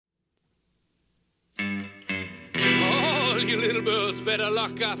little birds better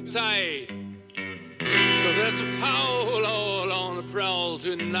lock up tight, 'cause there's a foul all on the prowl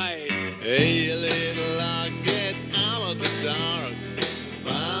tonight. Hey, little lark, get out of the dark.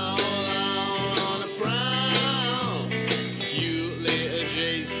 Foul out on the prowl. You little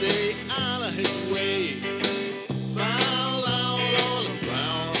jay, stay out of his way. Foul out on the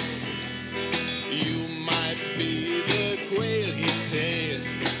prowl. You might be the quail he's tail.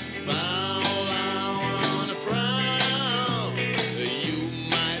 Foul out on the prowl. You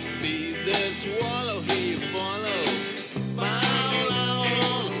might be the swallow he follow. Foul out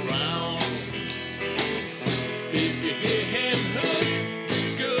on the prowl. If you hear him hook,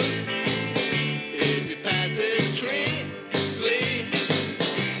 it's good. If you pass his tree, flee.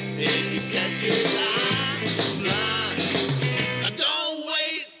 If you catch his eye, fly. Now don't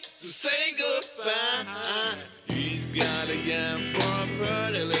wait to say goodbye. He's got a yam for a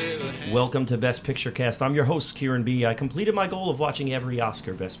pretty little hand. Welcome to Best Picture Cast. I'm your host, Kieran B. I completed my goal of watching every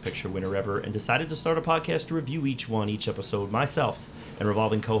Oscar Best Picture winner ever and decided to start a podcast to review each episode. Myself and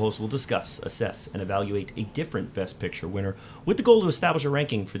revolving co-hosts will discuss, assess, and evaluate a different Best Picture winner with the goal to establish a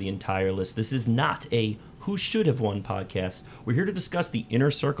ranking for the entire list. This is not a Who Should Have Won podcast. We're here to discuss the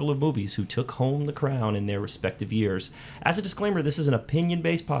inner circle of movies who took home the crown in their respective years. As a disclaimer, this is an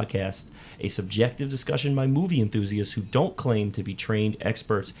opinion-based podcast, a subjective discussion by movie enthusiasts who don't claim to be trained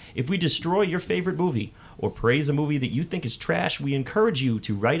experts. If we destroy your favorite movie or praise a movie that you think is trash, we encourage you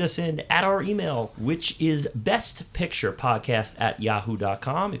to write us in at our email, which is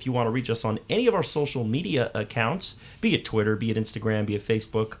bestpicturepodcast@yahoo.com. If you want to reach us on any of our social media accounts, be it Twitter, be it Instagram, be it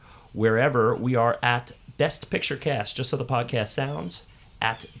Facebook, wherever, we are at Best Picture Cast, just so the podcast sounds,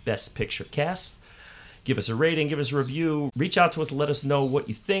 at Best Picture Cast. Give us a rating, give us a review, reach out to us, let us know what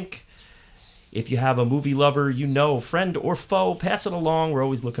you think. If you have a movie lover you know, friend or foe, pass it along. We're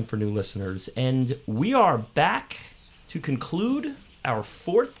always looking for new listeners. And we are back to conclude our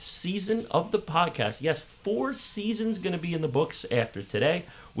 4th season of the podcast. Yes, 4 seasons going to be in the books after today.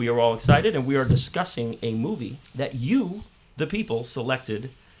 We are all excited, and we are discussing a movie that you, the people,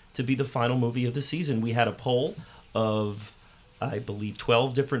 selected to be the final movie of the season. We had a poll of, I believe,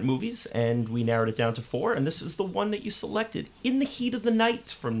 12 different movies, and we narrowed it down to 4, and this is the one that you selected, In the Heat of the Night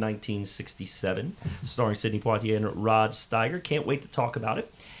from 1967, starring Sidney Poitier and Rod Steiger. Can't wait to talk about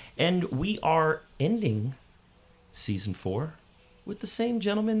it. And we are ending season 4 with the same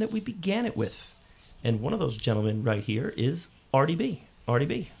gentleman that we began it with. And one of those gentlemen right here is Artie B. Artie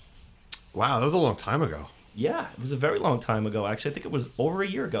B. Wow, that was a long time ago. Yeah, it was a very long time ago, actually. I think it was over a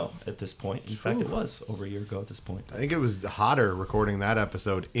year ago at this point. In fact, it was over a year ago at this point. I think it was hotter recording that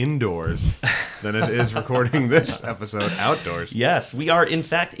episode indoors than it is recording this episode outdoors. Yes, we are, in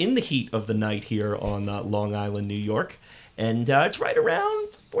fact, in the heat of the night here on Long Island, New York. And it's right around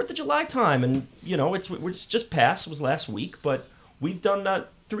 4th of July time. And, you know, it's just past. It was last week. But we've done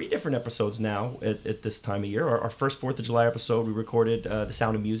 3 different episodes now at this time of year. Our first 4th of July episode, we recorded The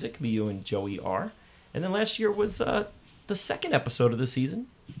Sound of Music, me, you, and Joey R. And then last year was the second episode of the season,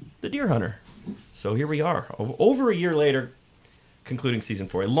 The Deer Hunter. So here we are, over a year later, concluding season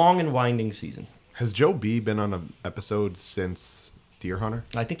 4, a long and winding season. Has Joe B been on an episode since Deer Hunter?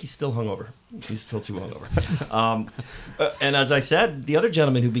 I think he's still hungover. He's still too hungover. And as I said, the other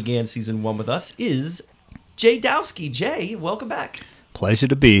gentleman who began season 1 with us is Jay Dowski. Jay, welcome back. Pleasure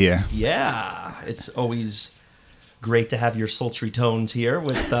to be here. Yeah, it's always great to have your sultry tones here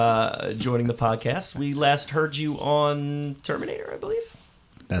with joining the podcast. We last heard you on Terminator, I believe.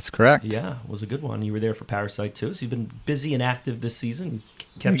 That's correct. Yeah, it was a good one. You were there for Parasite too, so you've been busy and active this season.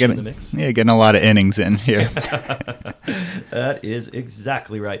 Kept you in the mix. Yeah, getting a lot of innings in here. That is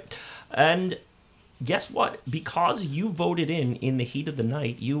exactly right. And guess what? Because you voted in the heat of the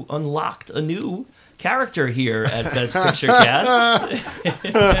night, you unlocked a new character here at Best Picture Cast.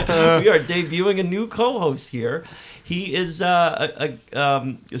 We are debuting a new co-host here. He is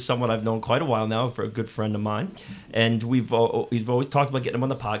someone I've known quite a while now, for a good friend of mine, and we've always talked about getting him on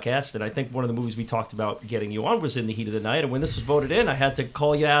the podcast. And I think one of the movies we talked about getting you on was In the Heat of the Night. And when this was voted in, I had to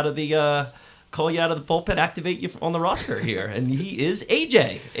call you out of the bullpen, activate you on the roster here. And he is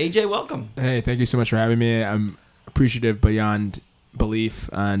AJ. AJ, welcome. Hey, thank you so much for having me. I'm appreciative beyond belief,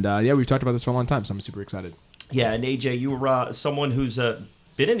 and we've talked about this for a long time, so I'm super excited. Yeah, and AJ, you were someone who's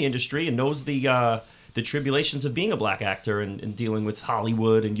been in the industry and knows the tribulations of being a black actor and dealing with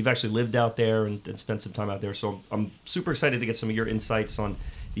Hollywood, and you've actually lived out there and spent some time out there. So I'm super excited to get some of your insights on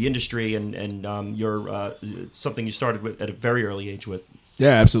the industry and your something you started with at a very early age with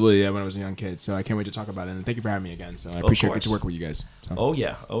Yeah, absolutely. Yeah, when I was a young kid. So I can't wait to talk about it. And thank you for having me again. So I appreciate getting to work with you guys. So. Oh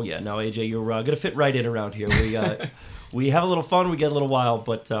yeah. Now AJ, you're gonna fit right in around here. We have a little fun. We get a little wild,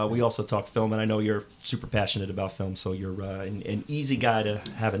 but we also talk film, and I know you're super passionate about film, so you're an easy guy to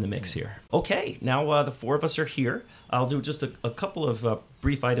have in the mix here. Okay, now the four of us are here. I'll do just a couple of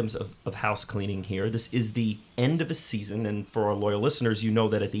brief items of house cleaning here. This is the end of a season, and for our loyal listeners, you know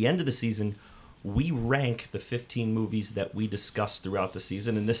that at the end of the season, we rank the 15 movies that we discussed throughout the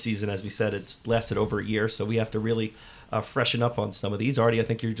season. And this season, as we said, it's lasted over a year, so we have to really freshen up on some of these. Artie, I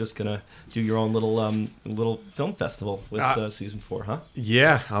think you're just going to do your own little film festival with season 4, huh?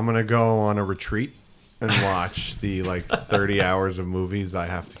 Yeah, I'm going to go on a retreat and watch the 30 hours of movies I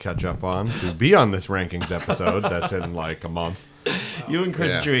have to catch up on to be on this rankings episode that's in a month. You and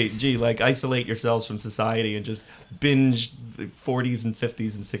Chris G, isolate yourselves from society and just binge 40s and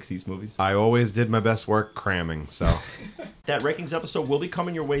 50s and 60s movies. I always did my best work cramming, so. That rankings episode will be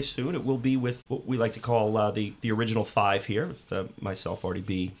coming your way soon. It will be with what we like to call the original 5 here, with myself, Artie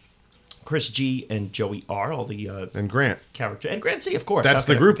B, Chris G, and Joey R, all the and Grant character, and Grant C, of course. That's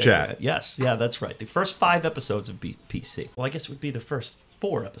the group chat. Yes, yeah, that's right. The first 5 episodes of BPC. Well, I guess it would be the first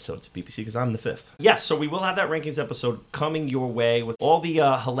 4 episodes of BPC because I'm the 5th. Yes, so we will have that rankings episode coming your way with all the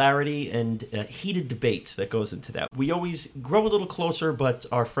hilarity and heated debate that goes into that. We always grow a little closer, but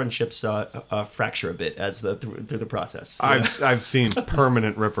our friendships fracture a bit through the process. I've seen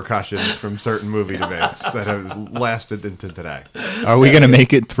permanent repercussions from certain movie debates that have lasted into today. Are we going to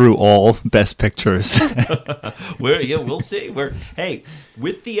make it through all Best Pictures? We'll see.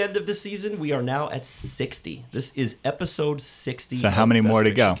 With the end of the season, we are now at 60. This is episode 60. So how many more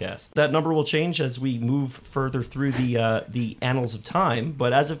to go? Cast. That number will change as we move further through the annals of time.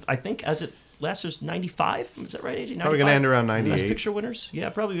 But as it last year's 95. Is that right, AJ? 95? Probably going to end around 98. Best Picture winners? Yeah,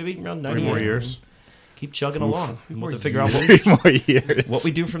 probably maybe around 98. 3 more years. Keep chugging along. We'll have to figure out 3 more years. what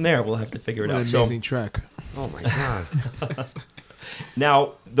we do from there. We'll have to figure it out. Amazing track. Oh my God.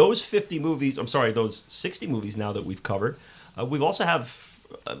 Now, those 50 movies, those 60 movies now that we've covered, we also have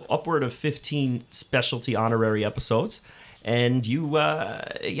upward of 15 specialty honorary episodes. And you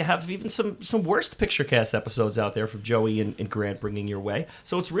have even some worst picture cast episodes out there from Joey and Grant bringing your way.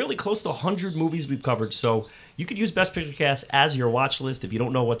 So it's really close to 100 movies we've covered. So you could use Best Picture Cast as your watch list. If you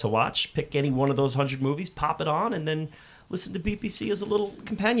don't know what to watch, pick any one of those 100 movies, pop it on, and then listen to BPC as a little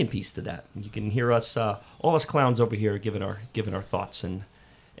companion piece to that. And you can hear us, all us clowns over here, giving our thoughts and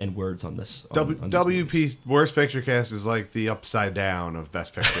words on this. On WP Worst Picture Cast is like the upside down of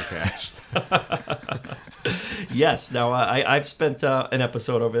Best Picture Cast. Yes. Now, I've spent an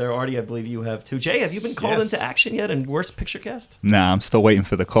episode over there. Artie, I believe you have too. Jay, have you been called into action yet in Worst Picture Cast? Nah, I'm still waiting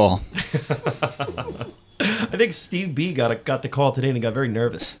for the call. I think Steve B got the call today and he got very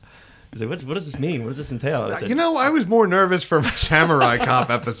nervous. He's like, what does this mean? What does this entail? I said, I was more nervous for my Samurai Cop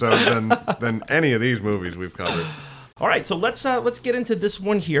episode than any of these movies we've covered. All right, so let's get into this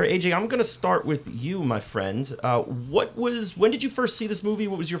one here. AJ, I'm going to start with you, my friend. When did you first see this movie?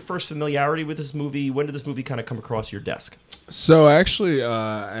 What was your first familiarity with this movie? When did this movie kind of come across your desk? So actually,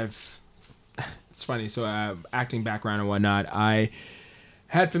 it's funny. So acting background and whatnot, I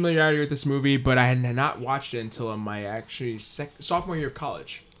had familiarity with this movie, but I had not watched it until my sophomore year of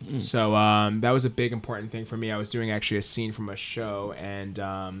college. So that was a big important thing for me. I was doing actually a scene from a show, and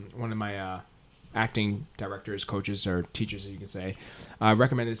one of my acting directors, coaches, or teachers, as you can say,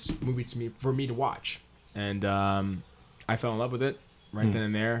 recommended this movie to me for me to watch, and I fell in love with it right then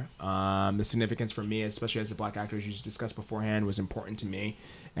and there. The significance for me, especially as a black actor, as you discussed beforehand, was important to me,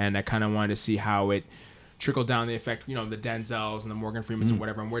 and I kind of wanted to see how it trickled down the effect, the Denzels and the Morgan Freemans and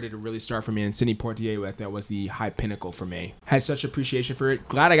whatever, and where did it really start for me? And Sidney Poitier, that was the high pinnacle for me. Had such appreciation for it.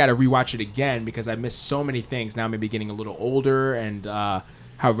 Glad I got to rewatch it again because I missed so many things. Now maybe getting a little older and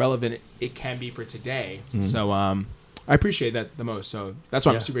how relevant it can be for today. So I appreciate that the most. So that's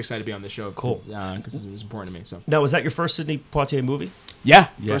why I'm super excited to be on this show. Cool. Because it was important to me. So now, was that your first Sidney Poitier movie? Yeah.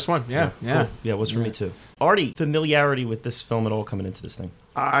 First one. Yeah. Cool. Yeah, it was for me too. Artie, familiarity with this film at all coming into this thing?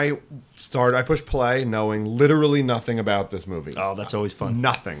 I pushed play knowing literally nothing about this movie. Oh, that's always fun.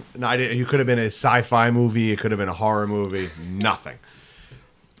 Nothing. It could have been a sci-fi movie. It could have been a horror movie. Nothing.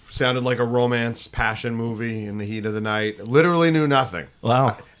 Sounded like a romance passion movie in the heat of the night. Literally knew nothing.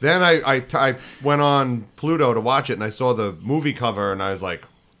 Wow. Then I went on Pluto to watch it, and I saw the movie cover, and I was like,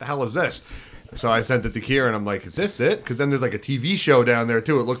 the hell is this? So I sent it to Kira, and I'm like, is this it? Because then there's like a TV show down there,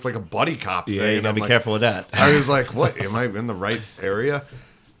 too. It looks like a buddy cop thing. Yeah, you gotta be careful with that. I was like, what? Am I in the right area?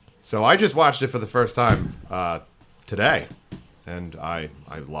 So I just watched it for the first time today, and I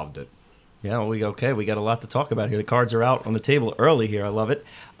loved it. Yeah, we got a lot to talk about here. The cards are out on the table early here. I love it.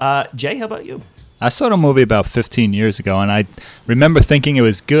 Jay, how about you? I saw the movie about 15 years ago, and I remember thinking it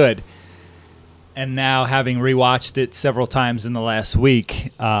was good. And now, having rewatched it several times in the last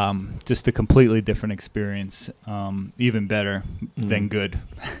week, just a completely different experience. Even better than good.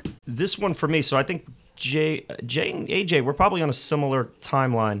 This one for me, so I think Jay and AJ, we're probably on a similar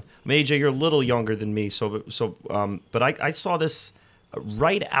timeline. I mean, AJ, you're a little younger than me, but I saw this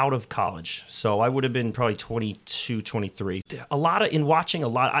right out of college, so I would have been probably 22, 23. AJ,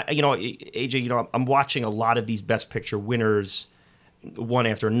 I'm watching a lot of these Best Picture winners one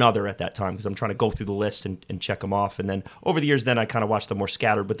after another at that time because I'm trying to go through the list and check them off. And then over the years, then I kind of watched them more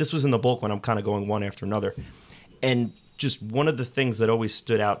scattered. But this was in the bulk when I'm kind of going one after another. And just one of the things that always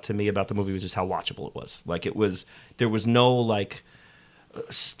stood out to me about the movie was just how watchable it was. Like there was no like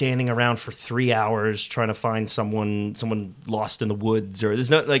standing around for 3 hours trying to find someone lost in the woods, or there's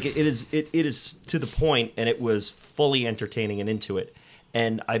no like it is to the point, and it was fully entertaining and into it.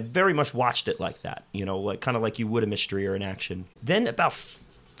 And I very much watched it like that, like kind of like you would a mystery or an action. Then about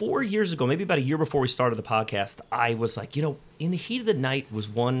 4 years ago, maybe about a year before we started the podcast, I was like, In the Heat of the Night was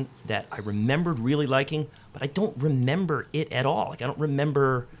one that I remembered really liking, but I don't remember it at all. Like I don't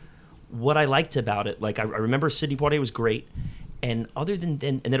remember what I liked about it. Like I remember Sidney Poitier was great, and other than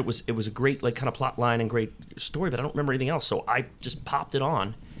then, and then it was a great like kind of plot line and great story, but I don't remember anything else. So I just popped it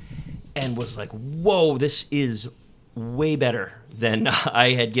on and was like, whoa, this is way better than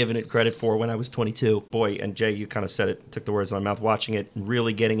I had given it credit for when I was 22. Boy, and Jay, you kind of said it, took the words out of my mouth, watching it,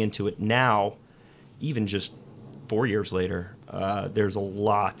 really getting into it now, even just 4 years later, there's a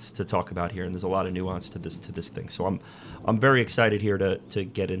lot to talk about here, and there's a lot of nuance to this thing. So I'm very excited here to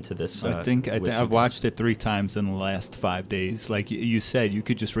get into this. I think I've watched it 3 times in the last 5 days. Like you said, you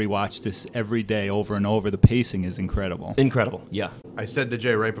could just rewatch this every day over and over. The pacing is incredible. Incredible, yeah. I said to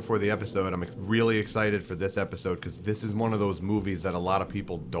Jay right before the episode, I'm really excited for this episode because this is one of those movies that a lot of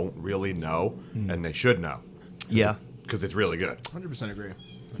people don't really know, and they should know. Yeah. Because it's really good. 100% agree. 100%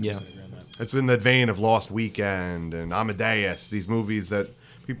 Yeah. agree on that. It's in the vein of Lost Weekend and Amadeus, these movies that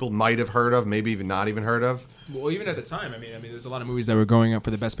people might have heard of, maybe even not even heard of. Well, even at the time, I mean, there's a lot of movies that were going up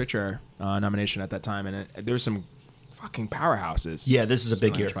for the Best Picture nomination at that time, and there were some fucking powerhouses. Yeah, this is a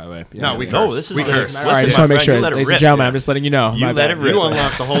big year. By the way. No, we No, curse. this is we curse. All right, I just want to make sure, you let it ladies rip, and gentlemen, man. I'm just letting you know. You My let bad. it rip. You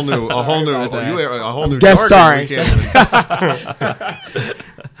unlocked a whole new Guest jargon starring. we can't-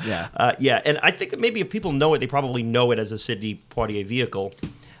 Yeah. Yeah, and I think that maybe if people know it, they probably know it as a Sidney Poitier vehicle.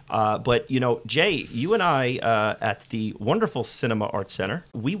 But, Jay, you and I at the wonderful Cinema Arts Center,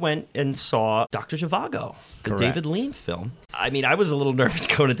 we went and saw Dr. Zhivago, the Correct. David Lean film. I mean, I was a little nervous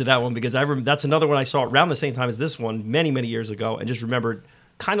going into that one because that's another one I saw around the same time as this one many, many years ago, and just remembered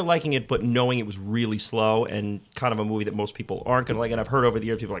kind of liking it, but knowing it was really slow and kind of a movie that most people aren't going to like. And I've heard over the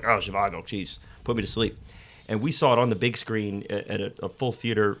years people like, oh, Zhivago, geez, put me to sleep. And we saw it on the big screen at a full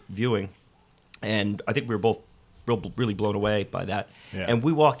theater viewing, and I think we were both really blown away by that. Yeah. And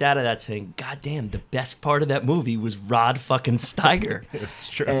we walked out of that saying, God damn, the best part of that movie was Rod fucking Steiger. It's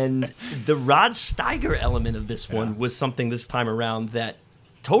true. And the Rod Steiger element of this one was something this time around that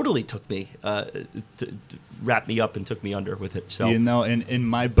totally took me, wrapped me up and took me under with it. So in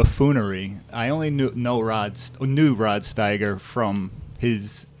my buffoonery, I only knew Rod Steiger from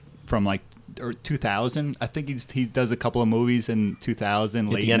 2000. I think he does a couple of movies in 2000,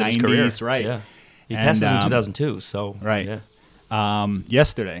 at late the end 90s, of his career, right? Yeah. He And, passes in 2002, so right. Yeah.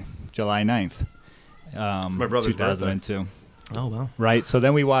 Yesterday, July 9th, my brother's 2002. Oh well. Right. So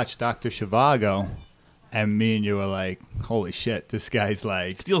then we watched Dr. Zhivago, and me and you were like, "Holy shit, this guy's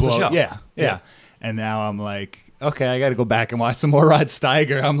like Steals the show. Yeah. And now I'm like, okay, I got to go back and watch some more Rod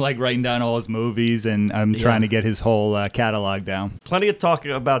Steiger. I'm like writing down all his movies, and I'm trying to get his whole catalog down. Plenty of talk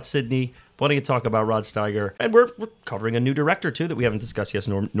about Sidney. Plenty of talk about Rod Steiger. And we're covering a new director, too, that we haven't discussed yet,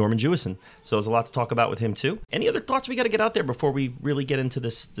 Norman Jewison. So there's a lot to talk about with him, too. Any other thoughts we got to get out there before we really get into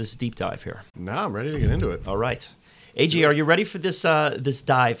this deep dive here? No, I'm ready to get into it. All right. AJ, are you ready for this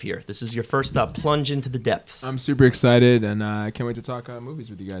dive here? This is your first plunge into the depths. I'm super excited, and I can't wait to talk movies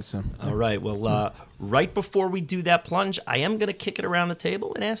with you guys. So. All right. Well, right before we do that plunge, I am going to kick it around the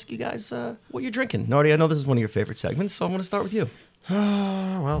table and ask you guys what you're drinking. Nardi, I know this is one of your favorite segments, so I'm going to start with you.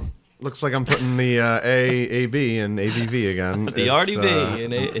 Well, looks like I'm putting the AB and ABV again. The RDB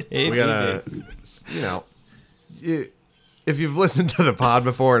and ABV. We gotta, if you've listened to the pod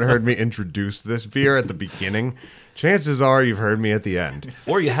before and heard me introduce this beer at the beginning, chances are you've heard me at the end.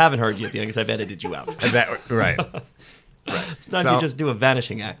 Or you haven't heard yet because I've edited you out. Right. Sometimes you just do a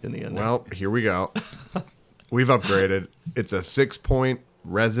vanishing act in the end. Well, here we go. We've upgraded. It's a 6-point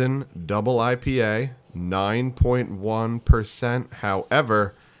resin double IPA, 9.1%.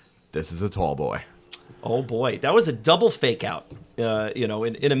 However, this is a tall boy. Oh boy, that was a double fake out.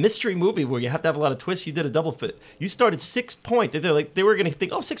 In a mystery movie where you have to have a lot of twists, you did a double fit. You started 6 point. They're like they were going to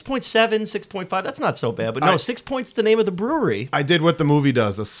think, 6.7, 6.5. That's not so bad. But no, 6 points the name of the brewery. I did what the movie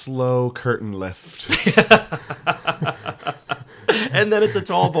does: a slow curtain lift. And then it's a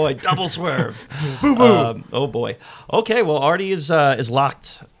tall boy, double swerve. Boo boo. Oh boy. Okay, well Artie is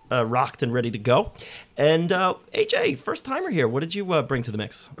locked, rocked, and ready to go. And AJ, first timer here. What did you bring to the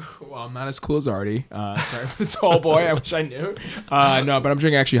mix? Well, I'm not as cool as Artie. Sorry for the tall boy. I wish I knew. No, but I'm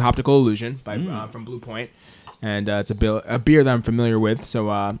drinking actually Optical Illusion from Blue Point, and it's a beer that I'm familiar with. So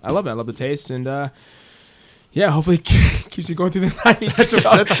I love it. I love the taste, and hopefully it keeps me going through the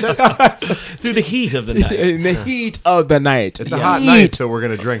night. Through the heat of the night. In the heat of the night. It's a hot night, so we're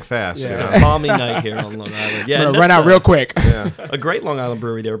gonna drink fast. Yeah. It's a balmy night here on Long Island. Yeah, I'm and gonna run that's, out real quick. A great Long Island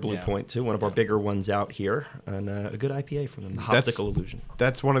brewery there, Blue Yeah. Point too. One of our bigger ones out here, and a good IPA from them, the Optical Illusion.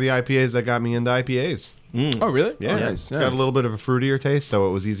 That's one of the IPAs that got me into IPAs. Oh, really? Yeah, Oh, nice. it's got a little bit of a fruitier taste, so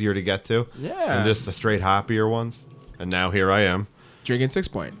it was easier to get to. Yeah. than just the straight hoppier ones. And now here I am, Drinking 6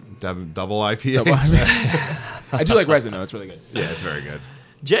 Point. double IPA. I do like resin though; it's really good. Yeah, it's very good.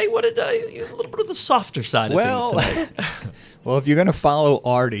 Jay, what did a little bit of the softer side of things tonight? Well, if you're going to follow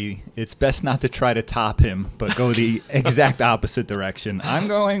Artie, it's best not to try to top him, but go the exact opposite direction. I'm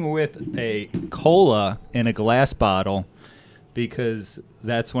going with a cola in a glass bottle because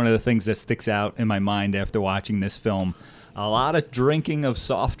that's one of the things that sticks out in my mind after watching this film. A lot of drinking of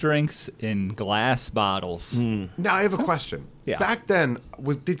soft drinks in glass bottles. Now I have a question. Yeah. Back then,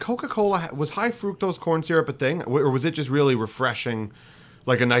 did Coca-Cola was high fructose corn syrup a thing, or was it just really refreshing,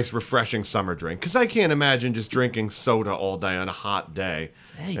 like a nice refreshing summer drink? Because I can't imagine just drinking soda all day on a hot day.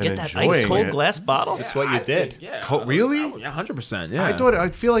 Hey, and get that enjoying ice cold it. glass bottle. That's what you did. Yeah. Really? Yeah, 100%. Yeah. I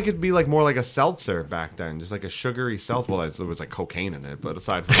feel like it'd be like more like a seltzer back then, just like a sugary seltzer. Well, there was like cocaine in it, but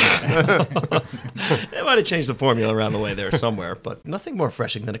aside from that, They might have changed the formula around the way there somewhere, but nothing more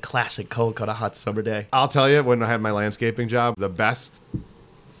refreshing than a classic Coke on a hot summer day. I'll tell you, when I had my landscaping job, the best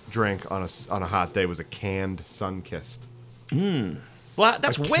drink on a hot day was a canned Sunkist. Well,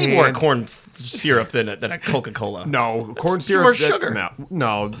 that's A way more can- corn syrup than a Coca-Cola. No, corn It's syrup. more sugar.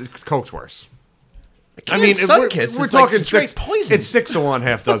 No, Coke's worse. I mean, if Sunkist we're is talking like straight six. poison. It's 6 of one,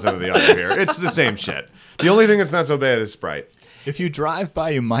 half dozen of the other here. It's the same shit. The only thing that's not so bad is Sprite. If you drive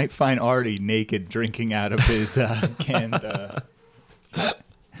by, you might find Artie naked drinking out of his canned...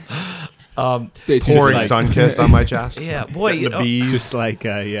 Stay tuned. Pouring like- Sunkist on my chest. Yeah, boy, Getting you the know, bees. just like,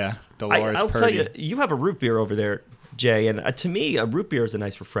 Dolores I'll tell Purdy. you, you have a root beer over there, Jay, and to me, a root beer is a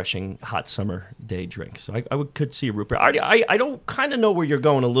nice, refreshing, hot summer day drink. So could see a root beer. I don't kind of know where you're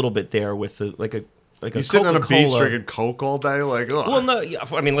going a little bit there with like a You sitting on a beach Coca-Cola. drinking Coke all day, like, ugh. Well, no, yeah,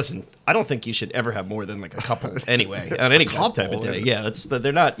 I mean, listen, I don't think you should ever have more than like a couple anyway on any type of Couple, day. yeah. Yeah,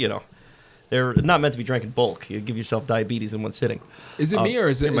 they're not, they're not meant to be drinking bulk. You give yourself diabetes in one sitting. Is it me or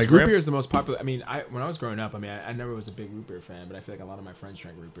is my root grand- beer is the most popular? I mean, when I was growing up, I never was a big root beer fan, but I feel like a lot of my friends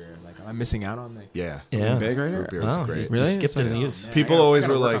drank root beer. Like, am I missing out on Yeah. Yeah. big right here? Root beer is Wow, great. you Really? skipped It's it in like, the oh, youth. man, People I gotta- always I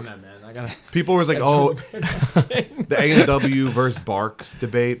gotta were work like- on that, man. I gotta. People were like, oh, the A&W versus Barks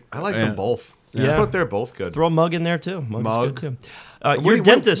debate. I like Yeah. them both. Yeah. I thought they're both good. Throw a mug in there too. Mug's Mug. good too. What Your do you-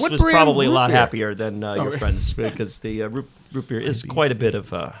 dentist what was brand probably a root lot beer? happier than your really? friends because the root beer is quite a bit of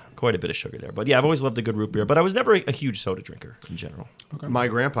sugar there. But yeah, I've always loved a good root beer. But I was never a huge soda drinker in general. My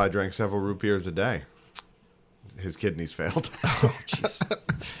grandpa drank several root beers a day. His kidneys failed. Oh, jeez.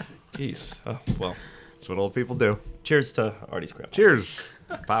 Jeez. Oh, well, That's what old people do. cheers to Artie's grandpa. Cheers,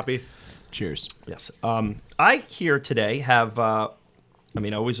 Poppy. Cheers. Yes. I here today have. I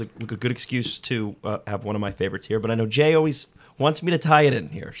always look a good excuse to have one of my favorites here, but I know Jay always wants me to tie it in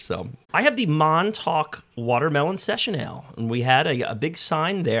here. So I have the Montauk Watermelon Session Ale, and we had a big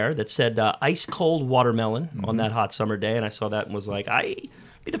sign there that said "ice cold watermelon" on that hot summer day, and I saw that and was like,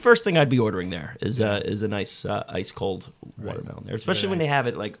 be the first thing I'd be ordering there is a nice ice cold watermelon there, especially when they have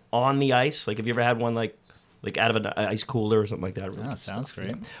it like on the ice. Like, have you ever had one like out of an ice cooler or something like that? Really Oh, good sounds stuff,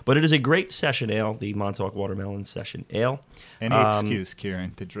 great. yeah. But it is a great session ale, the Montauk Watermelon Session Ale. Any excuse,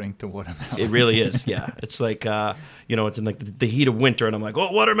 Kieran, to drink the watermelon. It really is, yeah. It's like, it's in like the heat of winter, and I'm like,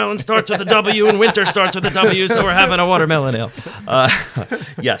 well, watermelon starts with a W, and winter starts with a W, so we're having a watermelon ale.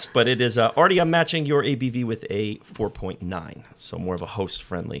 Yes, but it is, Artie, I'm matching your ABV with a 4.9, so more of a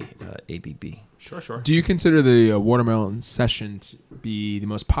host-friendly ABV. Sure. Do you consider the watermelon session to be the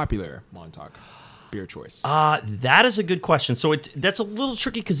most popular Montauk beer choice? That is a good question. So that's a little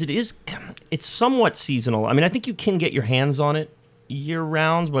tricky because it's somewhat seasonal. I mean, I think you can get your hands on it, year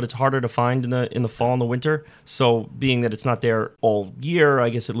round, but it's harder to find in the fall and the winter. So being that it's not there all year, I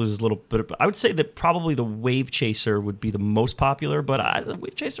guess it loses a little bit. I would say that probably the Wave Chaser would be the most popular, but the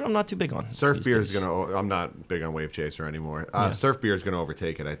Wave Chaser I'm not too big on. Surf these beer is days. I'm not big on Wave Chaser anymore. Surf beer is gonna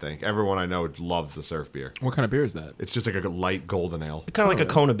overtake it. I think everyone I know loves the surf beer. What kind of beer is that? It's just like a light golden ale. Kind of like a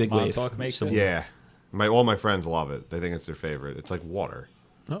Kona Big Wave. Montauk makes it. Yeah, all my friends love it. They think it's their favorite. It's like water.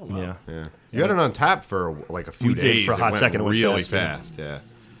 Oh, wow. Yeah. Yeah, you had it on tap for like a few We did days. for a It hot went second, it went really fast, fast. Yeah.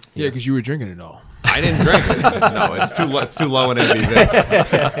 Yeah, because you were drinking it all. I didn't drink it. No, it's too low in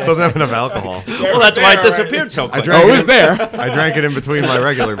ABV. Doesn't have enough alcohol. Well, that's why it disappeared so quick. drank Oh, it it was there. I drank it in between my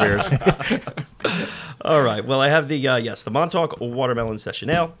regular beers. All right. Well, I have the Montauk Watermelon Session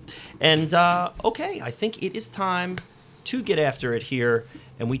Ale. And, okay, I think it is time to get after it here.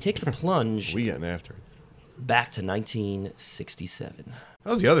 And we take the plunge We getting after it. back to 1967. That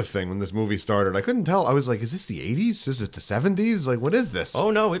was the other thing when this movie started. I couldn't tell. I was like, is this the 80s? Is it the 70s? Like, what is this?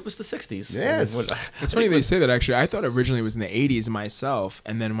 Oh, no, it was the 60s. Yeah, it's- It's funny that you say that, actually. I thought originally it was in the 80s myself,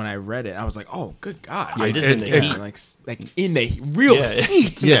 and then when I read it, I was like, oh, good God. Yeah, it is in the heat. Like in the real Yeah.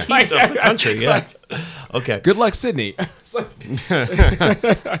 heat. Yeah. Heat of the country, yeah. Okay. Good luck, Sydney. It's like,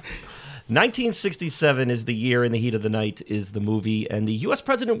 1967 is the year. In the Heat of the Night is the movie, and the U.S.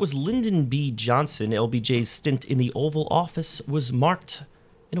 president was Lyndon B. Johnson. LBJ's stint in the Oval Office was marked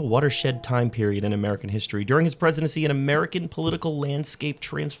in a watershed time period in American history. During his presidency, an American political landscape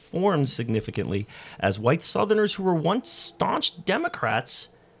transformed significantly as white Southerners who were once staunch Democrats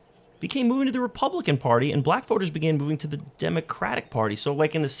became moving to the Republican Party, and black voters began moving to the Democratic Party. So,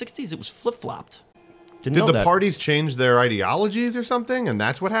 like in the 60s, it was flip-flopped. Didn't Did know the that. parties change their ideologies or something, and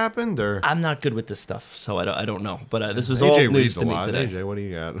that's what happened? Or I'm not good with this stuff, so I don't know. But this was all AJ news reads to a me lot. today. AJ, what do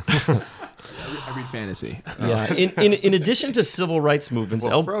you got? I read fantasy. Yeah. In addition to civil rights movements,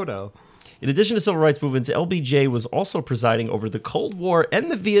 Frodo. in addition to civil rights movements, LBJ was also presiding over the Cold War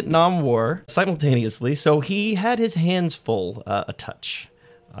and the Vietnam War simultaneously. So he had his hands full a touch.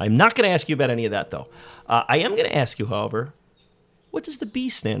 I'm not going to ask you about any of that, though. I am going to ask you, however, what does the B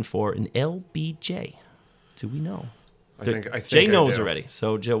stand for in LBJ? Do we know? I think Jay I knows do. already,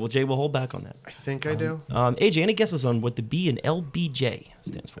 so Jay will hold back on that. I think I do. AJ, any guesses on what the B in LBJ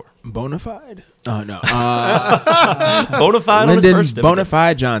stands for? Bonafide? Oh, no. Bonafide on his Lyndon birth certificate.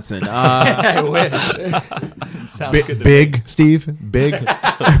 Bonafide Johnson. I wish. Sounds good to me. Big, Steve. Big.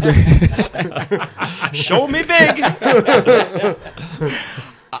 Show me big.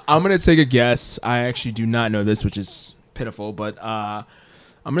 I'm going to take a guess. I actually do not know this, which is pitiful, but I'm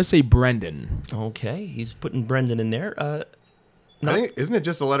going to say Brendan. Okay, he's putting Brendan in there. I think, isn't it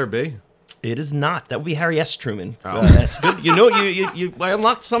just the letter B? It is not. That would be Harry S. Truman. Oh. That's good. You know, you I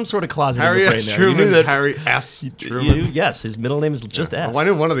unlocked some sort of closet Harry in your brain S. there. You knew Truman. that. Harry S. Truman. Yes, his middle name is just S. Well, I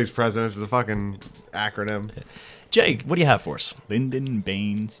knew one of these presidents is a fucking acronym. Jay, what do you have for us? Lyndon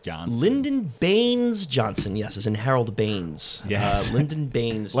Baines Johnson. Lyndon Baines Johnson. Yes, as in Harold Baines. Yes. Lyndon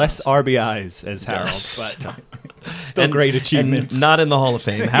Baines. Less RBIs as Harold, Yes. but still great achievements. And not in the Hall of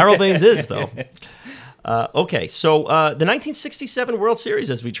Fame. Harold Baines is, though. Okay, so the 1967 World Series,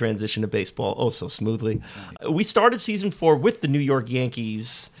 as we transition to baseball, oh so smoothly. We started season 4 with the New York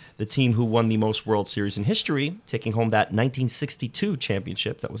Yankees, the team who won the most World Series in history, taking home that 1962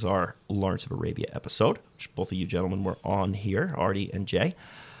 championship. That was our Lawrence of Arabia episode, which both of you gentlemen were on here, Artie and Jay.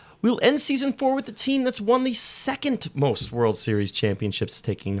 We'll end season 4 with the team that's won the second most World Series championships,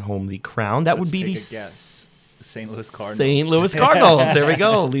 taking home the crown. That would be the St. Louis Cardinals. St. Louis Cardinals. There we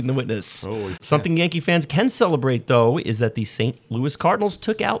go, leading the witness. Holy Something Yankee fans can celebrate, though, is that the St. Louis Cardinals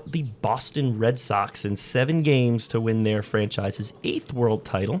took out the Boston Red Sox in 7 games to win their franchise's 8th world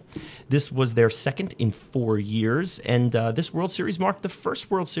title. This was their second in 4 years, and this World Series marked the first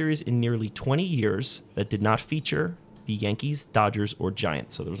World Series in nearly 20 years that did not feature the Yankees, Dodgers, or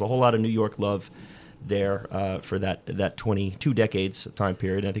Giants. So there was a whole lot of New York love there for that 22 decades time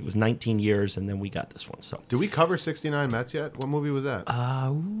period. I think it was 19 years, and then we got this one. So, Did we cover 69 Mets yet? What movie was that?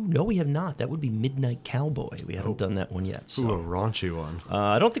 no, we have not. That would be Midnight Cowboy. We haven't done that one yet. So. Ooh, a raunchy one.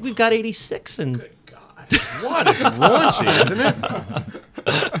 I don't think we've got 86. And What? It's raunchy, isn't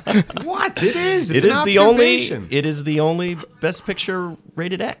it? What? It is. It's it an is the only. observation. It is the only Best Picture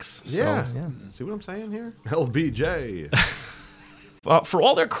rated X. So, Yeah. See what I'm saying here? LBJ. For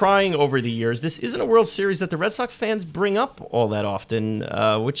all their crying over the years, this isn't a World Series that the Red Sox fans bring up all that often,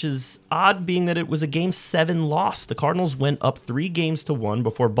 which is odd, being that it was a Game 7 loss. The Cardinals went up 3-1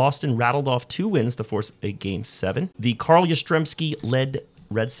 before Boston rattled off 2 wins to force a Game 7. The Carl Yastrzemski-led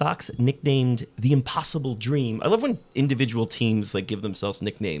Red Sox, nicknamed the Impossible Dream. I love when individual teams like give themselves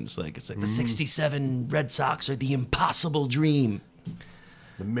nicknames. Like it's like the '67 Red Sox are the Impossible Dream.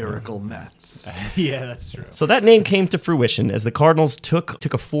 The Miracle Mets. Yeah, that's true. So that name came to fruition as the Cardinals took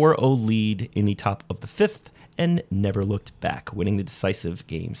a 4-0 lead in the top of the fifth and never looked back, winning the decisive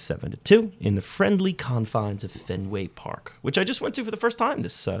game 7-2 in the friendly confines of Fenway Park, which I just went to for the first time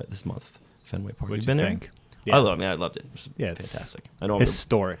this month. Fenway Park. What'd You been you there? think? I loved it. It was It's fantastic. I know I'm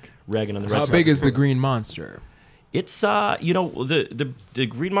Historic. ragging on the Red How Sox. big is the Green Monster? It's the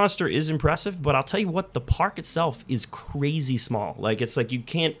Green Monster is impressive, but I'll tell you what, the park itself is crazy small. Like it's like you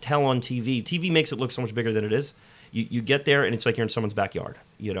can't tell on TV. TV makes it look so much bigger than it is. You get there and it's like you're in someone's backyard,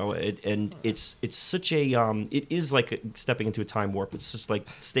 and it's such a it is like stepping into a time warp. It's just like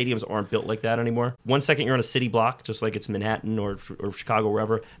stadiums aren't built like that anymore. One second you're on a city block, just like it's Manhattan or Chicago,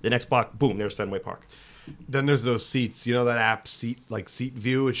 wherever. The next block, boom, there's Fenway Park. Then there's those seats. You know that app, Seat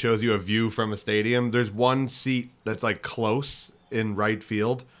View? It shows you a view from a stadium. There's one seat that's like close in right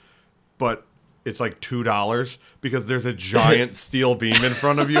field, but it's like $2 because there's a giant steel beam in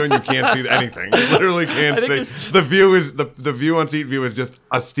front of you and you can't see anything. You literally can't see. The view is the view on Seat View is just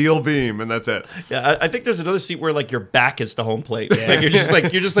a steel beam and that's it. Yeah, I think there's another seat where like your back is to home plate. Yeah. Like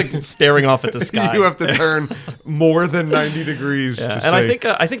you're just like staring off at the sky. You have to turn more than 90 degrees. Yeah. To And see.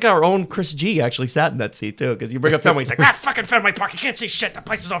 I think our own Chris G actually sat in that seat too, because you bring up Fenway, he's like, fucking Fenway Park, you can't see shit. The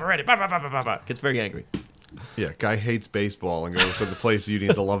place is overrated. Blah, blah, blah, blah, blah, blah. Gets very angry. Yeah, guy hates baseball and goes to the place you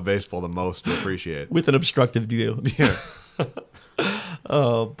need to love baseball the most to appreciate. With an obstructive view. Yeah.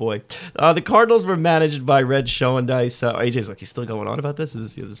 Oh boy, the Cardinals were managed by Red Schoendice. AJ's like, he's still going on about this.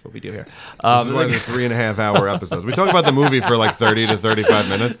 This is what we do here. This is why they're 3.5 hour episodes. We talk about the movie for like 30 to 35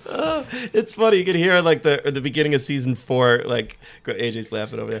 minutes. It's funny. You can hear like the beginning of season 4. Like AJ's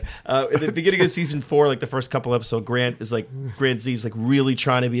laughing over there. At the beginning of season 4, like the first couple episodes, Grant Z's like really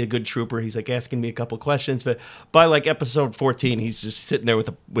trying to be a good trooper. He's like asking me a couple questions, but by like episode 14, he's just sitting there with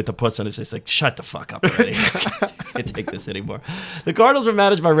a puss on his face, like, shut the fuck up already. I can't take this anymore. The Cardinals were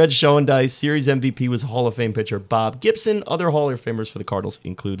managed by Red Schoendice. Series MVP was Hall of Fame pitcher Bob Gibson. Other Hall of Famers for the Cardinals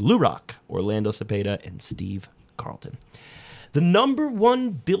include Lou Rock, Orlando Cepeda, and Steve Carlton. The number 1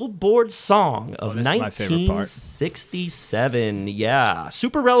 Billboard song of this is my favorite part. 1967. Yeah.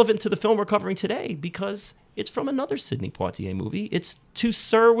 Super relevant to the film we're covering today because it's from another Sidney Poitier movie. It's To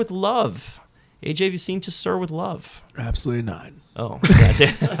Sir with Love. AJ, have you seen To Sir with Love? Absolutely not. Oh, that's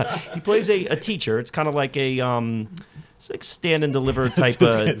it. He plays a teacher. It's kind of like it's like stand and deliver type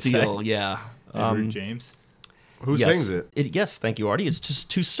of deal. Yeah. Edward James. Who Yes. sings it? Yes, thank you, Artie. It's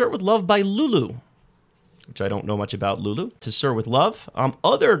To Sir with Love by Lulu, which I don't know much about Lulu. To Sir with Love.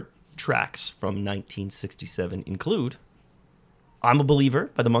 Other tracks from 1967 include I'm a Believer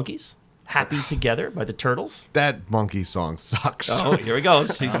by the Monkees, Happy Together by the Turtles. That monkey song sucks. Oh, here he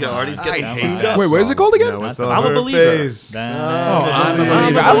goes. Artie's getting I tuned hate up. that Wait, what is it called again? No, it's I'm on a her Believer. face. I'm a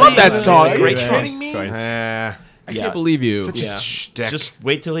Believer. I love that song. It's a Are great you song. kidding me? I Yeah. can't believe you. Such a Yeah. shtick. Just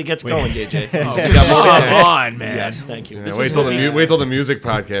wait till he gets going, JJ. Come on, man. Yes, thank you. Yeah, This wait is till what we- wait till the music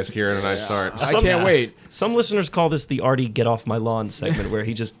podcast, Kieran and I start. I can't wait. Some listeners call this the Artie Get Off My Lawn segment, where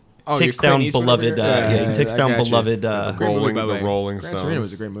he just Oh, takes you're Clint down Eastwood beloved. over here? He takes I down got you. beloved. Great movie, Rolling- by the the way. Rolling Gran Stones. Torino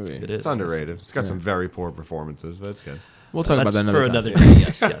was a great movie. It is. It's underrated. It's got some very poor performances, but it's good. We'll talk about That's that for another another time. day.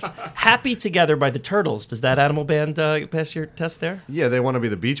 Yes, yes. Happy Together by the Turtles. Does that animal band pass your test there? Yeah, they want to be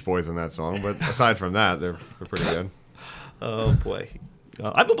the Beach Boys in that song, but aside from that, they're pretty good. Oh boy.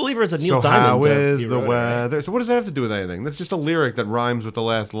 I'm a Believer as a Neil So Diamond. how is he the wrote it, right? weather? So what does that have to do with anything? That's just a lyric that rhymes with the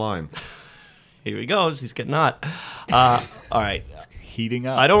last line. Here he goes. He's getting hot. All right. Heating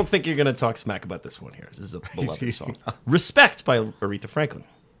up. I don't think you're going to talk smack about this one here. This is a beloved song. Respect by Aretha Franklin.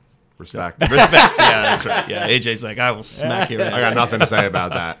 Respect. Respect. Yeah, that's right. Yeah, AJ's like, I will smack your ass. I got nothing to say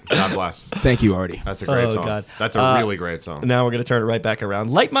about that. God bless. Thank you, Artie. That's a great Oh, song. God. That's a really great song. Now we're going to turn it right back around.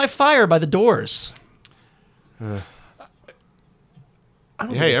 Light My Fire by The Doors. I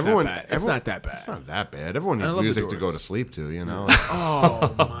don't Hey, think it's everyone- that bad. It's everyone- not that bad. It's not that bad. Everyone I needs love the music to go Doors. to sleep to, you know?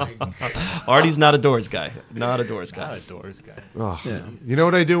 Oh my god. Artie's not a Doors guy. Not a Doors guy. Not a Doors guy. Ugh. You know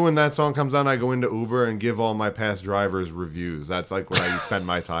what I do when that song comes on? I go into Uber and give all my past drivers reviews. That's like what I spend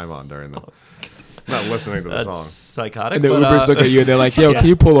my time on during the... I'm not listening to the That's song. psychotic. And the but, Ubers look at you and they're like, "Yo, can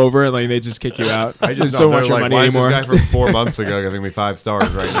you pull over?" And like they just kick you out. I There's just so know, much they're money why anymore. is this guy from 4 months ago giving me 5 stars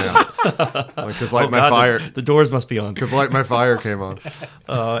right now? Because Light Oh, My God, Fire... the Doors must be on. Because Light My Fire came on.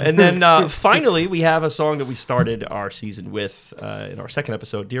 And then finally, we have a song that we started our season with in our second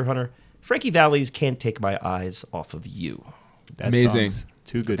episode, Deer Hunter. Frankie Valli's Can't Take My Eyes Off of You. That Amazing. song's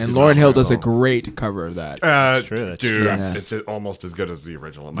too good. And to Lauryn not. Hill does a great cover of that. true, that's dude, true. Yeah. it's almost as good as the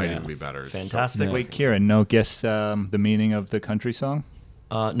original. It might even be better. It's Fantastic. Yeah. Wait, Kieran, no guess the meaning of the country song?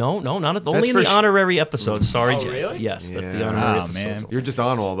 No, not at, That's only in for the honorary episode. Sorry, Oh, Jay. really? Yes, that's the Yeah. honorary Oh, episode. man. You're just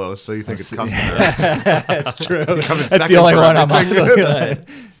on all those, so you think it's customary. That's true. That's second the only for one I'm on. everything.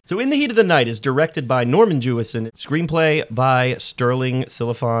 So, In the Heat of the Night is directed by Norman Jewison, screenplay by Sterling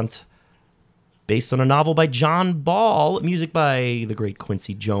Silliphant, based on a novel by John Ball, music by the great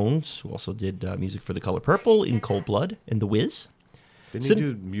Quincy Jones, who also did music for The Color Purple, In Cold Blood, and The Wiz. Didn't he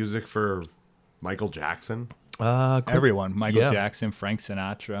do music for Michael Jackson? Everyone. Michael Yeah. Jackson, Frank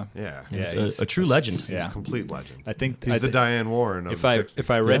Sinatra. Yeah. Yeah, A, he's a true legend. He's Yeah. a complete legend. I think He's the Diane Warren of if the I 60s. if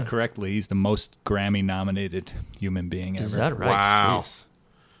I read Yeah. correctly, he's the most Grammy nominated human being ever. Is that right? Wow. Jeez.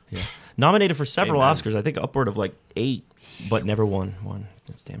 Yeah. Nominated for several Amen. Oscars, I think upward of like 8, but never won one.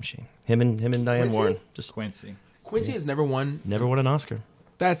 That's a damn shame. Him and Diane Quincy? Warren just Quincy. Quincy has never won. never won an Oscar.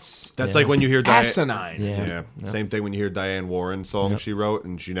 That's That's Yeah. like when you hear Diane. asinine. Yeah. Yeah. Same thing when you hear Diane Warren songs she wrote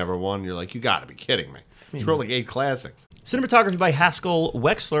and she never won. You're like, you got to be kidding me. She wrote like 8 classics. Cinematography by Haskell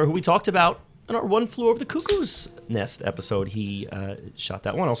Wexler, who we talked about in our One Flew Over the Cuckoo's Nest episode. He shot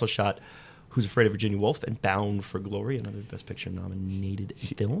that one. Also shot Who's Afraid of Virginia Woolf and Bound for Glory, another Best Picture nominated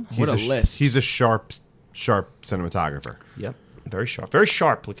film. What a list. He's a sharp cinematographer. Yep. Very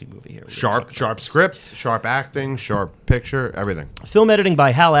sharp looking movie here. Sharp script, sharp acting, sharp picture, everything. Film editing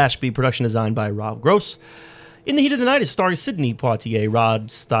by Hal Ashby, production design by Rob Gross. In the Heat of the Night is starring Sidney Poitier, Rod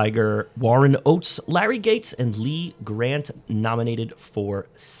Steiger, Warren Oates, Larry Gates, and Lee Grant, nominated for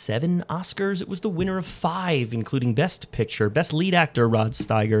 7 Oscars. It was the winner of 5, including Best Picture, Best Lead Actor, Rod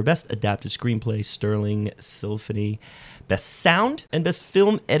Steiger, Best Adapted Screenplay, Sterling Silliphant, Best Sound, and Best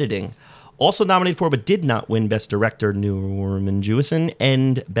Film Editing. Also nominated for, but did not win, Best Director, Norman Jewison,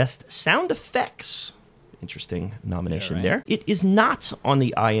 and Best Sound Effects. Interesting nomination right. there. It is not on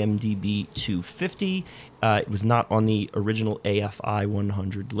the IMDb 250. It was not on the original AFI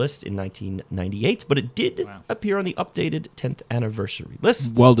 100 list in 1998, but it did appear on the updated 10th anniversary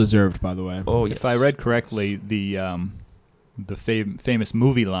list. well deserved, by the way. Oh, yes. If I read correctly, the famous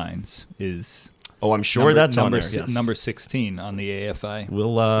movie lines is Oh, I'm sure that's on there. si- number 16 on the AFI.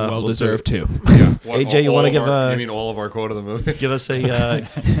 We'll well deserved too. AJ, you wanna give You mean all of our quote of the movie? give us an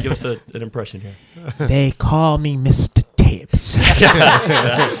impression here. They call me Mr. Tibbs.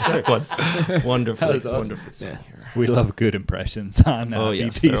 Wonderful. That was awesome. Wonderful. Yeah. We love good impressions on Oh,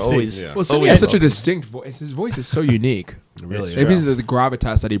 yes. BBC. They're always, Yeah. Well, Sidney has such a distinct voice. His voice is so unique. Really Maybe is. the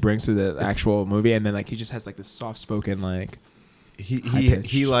gravitas that he brings to the actual movie, and then like he just has like this soft spoken like.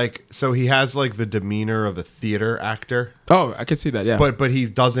 He like so he has like the demeanor of a theater actor, Oh, I can see that. Yeah. but he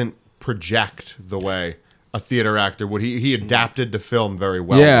doesn't project the way a theater actor would. He adapted to film very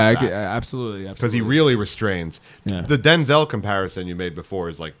well. yeah, with that. absolutely. Because he really restrains. Yeah. The Denzel comparison you made before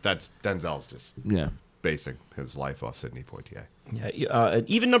is like that's Denzel's just Yeah. basing his life off Sidney Poitier. Yeah,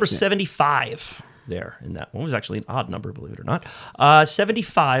 even number 75 there in that one was actually an odd number, believe it or not.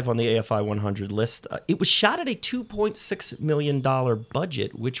 75 on the AFI 100 list. It was shot at a $2.6 million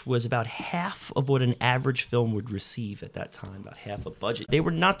budget, which was about half of what an average film would receive at that time, about half a budget. They were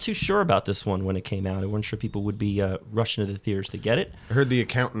not too sure about this one when it came out. They weren't sure people would be rushing to the theaters to get it. I heard the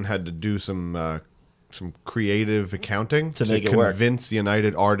accountant had to do some creative accounting To make it work. convince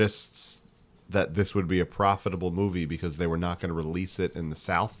United Artists that this would be a profitable movie because they were not going to release it in the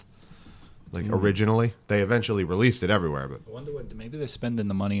South. Like originally, they eventually released it everywhere, but I wonder what maybe they're spending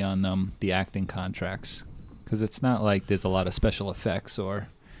the money on the acting contracts because it's not like there's a lot of special effects or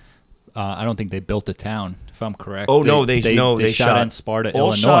I don't think they built a town if I'm correct. Oh, no, they shot in Sparta, all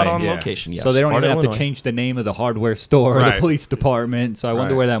Illinois. shot on Yeah. location, yes. So they don't Sparta, even have Illinois. to change the name of the hardware store or Right. the police department. So I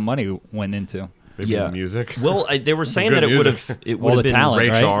wonder Right. where that money went into. maybe Yeah. the music. Well, they were saying Good that it would music. have it All would the have been talent, Ray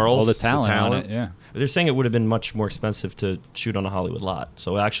right? Charles, All the the talent, on talent. it. Yeah. They're saying it would have been much more expensive to shoot on a Hollywood lot.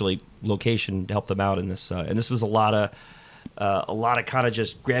 So actually, location helped them out in this. And this was a lot of kind of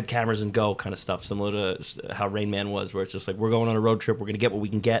just grab cameras and go kind of stuff, similar to how Rain Man was, where it's just like we're going on a road trip, we're gonna get what we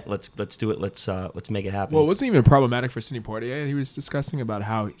can get. Let's do it. Let's make it happen. Well, it wasn't even problematic for Sidney Poitier. He was discussing about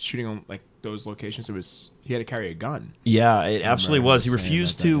how shooting on like those locations, he had to carry a gun. Yeah, it absolutely remember was. He saying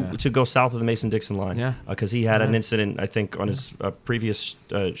refused about that, to go south of the Mason-Dixon line. Yeah. Because he had an incident, I think, on his previous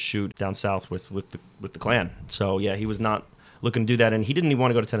shoot down south with the Klan. So yeah, he was not looking to do that, and he didn't even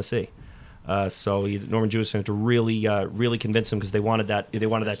want to go to Tennessee. So Norman Jewison had to really convince him because they wanted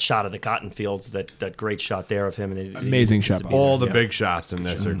that shot of the cotton fields, that great shot there of him. And Amazing shot. All the big shots in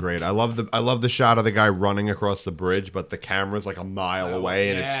this are great. I love the shot of the guy running across the bridge, but the camera's like a mile away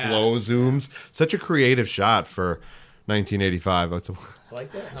and it slow zooms. Such a creative shot for 1985. I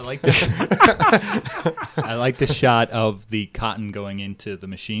like that. I like I like the shot of the cotton going into the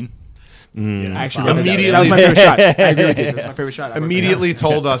machine. I actually Wow. wrote that down. Immediately- That was my favorite shot. I agree with you. That was my favorite shot. I wrote that Immediately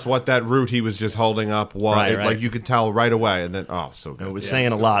told us what that route he was just holding up was. Right. Like you could tell right away, and then so good. It was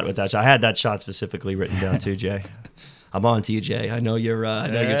saying a lot with that shot. I had that shot specifically written down too, Jay. I'm on to you, Jay. I know your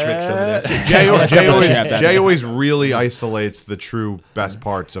tricks over there. Jay always really isolates the true best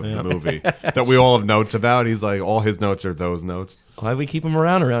parts of the movie that we all have notes about. He's like, all his notes are those notes. Why we keep him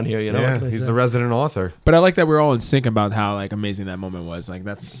around here? You know, Yeah, what can I he's say? the resident author. But I like that we're all in sync about how like amazing that moment was. Like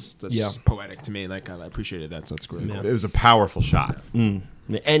that's Yeah. poetic to me. Like I appreciated that. So it's really cool. It was a powerful shot.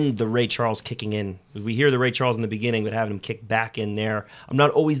 And the Ray Charles kicking in. We hear the Ray Charles in the beginning, but having him kick back in there. I'm not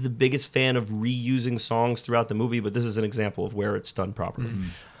always the biggest fan of reusing songs throughout the movie, but this is an example of where it's done properly.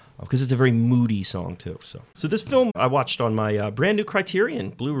 Because it's a very moody song, too. So this film I watched on my brand new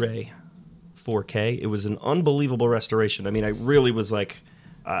Criterion Blu-ray 4K. It was an unbelievable restoration. I mean, I really was like...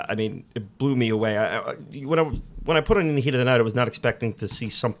 it blew me away. When I put it in the heat of the night, I was not expecting to see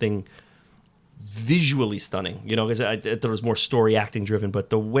something visually stunning, because I thought it was more story acting driven, but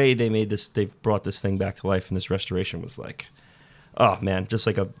the way they brought this thing back to life in this restoration was like, oh man, just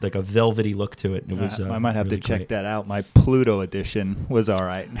like a velvety look to it. It was. I might have really to check great. that out. My Pluto edition was all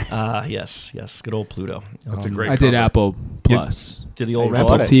right. Yes, good old Pluto. That's a great I did cover. Apple Plus. Did the old Hey,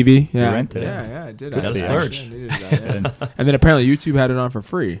 rental? bought it. TV. Yeah. You rented it. Yeah, I did. Good actually. for you. Splurge. I needed that, yeah. And then apparently YouTube had it on for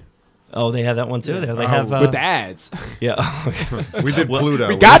free Oh, they have that one too. They have with the ads. yeah. We did Pluto.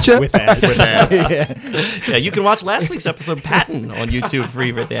 We gotcha. With ads. Yeah, you can watch last week's episode Patton on YouTube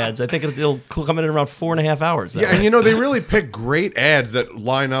free with ads. I think it'll come in around 4.5 hours. Yeah, and they really pick great ads that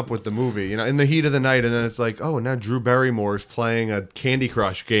line up with the movie, in the heat of the night, and then it's like, oh, now Drew Barrymore's playing a Candy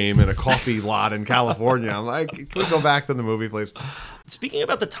Crush game in a coffee lot in California. I'm like, can we go back to the movie, please? Speaking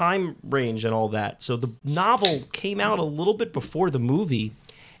about the time range and all that, so the novel came out a little bit before the movie,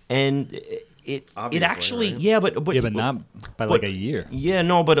 and it Obviously, actually right? but not by like a year. Yeah,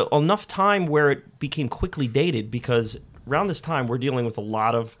 no, but enough time where it became quickly dated, because around this time we're dealing with a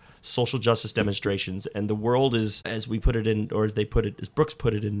lot of social justice demonstrations, and the world is, as we put it in, or as they put it, as Brooks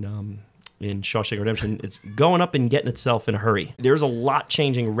put it in Shawshank Redemption, it's going up and getting itself in a hurry. There's a lot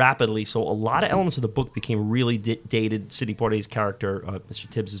changing rapidly, so a lot of elements of the book became really dated. Sidney Poitier's character, Mr.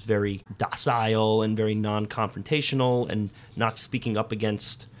 Tibbs, is very docile and very non-confrontational and not speaking up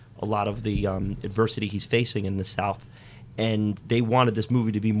against a lot of the adversity he's facing in the South. And they wanted this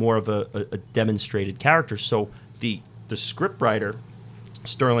movie to be more of a demonstrated character. So the scriptwriter,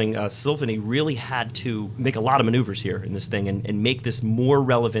 Sterling Silvany, really had to make a lot of maneuvers here in this thing and make this more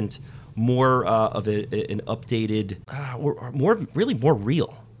relevant, more of an updated, more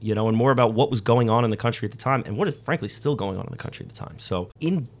real, and more about what was going on in the country at the time and what is frankly still going on in the country at the time. So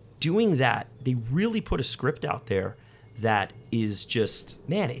in doing that, they really put a script out there that is just,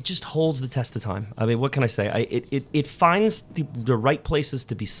 man, it just holds the test of time. I mean, what can I say? It finds the right places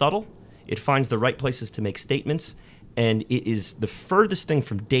to be subtle. It finds the right places to make statements. And it is the furthest thing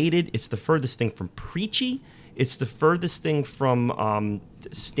from dated. It's the furthest thing from preachy. It's the furthest thing from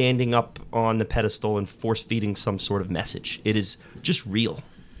standing up on the pedestal and force-feeding some sort of message. It is just real.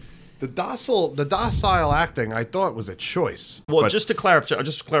 The docile acting, I thought was a choice. Well, but just to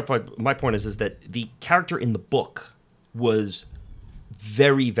clarify, my point is that the character in the book was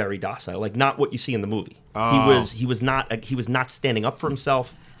very, very docile, like not what you see in the movie. He was not standing up for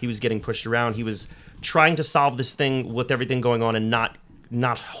himself. He was getting pushed around. He was trying to solve this thing with everything going on and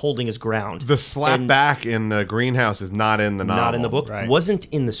not holding his ground. the slap back in the greenhouse is not in the novel. Not in the book. Right. Wasn't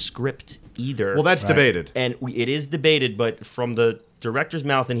in the script either. Well, that's debated. And it is debated, but from the director's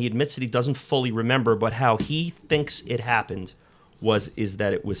mouth, and he admits that he doesn't fully remember, but how he thinks it happened is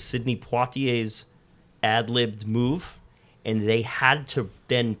that it was Sidney Poitier's ad-libbed move, and they had to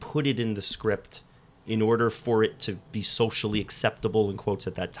then put it in the script in order for it to be socially acceptable, in quotes,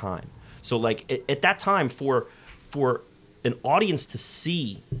 at that time. So, like, at that time, for an audience to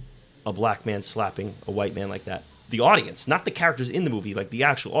see a black man slapping a white man like that, the audience, not the characters in the movie, like the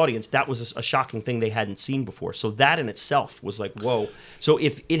actual audience, that was a shocking thing they hadn't seen before. So that in itself was like, whoa. So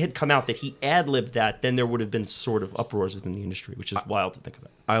if it had come out that he ad-libbed that, then there would have been sort of uproars within the industry, which is wild to think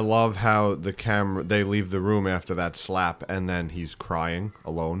about. I love how they leave the room after that slap, and then he's crying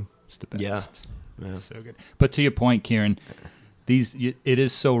alone. It's the best. Yeah. So good. But to your point, Kieran, it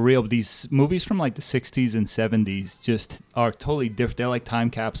is so real. These movies from like the 60s and 70s just are totally different. They're like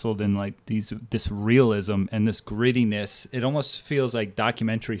time capsuled in like this realism and this grittiness. It almost feels like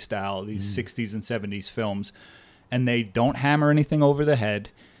documentary style, these 60s and 70s films. And they don't hammer anything over the head.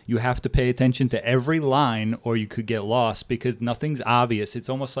 you have to pay attention to every line or you could get lost because nothing's obvious. It's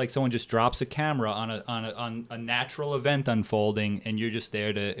almost like someone just drops a camera on a natural event unfolding and you're just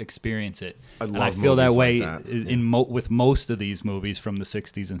there to experience it. I feel that way with most of these movies from the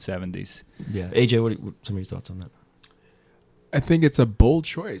 60s and 70s. Yeah. AJ, what some of your thoughts on that? I think it's a bold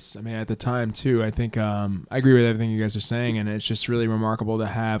choice. I mean, at the time too, I think I agree with everything you guys are saying, and it's just really remarkable to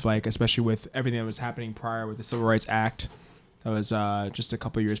have, like, especially with everything that was happening prior with the Civil Rights Act. That was just a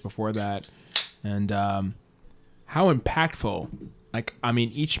couple years before that, and how impactful. Like, I mean,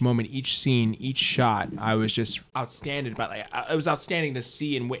 each moment, each scene, each shot, I was just outstanding. But like, it was outstanding to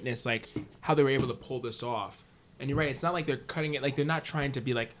see and witness like how they were able to pull this off. And you're right; it's not like they're cutting it. Like, they're not trying to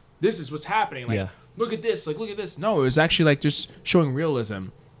be like, this is what's happening. Like, look at this. Like, look at this. No, it was actually like just showing realism,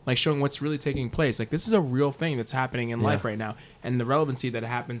 like showing what's really taking place. Like, this is a real thing that's happening in life right now, and the relevancy that it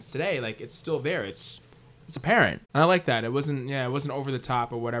happens today. Like, it's still there. It's apparent. And I like that. It wasn't over the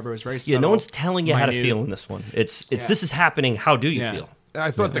top or whatever. It was very subtle. Yeah, no one's telling you how to feel in this one. It's this is happening. How do you feel?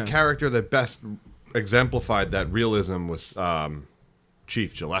 I thought the character that best exemplified that realism was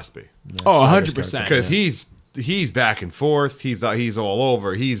Chief Gillespie. Oh, 100%. Because he's back and forth. He's all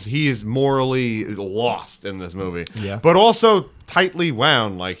over. He's morally lost in this movie. Yeah. But also tightly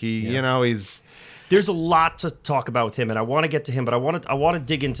wound. Like he's. There's a lot to talk about with him, and I want to get to him, but I want to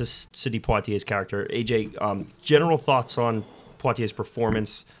dig into Sidney Poitier's character. AJ, general thoughts on Poitier's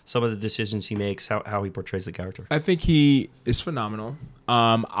performance, some of the decisions he makes, how he portrays the character. I think he is phenomenal.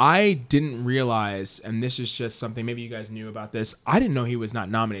 I didn't realize, and this is just something maybe you guys knew about this, I didn't know he was not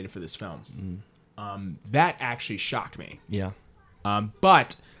nominated for this film. That actually shocked me. Yeah.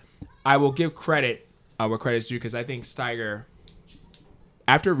 But I will give credit where credit's due, because I think Steiger,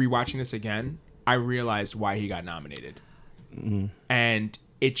 after rewatching this again, I realized why he got nominated. And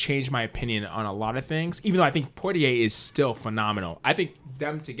it changed my opinion on a lot of things, even though I think Poitier is still phenomenal. I think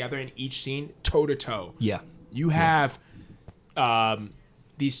them together in each scene, toe to toe. Yeah. You have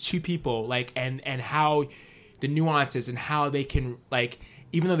these two people, like, and how the nuances and how they can, like,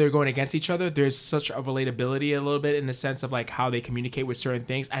 even though they're going against each other, there's such a relatability a little bit in the sense of like how they communicate with certain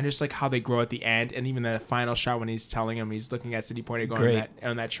things, and just like how they grow at the end, and even the final shot when he's telling him, he's looking at Sidney Poitier going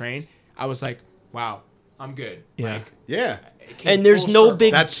on that train. I was like, wow, I'm good. Yeah. Like, Yeah. And there's no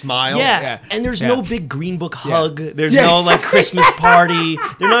big that smile. Yeah. And there's no big Green Book hug. There's no like Christmas party.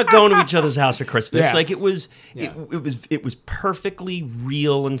 They're not going to each other's house for Christmas. Yeah. Like it was perfectly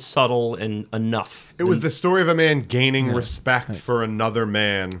real and subtle and enough. It was the story of a man gaining respect for another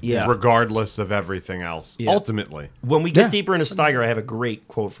man, regardless of everything else. Yeah. Ultimately, when we get deeper into Steiger, I have a great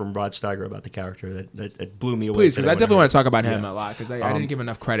quote from Rod Steiger about the character that blew me away. Please, because I definitely want to talk about him a lot, because I didn't give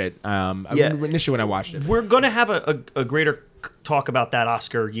enough credit initially when I watched it. We're going to have a greater talk about that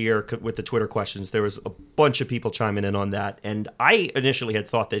Oscar year with the Twitter questions. There was a bunch of people chiming in on that, and I initially had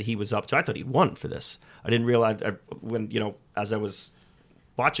thought that he was up to. I thought he'd won for this. I didn't realize when as I was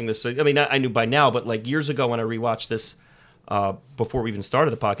watching this. I mean, I knew by now, but like years ago when I rewatched this before we even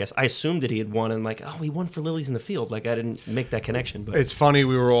started the podcast, I assumed that he had won, and like, oh, he won for Lilies in the Field. Like I didn't make that connection. But it's funny,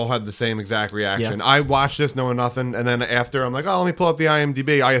 we were all had the same exact reaction. Yeah. I watched this knowing nothing, and then after I'm like, oh, let me pull up the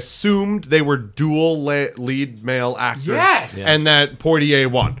IMDb. I assumed they were dual lead male actors, and that Poitier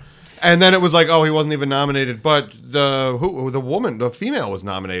won. And then it was like, oh, he wasn't even nominated, but the female was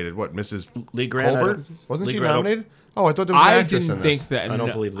nominated. What, Mrs. Lee Grant? Colbert? Wasn't Lee she Grant. nominated? Oh, I thought there was an actress didn't in think this. that. I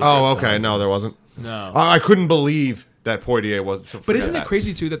don't believe. Lee Oh, Grant. okay, no, there wasn't. No. I couldn't believe that Poitier was. But isn't it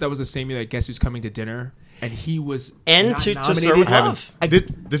crazy too that was the same year that Guess Who's Coming to Dinner, and he was And not to nominated? Serve with Love.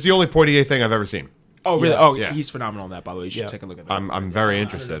 This is the only Poitier thing I've ever seen. Oh really? Yeah. Oh Yeah. he's phenomenal in that. By the way, you should take a look at that. I'm very I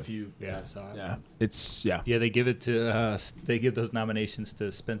don't know interested. if you, I saw it. yeah, it's yeah. Yeah, they give it to they give those nominations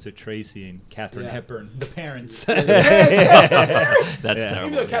to Spencer Tracy and Katharine Hepburn, the parents. That's Even terrible.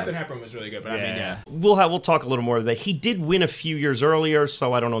 though Katharine Hepburn was really good, but I mean, yeah. We'll talk a little more of that. He did win a few years earlier,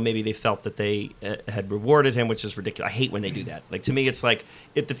 so I don't know. Maybe they felt that they had rewarded him, which is ridiculous. I hate when they do that. Like to me, it's like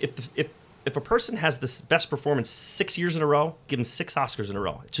if a person has this best performance 6 years in a row, give them 6 Oscars in a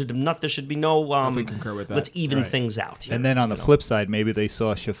row. It should not. There should be no. Definitely concur with that. Let's even things out. And then on the flip side, maybe they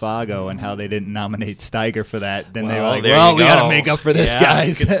saw Chicago and how they didn't nominate Steiger for that. Then they were like, there well, you we got go. to make up for this,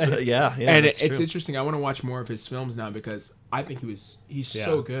 guys. Yeah, And that's it's true. interesting. I want to watch more of his films now because I think he's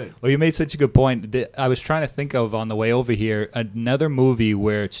so good. Well, you made such a good point. I was trying to think of on the way over here another movie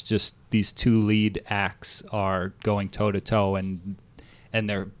where it's just these two lead acts are going toe to toe and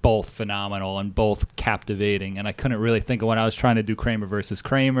they're both phenomenal and both captivating. And I couldn't really think of when I was trying to do Kramer versus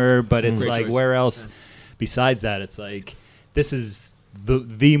Kramer, but it's Great like choice. where else besides that? It's like this is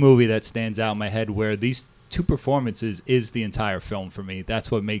the movie that stands out in my head where these two performances is the entire film for me.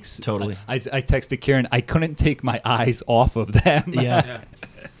 That's what makes Totally. I texted Kieran, I couldn't take my eyes off of them. Yeah.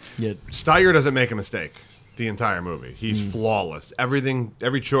 Yeah. Steiger doesn't make a mistake the entire movie. He's flawless.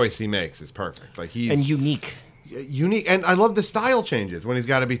 Every choice he makes is perfect. Like he's And unique. unique, and I love the style changes. When he's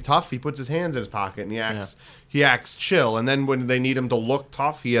got to be tough, he puts his hands in his pocket and he acts chill. And then when they need him to look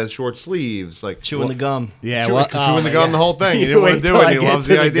tough, he has short sleeves, like Chewing the gum. Yeah, chewing the gum yeah. the whole thing. He You didn't want to wait do till it. I And he get loves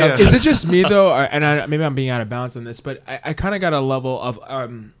to the the idea. gum. Is it just me though, maybe I'm being out of balance on this, but I kind of got a level of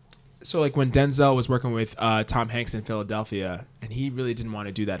so like when Denzel was working with Tom Hanks in Philadelphia, and he really didn't want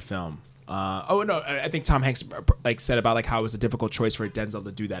to do that film. I think Tom Hanks like said about like how it was a difficult choice for Denzel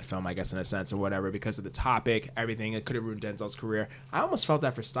to do that film, I guess in a sense or whatever, because of the topic, everything. It could have ruined Denzel's career. I almost felt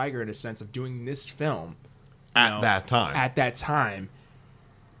that for Steiger in a sense of doing this film At that time.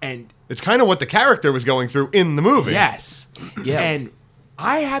 And It's kind of what the character was going through in the movie. yes, Yeah. and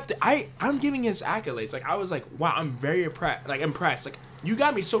I'm giving his accolades. Like I was like, wow, I'm very impressed. Like you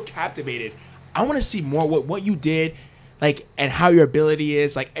got me so captivated. I want to see more what you did, like, and how your ability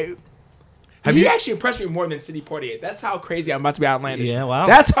is. Like, he actually impressed me more than Sidney Poitier. That's how crazy I'm about to be outlandish. Yeah, wow.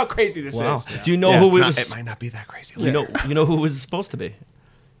 That's how crazy this Wow. is. Do you know who it was? It might not be that crazy. You know who it was supposed to be?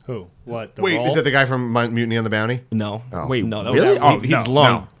 Who? What? The Wait, role? is that the guy from Mutiny on the Bounty? No. Oh. Wait, No, that really? was, he was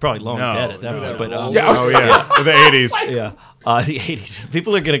long, no. probably long No, dead at that no. point. But Oh yeah, the 80s. yeah, the 80s.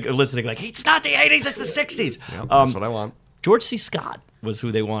 People are gonna listening like, it's not the 80s, it's the 60s. Yep, that's what I want. George C. Scott was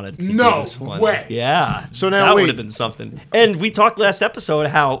who they wanted. to do No this one. way. Yeah. So now that wait. would have been something. And we talked last episode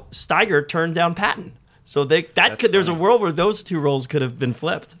how Steiger turned down Patton. So there's a world where those two roles could have been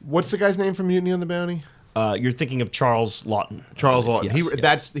flipped. What's the guy's name from Mutiny on the Bounty? You're thinking of Charles Lawton. Charles Lawton.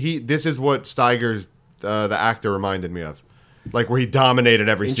 Yes, yes. This is what Steiger, the actor, reminded me of, like where he dominated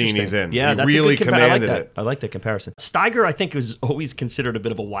every scene he's in. Yeah, he that's really a good I like commanded that. it. I like that comparison. Steiger, I think, was always considered a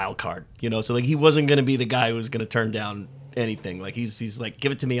bit of a wild card. So like he wasn't going to be the guy who was going to turn down anything. Like he's like,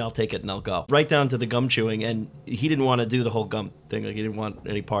 give it to me, I'll take it, and I'll go. Right down to the gum chewing, and he didn't want to do the whole gum thing. Like he didn't want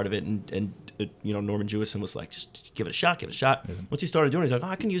any part of it. And Norman Jewison was like, just give it a shot, give it a shot. Once he started doing it, he's like,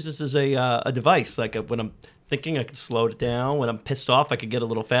 I can use this as a device. Like when I'm thinking, I can slow it down. When I'm pissed off, I could get a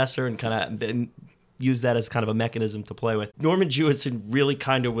little faster and kind of use that as kind of a mechanism to play with. Norman Jewison really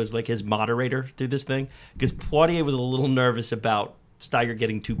kind of was like his moderator through this thing, because Poitier was a little nervous about Steiger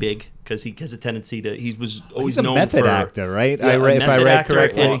getting too big, because he has a tendency to. He was always He's a known method for actor, right? Yeah, if I read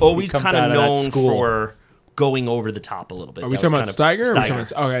correctly, and always he comes kind of out that known school. for going over the top a little bit. Are we That was talking about kind of Steiger? Or are we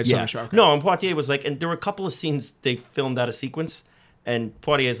talking about, okay, I just yeah. wanna make sure, okay. No, and Poitier was like, and there were a couple of scenes they filmed out of sequence, and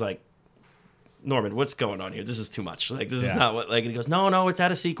Poitier's like, Norman, what's going on here? This is too much. Like, this is not what, like, and he goes, no, it's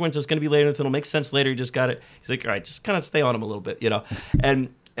out of sequence. It's going to be later in the film. It'll make sense later. You just got it. He's like, all right, just kind of stay on him a little bit,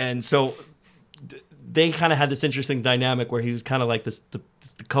 And so they kind of had this interesting dynamic where he was kind of like the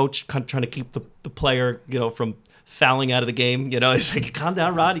coach kind of trying to keep the player, from fouling out of the game. He's like, calm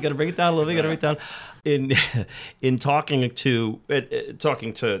down, Rod. You got to bring it down a little bit. You got to bring it down. In talking to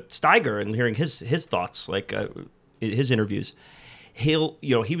Steiger and hearing his thoughts, like his interviews, he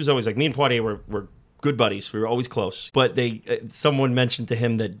was always like, me and Poitier were good buddies. We were always close. But someone mentioned to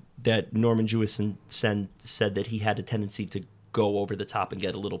him that Norman Jewison said that he had a tendency to go over the top and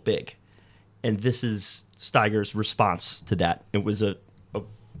get a little big. And this is Steiger's response to that. It was a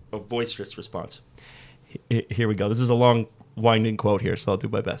boisterous response. Here we go. This is a long, winding quote here, so I'll do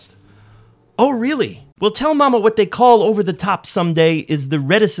my best. Oh, really? Well, tell Mama what they call over the top someday is the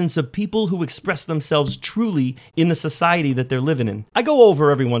reticence of people who express themselves truly in the society that they're living in. I go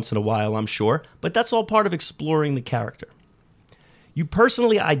over every once in a while, I'm sure, but that's all part of exploring the character. You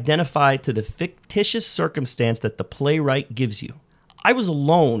personally identify to the fictitious circumstance that the playwright gives you. I was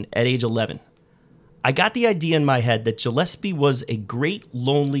alone at age 11. I got the idea in my head that Gillespie was a great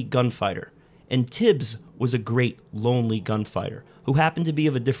lonely gunfighter, and Tibbs was a great lonely gunfighter who happened to be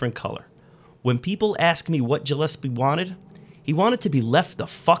of a different color. When people ask me what Gillespie wanted, he wanted to be left the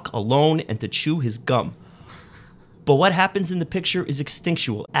fuck alone and to chew his gum. But what happens in the picture is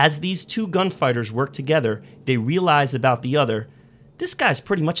instinctual. As these two gunfighters work together, they realize about the other, this guy's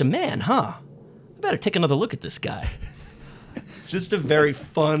pretty much a man, huh? I better take another look at this guy. Just a very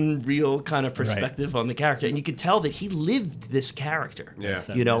fun, real kind of perspective on the character. And you could tell that he lived this character. Yeah.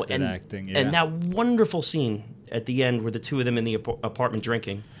 And acting, and that wonderful scene at the end where the two of them in the apartment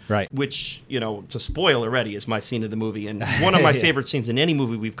drinking. Right. Which, to spoil already, is my scene of the movie. And one of my Yeah. favorite scenes in any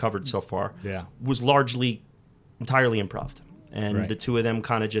movie we've covered so far was largely entirely improv. And the two of them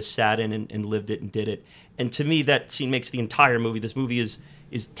kind of just sat in and lived it and did it. And to me, that scene makes the entire movie. This movie is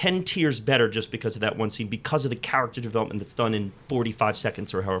 10 tiers better just because of that one scene, because of the character development that's done in 45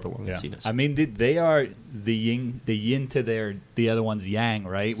 seconds or however long the scene is. I mean, they are the yin to the other one's yang,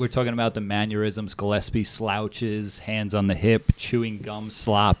 right? We're talking about the mannerisms. Gillespie slouches, hands on the hip, chewing gum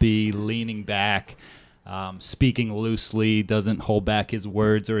sloppy, leaning back. speaking loosely, doesn't hold back his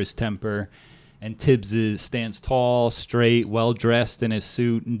words or his temper. And Tibbs stands tall, straight, well-dressed in his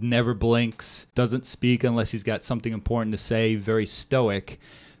suit, never blinks, doesn't speak unless he's got something important to say, very stoic.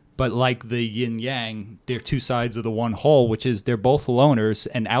 But like the yin-yang, they're two sides of the one whole, which is they're both loners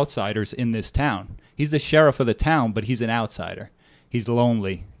and outsiders in this town. He's the sheriff of the town, but he's an outsider. He's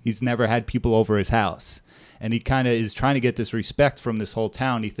lonely. He's never had people over his house. And he kind of is trying to get this respect from this whole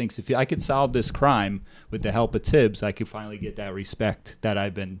town. He thinks if I could solve this crime with the help of Tibbs, I could finally get that respect that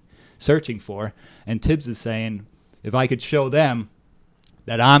I've been searching for. And Tibbs is saying, if I could show them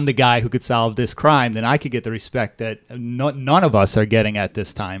that I'm the guy who could solve this crime, then I could get the respect that none of us are getting at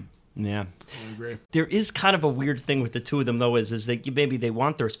this time. Yeah. I agree. There is kind of a weird thing with the two of them, though, is that maybe they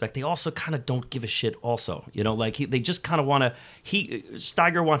want the respect. They also kind of don't give a shit also. You know, like they just kind of want to...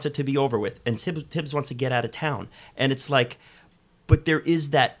 Steiger wants it to be over with, and Tibbs wants to get out of town. And it's like... But there is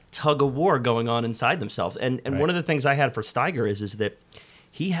that tug of war going on inside themselves. And Right. one of the things I had for Steiger is that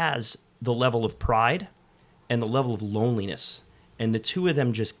he has the level of pride and the level of loneliness. And the two of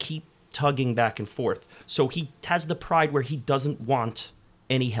them just keep tugging back and forth. So he has the pride where he doesn't want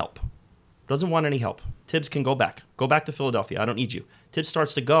any help. Doesn't want any help. Tibbs can go back. Go back to Philadelphia. I don't need you. Tibbs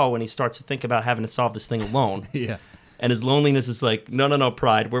starts to go, and he starts to think about having to solve this thing alone. Yeah. And his loneliness is like, no,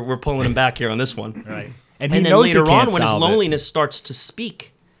 pride. We're pulling him back here on this one. Right. And he then knows he later on, can't when his solve it. loneliness starts to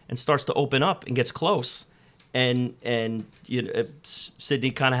speak and starts to open up and gets close, and you know, Sidney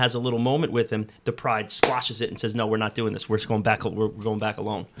kind of has a little moment with him, the pride squashes it and says, no, we're not doing this. We're going back. We're going back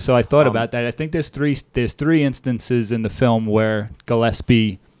alone. So I thought about that. I think there's three instances in the film where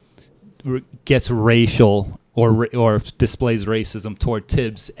Gillespie gets racial or displays racism toward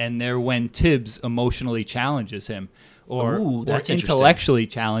Tibbs, and they're when Tibbs emotionally challenges him or that's interesting. intellectually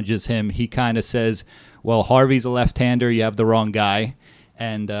challenges him. He kind of says, well, Harvey's a left-hander, you have the wrong guy.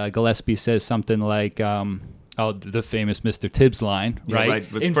 And Gillespie says something like, the famous Mr. Tibbs line, Yeah, right? right,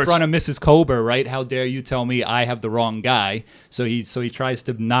 but In first- front of Mrs. Kober, right? How dare you tell me I have the wrong guy? So he tries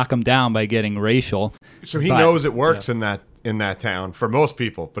to knock him down by getting racial. So he But- knows it works in that town for most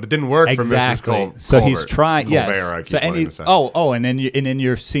people, but it didn't work Exactly. for Mrs. So he's Colbert. trying. Yes. Colbert, I keep So wanting to say. and then in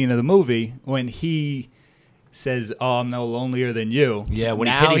your scene of the movie when he says, "Oh, I'm no lonelier than you." Yeah, when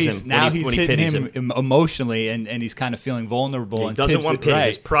he now pities he's, him. Now When he he's pities hitting him emotionally, and he's kind of feeling vulnerable. He and doesn't Tibbs want is pity. right.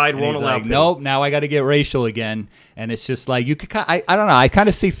 His pride And won't he's allow like, pity. nope. Now I got to get racial again, and it's just like you could. I don't know. I kind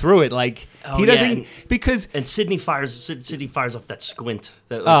of see through it. Like Oh, he yeah, doesn't and- because. And Sidney fires off that squint.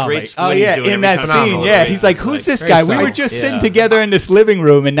 That Oh, great my- squint oh he's yeah, doing in every that time. scene, yeah, he's like, "Who's this very guy? We were subtle. just Yeah. sitting together in this living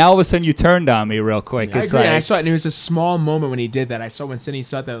room, and now all of a sudden you turned on me real quick." I It's agree. like, I saw it, and it was a small moment when he did that. I saw when Sidney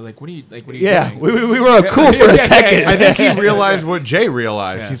saw that. Like, what are you yeah, doing? we were cool for a second. I think he realized what Jay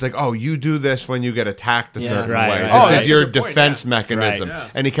realized. He's like, "Oh, you do this when you get attacked a Yeah. certain Right, way. right. This Oh, is that's your a good point, defense yeah. mechanism." Right. Yeah.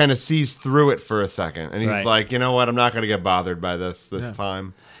 And he kind of sees through it for a second, and he's Right. like, "You know what? I'm not going to get bothered by this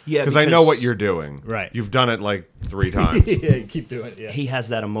time. Yeah, because I know what you're doing. Right. You've done it like 3 times." Yeah, keep doing it. Yeah. He has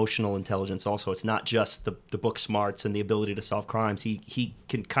that emotional intelligence also. It's not just the book smarts and the ability to solve crimes. He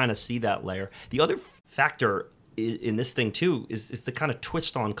can kind of see that layer. The other factor in this thing, too, is the kind of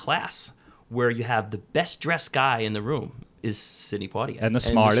twist on class, where you have the best dressed guy in the room is Sidney Poitier. And the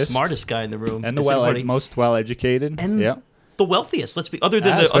smartest. guy in the room. And the is Sidney Poitier. most well educated. And yeah. the wealthiest. Let's be other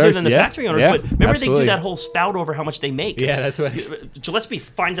than That's the yeah, factory owners. yeah, But remember, they absolutely. do that whole spout over how much they make. Yeah, that's what- Gillespie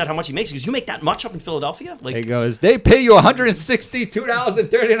finds out how much he makes. He goes, "You make that much up in Philadelphia?" Like, He goes, they pay you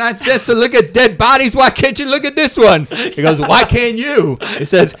 $162.39 to look at dead bodies. Why can't you look at this one? He goes, why can't you? He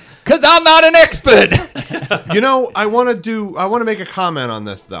says, because I'm not an expert. You know, I want to make a comment on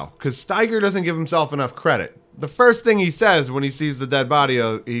this though, because Steiger doesn't give himself enough credit. The first thing he says when he sees the dead body,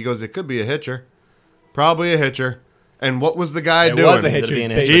 he goes, "It could be a hitcher, probably a hitcher." And what was the guy It doing? was a That'd hitcher. be an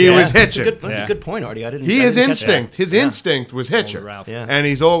They- hitcher. He Yeah. was That's a hitching. good, that's Yeah. a good point, Artie. I didn't. He I his didn't catch that. instinct. His instinct was hitcher, Ralph. Yeah. and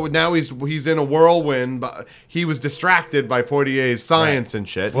he's in a whirlwind. But he was distracted by Portier's science and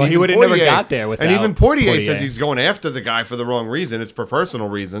shit. Well, he Even would've never Portier- got there without And even Portier Portier. says he's going after the guy for the wrong reason. It's for personal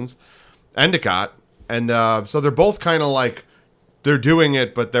reasons. Endicott, and so they're both kind of like they're doing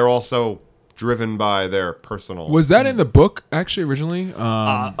it, but they're also driven by their personal. Was that in the book actually originally?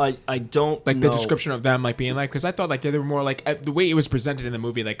 I don't Like know. the description of them like being like, because I thought like they were more like the way it was presented in the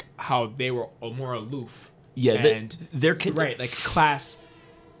movie, like how they were more aloof. Yeah, and they're right, like class,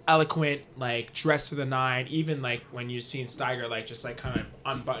 eloquent, like dressed to the nine. Even like when you seen Steiger, like just like kind of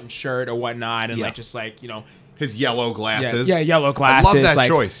unbuttoned shirt or whatnot, and Yeah. like just like his yellow glasses. yeah, yellow I glasses. love that like,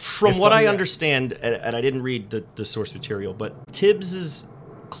 choice. From what I understand, and I didn't read the source material, but Tibbs's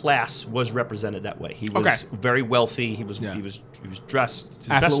class was represented that way. He was Okay. very wealthy. He was Yeah. he was dressed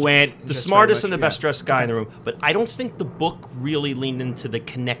the Affluent, the just smartest very and the much, best dressed guy in the room. But I don't think the book really leaned into the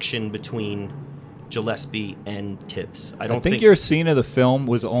connection between Gillespie and Tibbs. I I don't think your scene of the film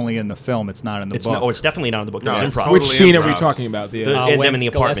was only in the film. It's not in the it's book. not, it's definitely not in the book. No, That was it's improv. totally Which scene are we improv. talking about? The- and them when in the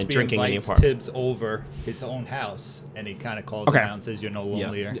apartment, Gillespie drinking in the invites apartment. Tibbs over his own house, and he kind of calls Okay. him out and says, "You're no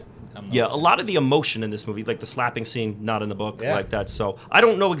lonelier." I'm no Yeah, a lonelier." lot of the emotion in this movie, like the slapping scene, not in the book, Yeah. like that. So I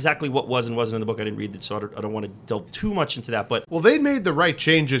don't know exactly what was and wasn't in the book. I didn't read it, so I don't want to delve too much into that. But Well, they made the right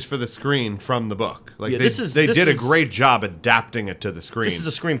changes for the screen from the book. Like Yeah, they, this is- they this did a is- great job adapting it to the screen. this is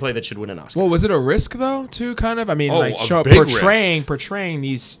a screenplay that should win an Oscar. Well, was it a risk though? Too kind of. I mean, Oh, like a big portraying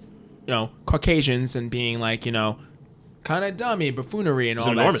these, Caucasians and being like, kind of dummy, buffoonery, and was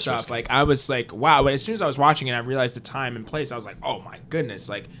all an that enormous stuff. risk. Like I was like, wow. But as soon as I was watching it, I realized the time and place. I was like, oh my goodness,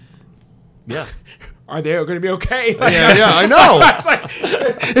 like. Yeah. Are they going to be okay? Like, yeah, I know. I was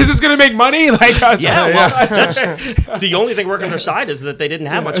like, is this going to make money? Like, I was Yeah, like, well, that's the only thing working on their side is that they didn't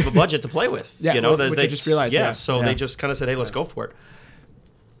have much of a budget to play with. Yeah, you know, which they I just realized, Yeah, yeah. so Yeah. they just kind of said, "Hey, let's go for it."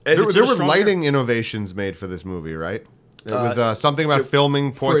 There, It's there in a were strong lighting innovations made for this movie, right? It was something about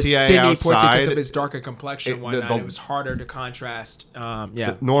filming for Portier Sidney Poitier because outside. of his darker complexion and It- whatnot, the- it was harder to contrast.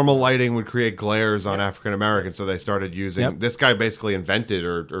 Yeah. Normal lighting would create glares on African Americans, so they started using. Yep. This guy basically invented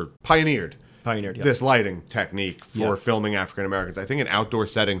or pioneered Pioneered, yeah. this lighting technique for Yeah. filming African Americans. I think in outdoor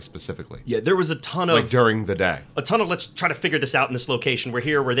settings specifically, Yeah, there was a ton of like during the day. let's try to figure this out in this location. We're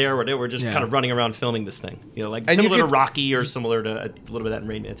here, we're there, we're just Yeah. kind of running around filming this thing. Like And you similar to could- Rocky or similar to a little bit of that in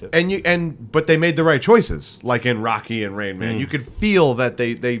Rain Man too. But they made the right choices, like in Rocky and Rain Mm. Man. You could feel that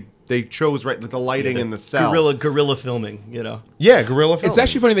they chose right the lighting in the cell. Guerrilla filming, Yeah, guerrilla film. It's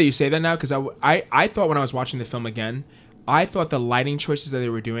actually funny that you say that now because I thought when I was watching the film again, I thought the lighting choices that they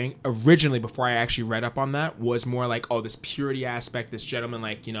were doing originally before I actually read up on that was more like, oh, this purity aspect, this gentleman,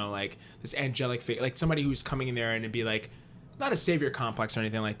 like, like this angelic figure, like somebody who's coming in there and it'd be like, not a savior complex or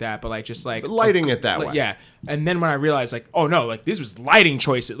anything like that, but like just like lighting it that way. Yeah. And then when I realized like, oh no, like this was lighting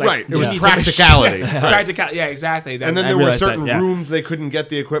choices. Like, Right, it was you need somebody- practicality. Practicality. Yeah, exactly. And then I there were realized that, certain yeah. rooms they couldn't get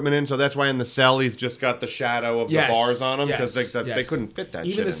the equipment in, so that's why in the cell he's just got the shadow of Yes, the bars on him because yes, they yes. couldn't fit that.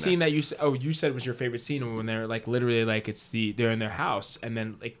 Even shit the in scene there. that you said was your favorite scene when they're like literally like they're in their house and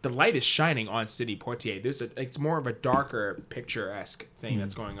then like the light is shining on Sidney Poitier. It's more of a darker picturesque thing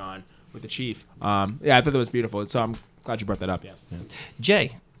that's going on with the chief. Yeah, I thought that was beautiful. So I'm glad you brought that up. Yeah.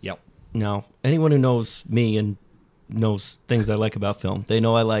 Jay, Yep. no, anyone who knows me and knows things I like about film, they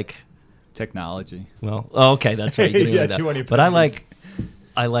know I like. Technology. Well, okay, that's right. You Yeah, that. too many But I pictures.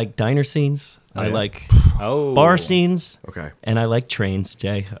 like diner scenes. I yeah? like Oh. bar scenes. Okay. And I like trains,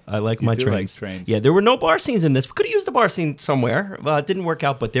 Jay. I like my do like trains. trains. Yeah, there were no bar scenes in this. We could have used a bar scene somewhere. It didn't work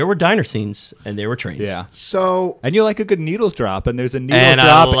out, but there were diner scenes and there were trains. Yeah. So And you like a good needle drop, and there's a needle And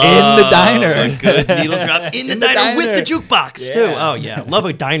drop I in the love diner. a good needle drop in the diner with the jukebox too. Yeah. Oh yeah, love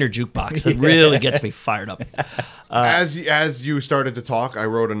a diner jukebox. That really gets me fired up. as you started to talk, I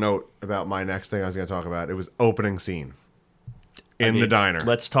wrote a note about my next thing I was going to talk about. It was opening scene in the diner.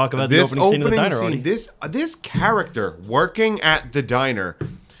 Let's talk about the opening scene of the diner. Artie. This character working at the diner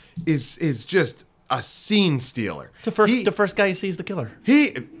is just a scene stealer. The first guy who sees the killer.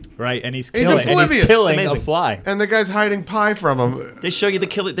 He Right, and he's He's killing, and oblivious. he's killing It's a amazing. fly. and the guy's hiding pie from him. They show you the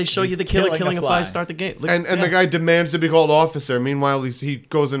killer. They show you the killer killing a fly. Start the game. Look, And yeah. the guy demands to be called officer. Meanwhile, he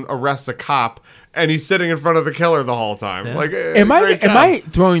goes and arrests a cop, and he's sitting in front of the killer the whole time. Like, Am great job. I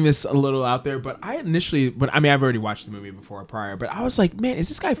throwing this a little out there? But I initially, I've already watched the movie before prior, but I was like, man, is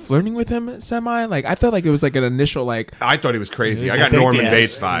this guy flirting with him semi? Like, I felt like it was like an initial like. I thought he was crazy. I I got think, Norman yes.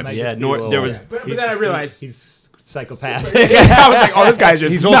 Bates He might vibes. just Yeah, be a little- there was- But then I realized he's psychopath. yeah, I was like, oh, this guy's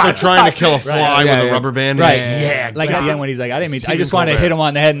just. He's also nuts. trying to kill a fly Right, yeah, with a yeah. rubber band. Right. Yeah. Like at the end when he's like, I didn't mean. I Stephen just want to Colbert. hit him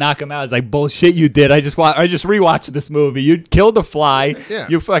on the head, and knock him out. It's like bullshit. You did. I just rewatched this movie. You killed the fly. Yeah.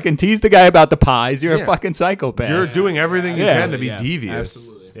 You fucking teased the guy about the pies. You're Yeah. a fucking psychopath. You're doing everything you Yeah. can to be Yeah, devious.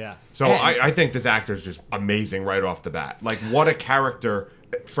 Absolutely. yeah. So I think this actor's just amazing right off the bat. Like, what a character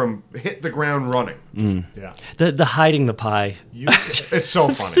from hit the ground running. Yeah. the hiding the pie. It's so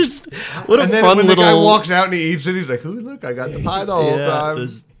funny. Just what a And then fun when little. the guy walks out and he eats it, he's like, "Ooh, look, I got the pie the whole yeah, time."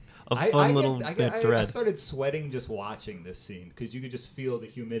 there's a fun little I thread. started sweating just watching this scene because you could just feel the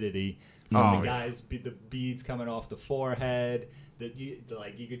humidity. Oh, The yeah. guys, the beads coming off the forehead. That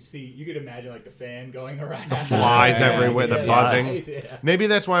you could imagine like the fan going around. The Flies everywhere, the buzzing. Yeah. Maybe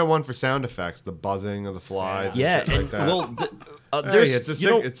that's why I won for sound effects, the buzzing of the flies. Yeah, and shit and like that. well, Hey, there's it's you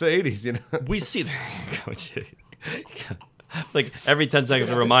know, it's the 80s, you know. we see like every 10 seconds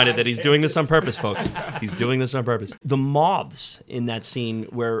we're reminded that he's doing this on purpose, folks. He's doing this on purpose. The moths in that scene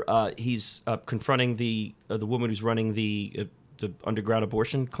where he's confronting the woman who's running the underground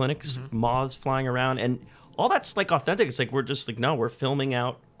abortion clinics, moths flying around, and all that's like authentic. It's like we're just like, no, we're filming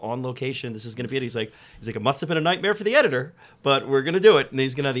out on location. This is going to be it. He's like, it must have been a nightmare for the editor, but we're going to do it. And the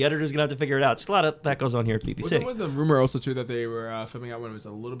editor's going to have to figure it out. It's a lot of that goes on here at BBC. Was the rumor also too that they were filming out when it was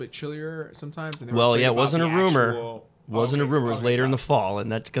a little bit chillier sometimes? And they were Well, afraid yeah, it about wasn't a the rumor. actual- Wasn't a rumor. It was later in the fall,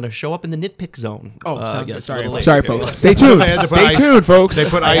 and that's going to show up in the nitpick zone. Sounds I good. guess, a Sorry, little later. sorry, folks. Stay tuned. They had to put Stay ice- tuned, folks. They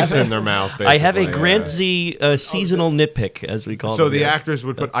put ice in their mouth. Basically. I have a Grant Z seasonal nitpick, as we call it. So the actors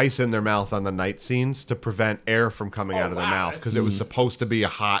would put ice in their mouth on the night scenes to prevent air from coming out of their mouth because it was supposed to be a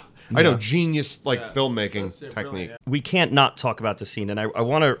hot. I know, genius filmmaking That's technique. brilliant, we can't not talk about the scene, and I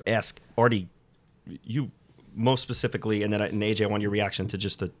want to ask Artie, you most specifically, and then and AJ, I want your reaction to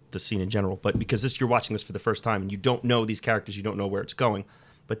just the scene in general. But because you're watching this for the first time, and you don't know these characters, you don't know where it's going.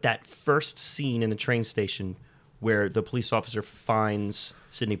 But that first scene in the train station where the police officer finds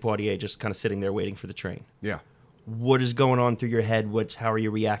Sidney Poitier just kind of sitting there waiting for the train. Yeah. What is going on through your head? How are you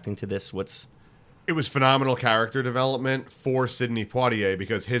reacting to this? It was phenomenal character development for Sidney Poitier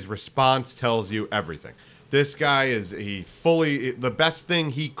because his response tells you everything. This guy the best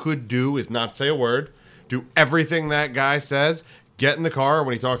thing he could do is not say a word, do everything that guy says, get in the car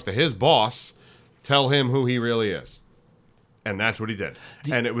when he talks to his boss, tell him who he really is. And that's what he did.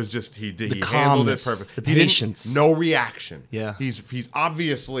 And it was just, he handled it calmness, perfect. the patience. No reaction. Yeah. He's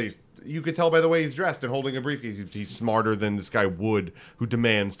obviously, you could tell by the way he's dressed and holding a briefcase, he's smarter than this guy Wood, who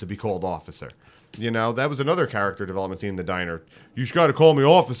demands to be called officer. You know, that was another character development scene in the diner. You just got to call me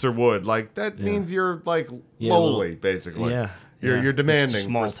Officer Wood. Like, that means you're, like, lowly, basically. Yeah. You're demanding It's a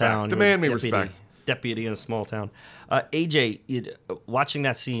small respect. town. Demand me You're a respect. Deputy in a small town. AJ, watching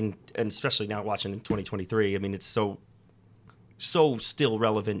that scene, and especially now watching in 2023, I mean, it's so still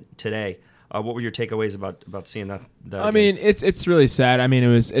relevant today. What were your takeaways about seeing that? I mean, it's really sad. I mean,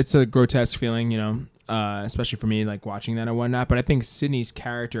 it's a grotesque feeling, you know, especially for me, like watching that and whatnot. But I think Sidney's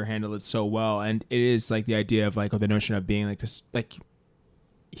character handled it so well, and it is like the idea of like, the notion of being like this, like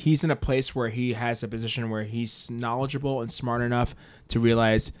he's in a place where he has a position where he's knowledgeable and smart enough to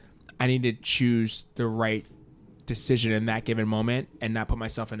realize I need to choose the right decision in that given moment and not put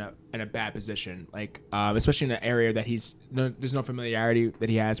myself in a bad position, like especially in an area that there's no familiarity that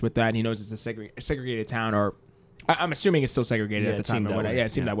he has with that, and he knows it's a segregated town, or I'm assuming it's still segregated at the time.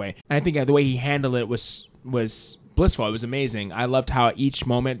 It seemed that way. And I think the way he handled it was blissful. It was amazing. I loved how each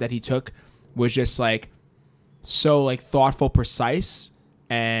moment that he took was just like so like thoughtful, precise,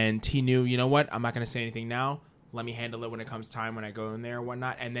 and he knew, you know what, I'm not going to say anything now. Let me handle it when it comes time when I go in there and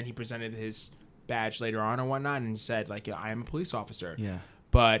whatnot. And then he presented his badge later on and whatnot, and he said like, I am a police officer. Yeah.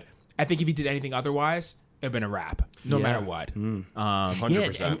 But I think if he did anything otherwise, it'd been a wrap, no matter what.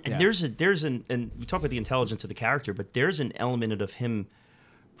 100%. And there's and we talk about the intelligence of the character, but there's an element of him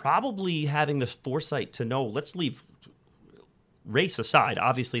probably having the foresight to know, let's leave race aside.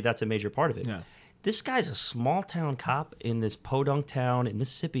 Obviously, that's a major part of it. Yeah. This guy's a small town cop in this podunk town in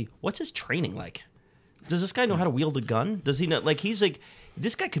Mississippi. What's his training like? Does this guy know how to wield a gun? Does he know? Like, he's like,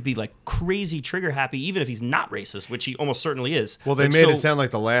 this guy could be like crazy trigger happy, even if he's not racist, which he almost certainly is. Well, they Like, made so- it sound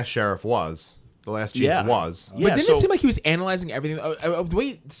like the last sheriff was. The last chief was. Yeah, But didn't so- it seem like he was analyzing everything? The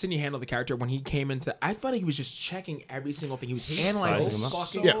way Sidney handled the character when he came into, I thought he was just checking every single thing. He was analyzing Sizing them. him up.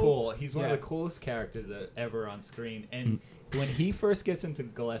 Fucking Yeah. cool. He's one Yeah. of the coolest characters ever on screen. And when he first gets into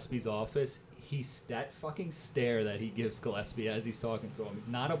Gillespie's office, that fucking stare that he gives Gillespie as he's talking to him,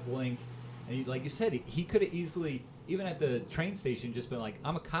 not a blink. And he, like you said, he could have easily, even at the train station, just been like,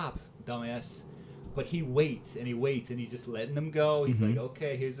 I'm a cop, dumbass. But he waits and he's just letting them go. He's like,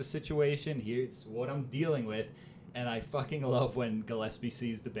 okay, here's the situation. Here's what I'm dealing with. And I fucking love when Gillespie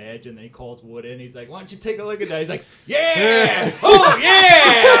sees the badge and then he calls Wood in. He's like, why don't you take a look at that? He's like, yeah! Oh,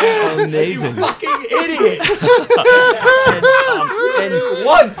 yeah! Amazing. You fucking idiot! and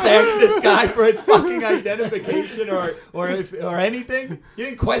once asked this guy for his fucking identification or anything. You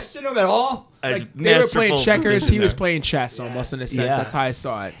didn't question him at all? As Like, they were playing masterful checkers. decision He was there. playing chess almost in a sense. Yeah. That's how I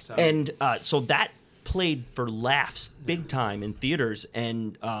saw it. So. And so that played for laughs big time in theaters,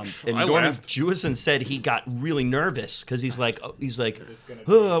 and Norman laughed. Jewison said he got really nervous because he's like I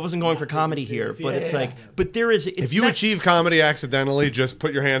wasn't going for comedy here, but it's like, but there is, it's If you not- achieve comedy accidentally, just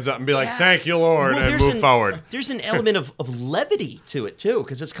put your hands up and be like, "Thank you, Lord," Well, and there's move forward. There's an element of levity to it too,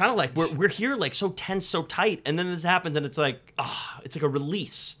 because it's kind of like we're here like so tense, so tight, and then this happens, and it's like it's like a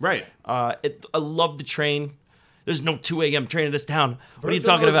release. Right. I love the train. There's no 2 a.m. train in this town. What are you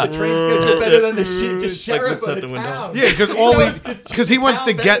talking about? The train's gonna be better than the shit. Just Like, sheriff looks of out the the window. town. Yeah, because he wants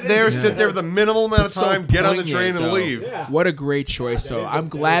to get there, sit there for the minimal amount of It's so time, get on the poignant, train, and though. leave. Yeah. What a great choice, though. is- I'm that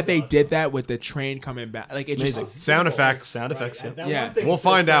glad is they awesome. did that with the train coming back. Like, it Amazing. just... Sound effects. Sound effects. That Yeah. one thing We'll says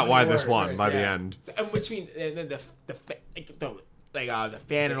find so out many why this words. won by the Yeah. end. Between the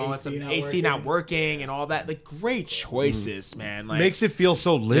fan and all that stuff, AC not AC not working and all that. Like, great choices, man. Like, Makes it feel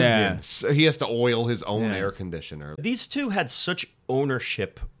so lived Yeah. in. So he has to oil his own air conditioner. These two had such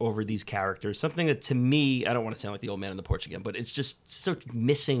ownership over these characters, something that to me, I don't want to sound like the old man on the porch again, but it's just so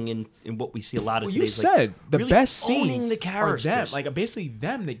missing in what we see a lot of well, today. you said the really best owning scenes the are characters. them, like basically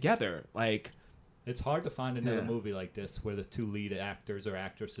them together. Like, It's hard to find another Yeah. movie like this where the two lead actors or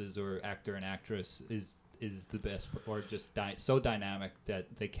actresses or actor and actress is the best, or just so dynamic that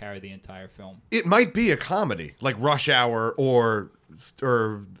they carry the entire film. It might be a comedy, like Rush Hour or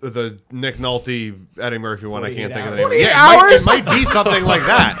the Nick Nolte, Eddie Murphy one. I can't think of the name. 48 Yeah, hours? it might be something like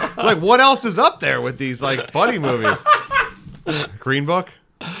that. Like, what else is up there with these like buddy movies? Green Book.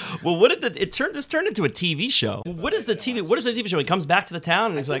 Well, what did this turned into a TV show? What is the TV show? He comes back to the town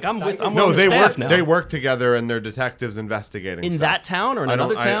and he's like, I'm No, on the they staff work. now. They work together, and they're detectives investigating in stuff. that town or in I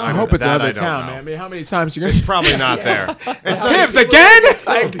don't- another town? I hope it's that another I don't town, know. man. I mean, how many times you're gonna Probably not there. It's Tibbs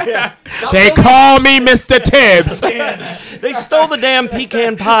again? They call me Mr. Tibbs. They stole the damn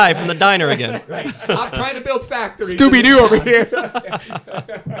pecan pie from the diner again. Stop trying to build factories. Scooby Doo over here.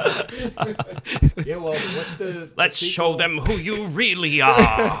 Yeah, well, what's the Let's the show sequel? them who you really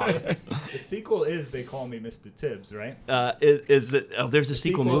are. The sequel is They Call Me Mr. Tibbs, right? Is it? Oh, there's a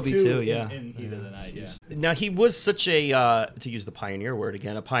sequel movie too. Yeah. In Heat of the Night, yeah. Now he was such a to use the pioneer word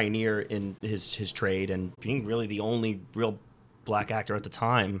again, a pioneer in his trade and being really the only real black actor at the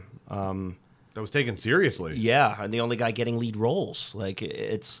time. that was taken seriously. Yeah, and the only guy getting lead roles. Like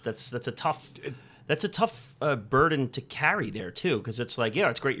that's a tough burden to carry there too, because it's like, yeah,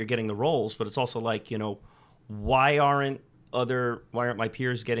 it's great you're getting the roles, but it's also like, why aren't my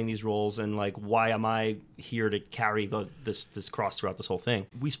peers getting these roles, and like why am I here to carry this cross throughout this whole thing?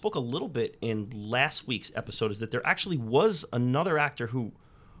 We spoke a little bit in last week's episode is that there actually was another actor who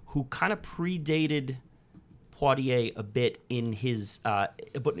kind of predated Poitier a bit in his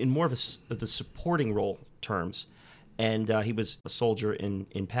but in more of the supporting role terms. And he was a soldier in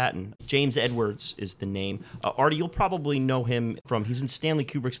Patton. James Edwards is the name. Artie, you'll probably know him he's in Stanley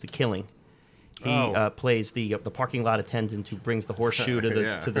Kubrick's The Killing. He plays the parking lot attendant who brings the horseshoe to the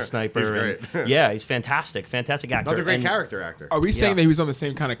Yeah. to the sniper. He's great. Yeah, he's fantastic actor. Another great And character actor. Are we saying Yeah. that he was on the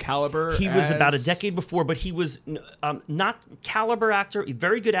same kind of caliber? He was about a as- decade before, but he was not caliber actor, a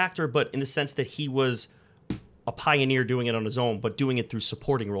very good actor, but in the sense that he was a pioneer doing it on his own, but doing it through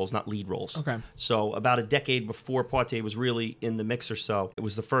supporting roles, not lead roles. Okay. So about a decade before Poitier was really in the mix or so, it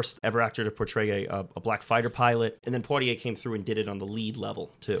was the first ever actor to portray a black fighter pilot, and then Poitier came through and did it on the lead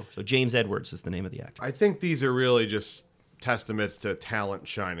level too. So James Edwards is the name of the actor. I think these are really just testaments to talent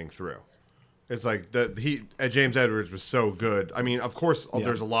shining through. It's like James Edwards was so good. I mean, of course,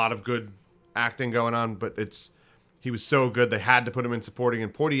 there's a lot of good acting going on, but he was so good they had to put him in supporting.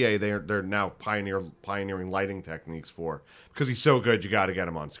 And Poitier, they're now pioneering lighting techniques because he's so good. You got to get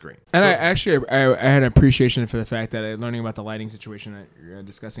him on screen. And I had an appreciation for the fact that learning about the lighting situation that you're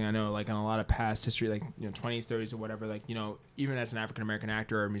discussing, I know like in a lot of past history, like 20s, 30s, or whatever, like even as an African American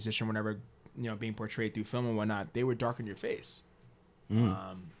actor or musician, whatever, being portrayed through film and whatnot, they would darken your face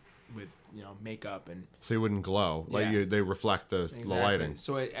with makeup and So he wouldn't glow. Yeah. They reflect the lighting.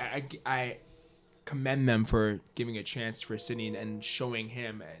 So I commend them for giving a chance for Sidney and showing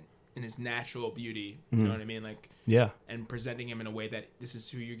him in his natural beauty. You know what I mean? Like, Yeah. and presenting him in a way that this is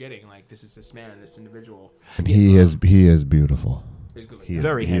who you're getting. Like, this is this man, this individual. And he is beautiful. He's good. He is,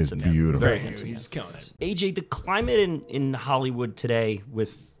 Very he is handsome. beautiful. Very He handsome. was killing it. AJ, the climate in Hollywood today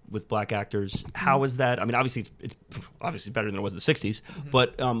with black actors, how is that? I mean, obviously it's obviously better than it was in the '60s,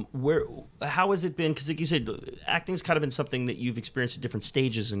 but how has it been? Because like you said, acting's kind of been something that you've experienced at different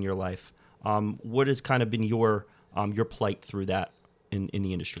stages in your life. What has kind of been your plight through that in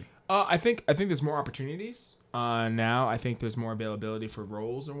the industry? I think there's more opportunities now. I think there's more availability for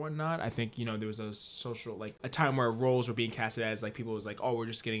roles and whatnot. I think there was a time where roles were being casted as like people was like, oh, we're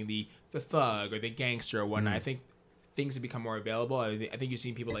just getting the thug or the gangster or whatnot. I think things have become more available. I think you've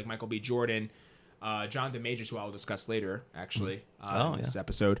seen people like Michael B. Jordan, Jonathan Majors, who I'll discuss later actually in this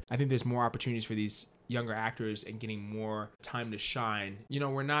episode. I think there's more opportunities for these younger actors and getting more time to shine.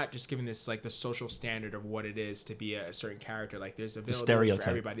 We're not just giving this like the social standard of what it is to be a certain character. Like there's availability stereotype. for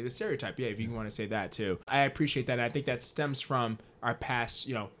everybody. The stereotype, yeah, if you want to say that too. I appreciate that. And I think that stems from our past,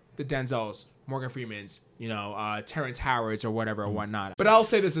 the Denzels, Morgan Freemans, Terrence Howards or whatever or whatnot. But I'll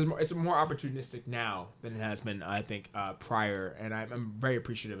say it's more opportunistic now than it has been, I think, prior. And I'm very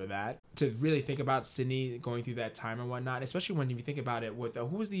appreciative of that. To really think about Sidney going through that time and whatnot, especially when you think about it with, who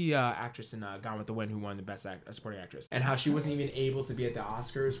was the actress in Gone with the Wind who won the Best Supporting Actress? And how she wasn't even able to be at the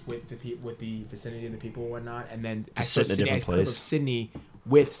Oscars with the vicinity of the people and whatnot. And then To sit in a different place. Sidney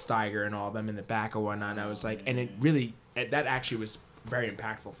with Steiger and all of them in the back or whatnot. And I was like, and that actually was very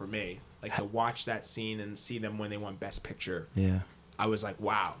impactful for me. Like to watch that scene and see them when they won Best Picture. Yeah. I was like,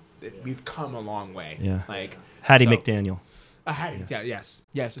 wow, we've come a long way. Yeah. Like Hattie so- McDaniel. yes.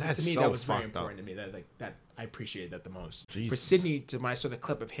 So That's to me, so that was very fucked up. important to me. That I appreciated that the most. For Jesus. Sydney, when I saw the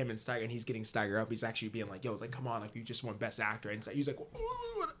clip of him and Steiger, and he's getting Steiger up, he's actually being like, "Yo, like, come on, like, you just won Best Actor," and he's like,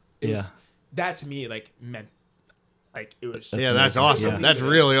 that to me, like, meant, like, it was. Yeah, that's amazing. awesome. Yeah. That's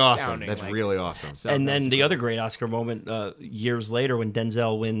really awesome. Astounding, That's like- really awesome. So And that's then the cool. other great Oscar moment years later when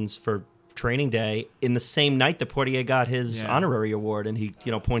Denzel wins for Training Day in the same night that Portier got his Yeah. honorary award, and he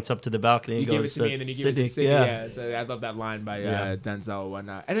points up to the balcony and You gave it goes, to me, and then you gave it to Sydney. Yeah. Yeah, so I love that line by Yeah. Denzel and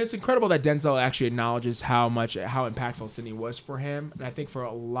whatnot. And it's incredible that Denzel actually acknowledges how impactful Sydney was for him. And I think for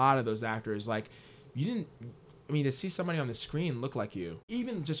a lot of those actors, like, to see somebody on the screen look like you,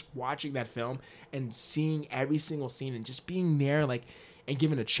 even just watching that film and seeing every single scene and just being there, like, and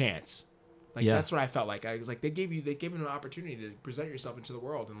given a chance. Like, Yeah. that's what I felt like. I was like, they gave you an opportunity to present yourself into the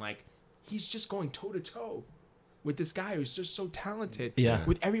world. And, like, he's just going toe to toe with this guy who's just so talented. Yeah.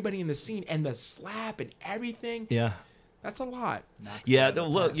 With everybody in the scene and the slap and everything. Yeah. That's a lot. Yeah,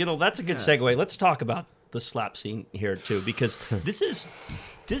 look, that's a good segue. Let's talk about the slap scene here too, because this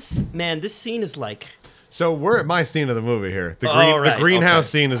scene is like, So we're at my scene of the movie here. The right, greenhouse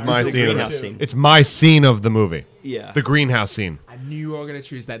okay. scene is my the scene. greenhouse scene. It's my scene of the movie. Yeah. The greenhouse scene. I knew you were going to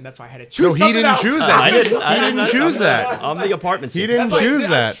choose that, and that's why I had to No, choose he something didn't else. choose that. I He didn't didn't choose that. I'm the apartment scene. He didn't That's why I choose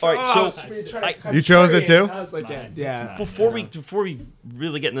did- that. All right, so before You chose it too? I was like, yeah. before we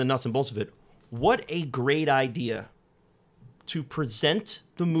really get into the nuts and bolts of it, what a great idea to present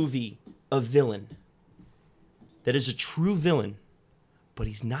the movie a villain that is a true villain, but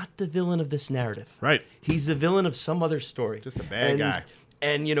he's not the villain of this narrative. Right. He's the villain of some other story. Just a bad guy.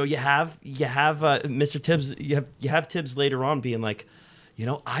 And you have Mr. Tibbs. You have Tibbs later on being like,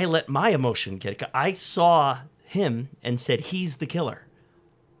 I let my emotion get. I saw him and said he's the killer,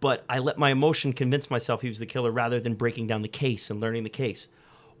 but I let my emotion convince myself he was the killer rather than breaking down the case and learning the case.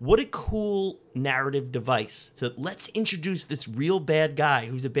 What a cool narrative device to let's introduce this real bad guy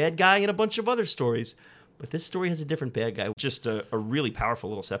who's a bad guy in a bunch of other stories, but this story has a different bad guy. Just a really powerful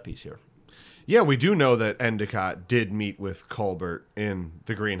little set piece here. Yeah, we do know that Endicott did meet with Colbert in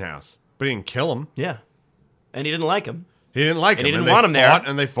the greenhouse, but he didn't kill him. Yeah, and he didn't like him. He didn't like And him. he didn't they want him there. fought,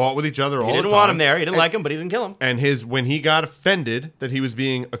 and they fought with each other all He the time. didn't want him there. He didn't like him, but he didn't kill him. And when he got offended that he was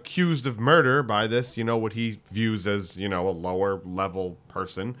being accused of murder by this, what he views as, a lower level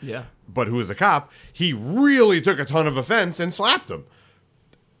person, Yeah. but who is a cop, he really took a ton of offense and slapped him.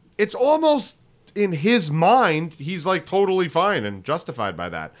 It's almost in his mind, he's like totally fine and justified by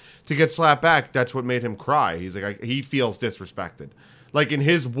that. To get slapped back, that's what made him cry. He's like, he feels disrespected. Like in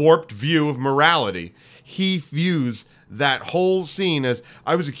his warped view of morality, he views that whole scene as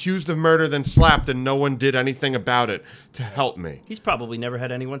I was accused of murder, then slapped, and no one did anything about it to help me. He's probably never had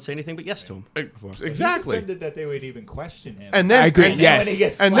anyone say anything but yes to him before. Exactly. He's offended that they would even question him. And then, I agree. and,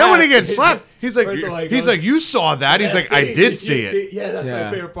 Yes. and then when he gets he's slapped, he's like, goes, you saw that. He's like, I did see it. Yeah, that's Yeah.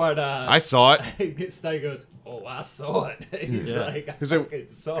 my favorite part. I saw it. Steiger goes, "Oh, I saw it." He's Yeah. like, He's "I like, fucking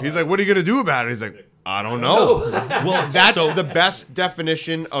saw he's it." like, what are you gonna do about it? He's like, I don't know. Well, That's the best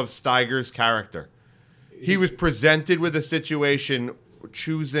definition of Steiger's character. He was presented with a situation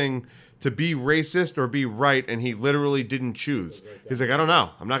choosing to be racist or be right, and he literally didn't choose. He's like, I don't know.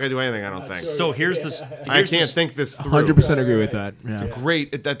 I'm not going to do anything, I don't think. So here's this. I can't think this through. 100% agree with that. Yeah.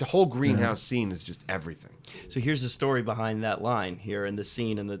 Great. That the whole greenhouse scene is just everything. So here's the story behind that line here in the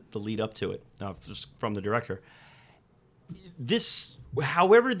scene and the lead up to it just from the director.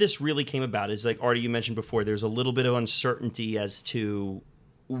 However this really came about is like Artie, you mentioned before, there's a little bit of uncertainty as to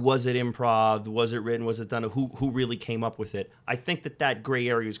was it improv, was it written, was it done, who really came up with it. I think that gray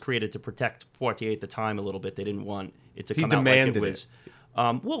area was created to protect Poitier at the time a little bit. They didn't want it to He come out like demanded it was.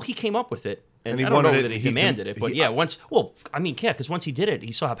 Well, he came up with it. And he I don't know wanted that it- he he demanded dem- it, but he- yeah, because once he did it,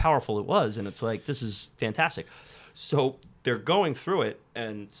 he saw how powerful it was, and it's like, this is fantastic. So they're going through it,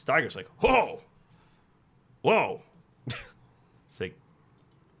 and Steiger's like, whoa. It's like,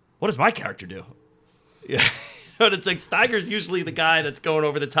 what does my character do? Yeah. But it's like Steiger's usually the guy that's going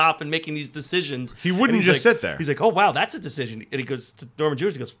over the top and making these decisions. He wouldn't And he's just like- sit there. He's like, oh, wow, that's a decision. And he goes to Norman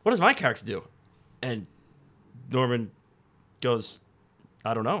Jewis, he goes, what does my character do? And Norman goes,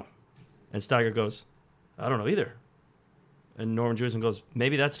 I don't know. And Steiger goes, I don't know either. And Norman Jewison goes,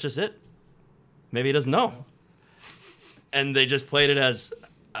 maybe that's just it. Maybe he doesn't know. And they just played it as,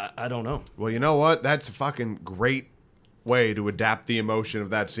 I don't know. Well, you know what? That's a fucking great way to adapt the emotion of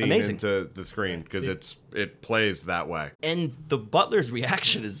that scene Amazing. into the screen because it plays that way. And the butler's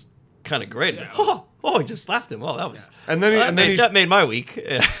reaction is kind of great. It's like, oh, he just slapped him. Oh, that was. And then that made my week.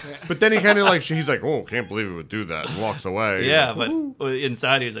 but then he kind of like he's like, oh, can't believe he would do that, and walks away. Yeah, but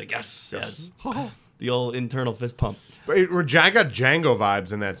inside he was like, yes. The old internal fist pump. But I got Django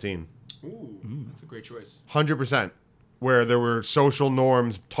vibes in that scene. Ooh, that's a great choice. 100%. Where there were social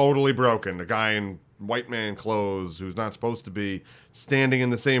norms totally broken. A guy in white man clothes who's not supposed to be standing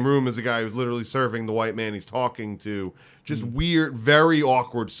in the same room as a guy who's literally serving the white man he's talking to. Just weird, very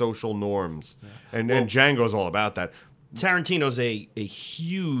awkward social norms. And Django's all about that. Tarantino's a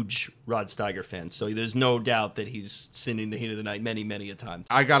huge Rod Steiger fan, so there's no doubt that he's seen In the Heat of the Night many, many a time.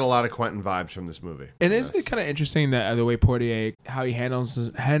 I got a lot of Quentin vibes from this movie. And isn't it kind of interesting that the way Portier, how he handles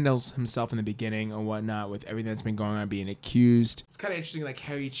himself in the beginning and whatnot with everything that's been going on, being accused. It's kind of interesting, like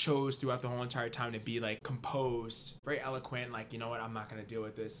how he chose throughout the whole entire time to be like composed, very eloquent, like, you know what, I'm not going to deal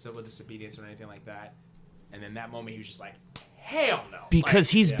with this civil disobedience or anything like that. And then that moment he was just like, hell no.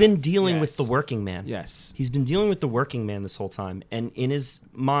 Because he's been dealing with the working man. Yes. He's been dealing with the working man this whole time. And in his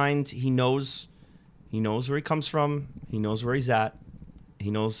mind, he knows where he comes from. He knows where he's at.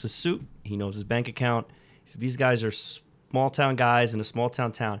 He knows his suit. He knows his bank account. These guys are small town guys in a small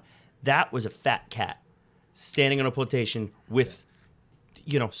town. That was a fat cat standing on a plantation with,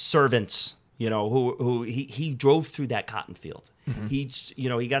 servants, who he drove through that cotton field. Mm-hmm.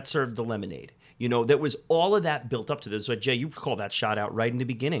 He got served the lemonade. That was all of that built up to this. So, Jay, you call that shot out right in the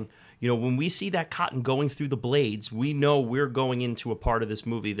beginning. When we see that cotton going through the blades, we know we're going into a part of this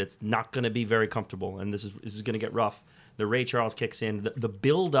movie that's not going to be very comfortable, and this is going to get rough. The Ray Charles kicks in. The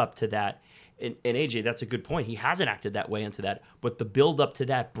build up to that, and AJ, that's a good point. He hasn't acted that way into that, but the build up to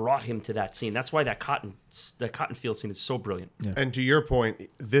that brought him to that scene. That's why that cotton field scene is so brilliant. Yeah. And to your point,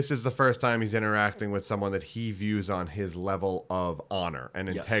 this is the first time he's interacting with someone that he views on his level of honor and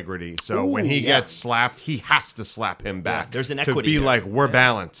integrity. So when he gets slapped, he has to slap him back. Yeah, there's an equity to be there. like, we're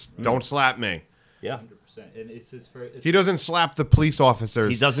balanced. Don't slap me. Yeah. And it's he doesn't slap the police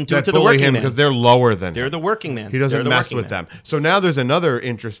officers. He doesn't do that it to the bully working him man. because they're lower than They're him. the working man. He doesn't They're the mess working with man. them. So now there's another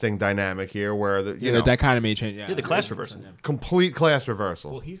interesting dynamic here where the dichotomy change. Yeah, the class reversal. Complete class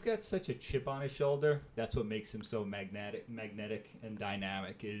reversal. Well, he's got such a chip on his shoulder. That's what makes him so magnetic and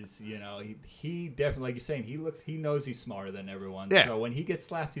dynamic. Is he definitely, like you're saying, he knows he's smarter than everyone. Yeah. So when he gets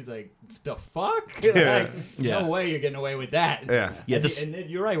slapped, he's like, the fuck? Yeah. No way you're getting away with that. Yeah. Yeah. And then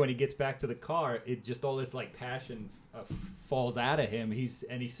you're right. When he gets back to the car, it just all this like passion falls out of him. He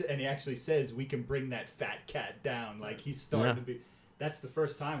actually says, "We can bring that fat cat down." Like he's starting to be. That's the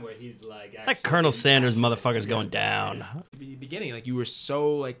first time where he's like. That Colonel Sanders motherfucker's going down. The beginning, like you were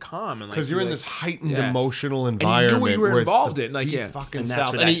so like calm and like because you're in like, this heightened emotional environment, and you knew what you were where it's involved the in, like deep fucking And that's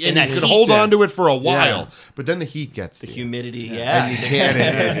south, where and that- he and that could heat hold set. on to it for a while, Yeah. but then the heat gets The to you. humidity, And yeah. you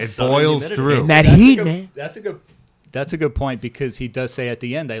can't. It Southern boils humidity. through. And that That's a heat, good- man. That's a good point because he does say at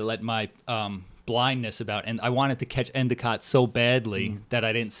the end, "I let my blindness about," and I wanted to catch Endicott so badly that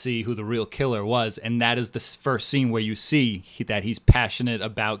I didn't see who the real killer was, and that is the first scene where you see that he's passionate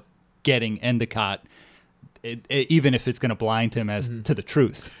about getting Endicott, even if it's going to blind him as to the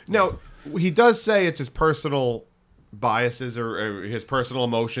truth. No, he does say it's his personal biases or his personal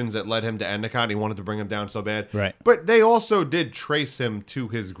emotions that led him to Endicott. He wanted to bring him down so bad. Right. But they also did trace him to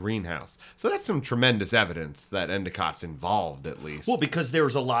his greenhouse. So that's some tremendous evidence that Endicott's involved, at least. Well, because there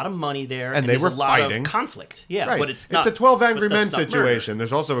was a lot of money there, and they there's were a lot fighting. of conflict. Yeah, right. but it's not. It's a 12 Angry but Men that's not murder. situation.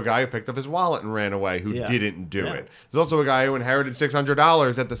 There's also a guy who picked up his wallet and ran away who Yeah. didn't do Yeah. it. There's also a guy who inherited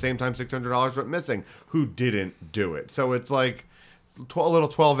 $600 at the same time $600 went missing who didn't do it. So it's like a little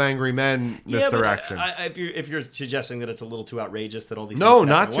 12 Angry Men misdirection. But if you're suggesting that it's a little too outrageous that all these No, things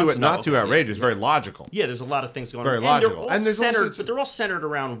not happen at once, too not too okay, outrageous. yeah. Very logical. Yeah, there's a lot of things going Very on. logical. And And there's also- but they're all centered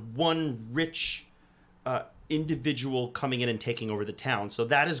around one rich individual coming in and taking over the town. So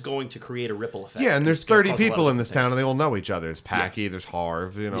that is going to create a ripple effect. Yeah, and there's it's gonna 30 cause a lot people of in this different town, and things. they all know each other. There's Packy, there's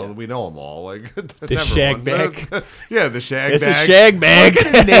Harv, we know them all. Like The shag bag. Yeah, the shag It's bag. a shag bag. What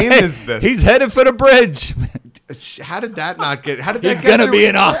kind of name is this? He's headed for the bridge. How did that not get? How did that He's get gonna there? be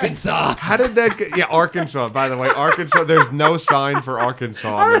in Arkansas. How did that get? Yeah, Arkansas. By the way, Arkansas. There's no sign for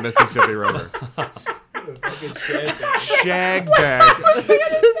Arkansas on the Mississippi River. Shag bag.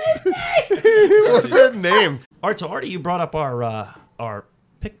 What's that name? All right, so Artie, you brought up our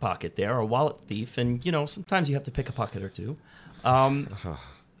pickpocket there, our wallet thief, and sometimes you have to pick a pocket or two. I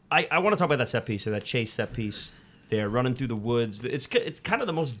want to talk about that set piece or that chase set piece. They're running through the woods. It's kind of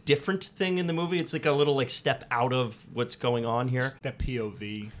the most different thing in the movie. It's like a little step out of what's going on here. That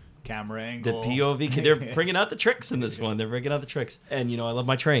POV camera The angle. POV, they're bringing out the tricks in this one. They're bringing out the tricks. And, I love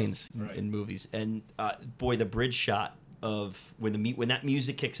my trains in movies. And, boy, the bridge shot of when that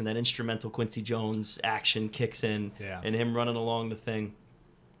music kicks in, that instrumental Quincy Jones action kicks in, Yeah. and him running along the thing.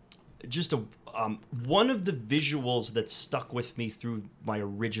 just one of the visuals that stuck with me through my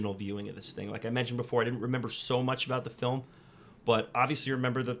original viewing of this thing. Like I mentioned before, I didn't remember so much about the film, but obviously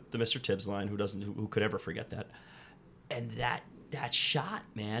remember the Mr. Tibbs line. Who could ever forget that? And that shot,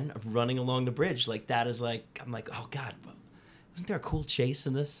 man, of running along the bridge, like that is like, I'm like, oh God, wasn't there a cool chase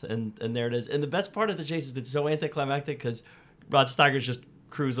in this? And there it is. And the best part of the chase is it's so anticlimactic because Rod Steiger's just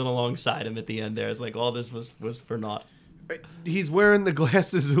cruising alongside him at the end there. It's like all this was for naught. He's wearing the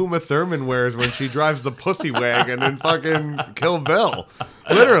glasses Uma Thurman wears when she drives the pussy wagon in fucking Kill Bill.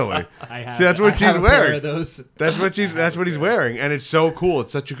 Literally. See, that's what she's wearing. That's what he's wearing, and it's so cool.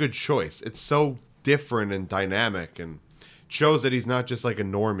 It's such a good choice. It's so different and dynamic, and shows that he's not just like a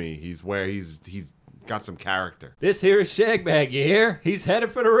normie. He's got some character. This here is Shagbag, you hear? He's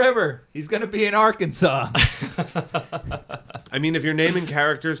headed for the river. He's going to be in Arkansas. I mean, if you're naming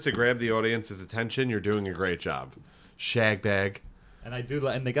characters to grab the audience's attention, you're doing a great job. Shagbag. And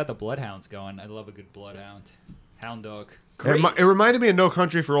and they got the bloodhounds going. I love a good bloodhound. Hound dog. It reminded me of No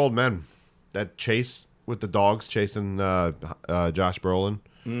Country for Old Men. That chase with the dogs chasing Josh Brolin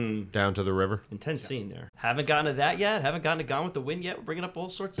down to the river. Intense scene there. Haven't gotten to that yet. Haven't gotten to Gone with the Wind yet. We're bringing up all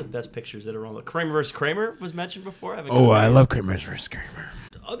sorts of best pictures that are on. Kramer vs. Kramer was mentioned before. I love Kramer vs. Kramer.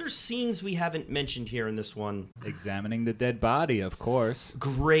 Other scenes we haven't mentioned here in this one. Examining the dead body, of course.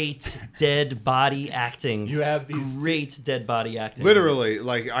 Great dead body acting. You have these great dead body acting. Literally,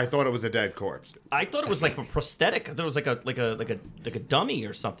 like I thought it was a dead corpse. I thought it was like a prosthetic. I thought it was like a dummy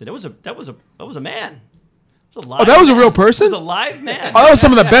or something. That was a man. It was a live that was a real man. person? It was a live man. Oh, that was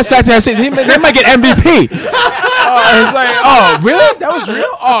some of the best acting I've seen. They might get MVP. It's like, oh, really? That was real?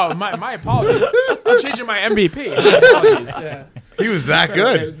 Oh, my apologies. I'm changing my MVP. My apologies. Yeah. He was that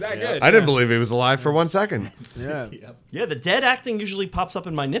good. It was that good. I didn't believe he was alive for 1 second. Yeah. Yeah, the dead acting usually pops up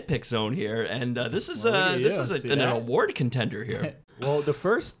in my nitpick zone here, and this is an award contender here. Well, the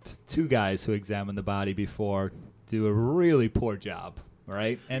first two guys who examined the body before do a really poor job,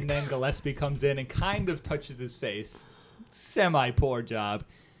 right? And then Gillespie comes in and kind of touches his face. Semi-poor job.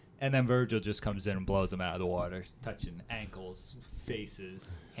 And then Virgil just comes in and blows him out of the water, touching ankles,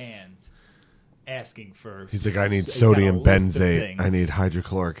 faces, hands, asking for... He's like, I need he's got a sodium list of benzate. things. I need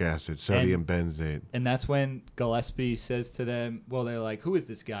hydrochloric acid, sodium benzate. And that's when Gillespie says to them, well, they're like, who is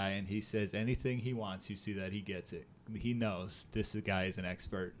this guy? And he says, anything he wants, you see that he gets it. He knows this guy is an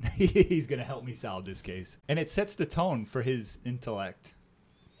expert. He's going to help me solve this case. And it sets the tone for his intellect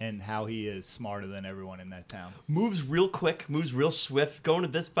and how he is smarter than everyone in that town. Moves real quick, moves real swift, going to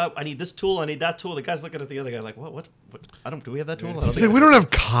this spot. I need this tool, I need that tool. The guy's looking at the other guy like, what? Do we have that tool? He's like, we don't have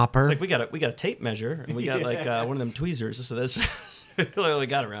copper. It's like we got a tape measure and we got like one of them tweezers. So that's really all we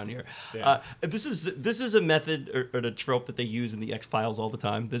got around here. Yeah. This is a method or a trope that they use in the X-Files all the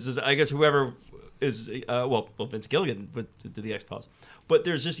time. This is, I guess, whoever is Vince Gilligan did the X-Files. But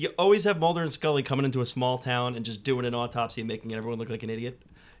there's just, you always have Mulder and Scully coming into a small town and just doing an autopsy and making everyone look like an idiot.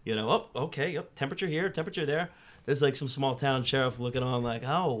 You know, temperature here, temperature there. There's like some small town sheriff looking on like,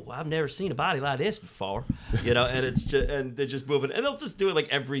 oh, I've never seen a body like this before. You know, and it's just, and they're just moving, and they'll just do it like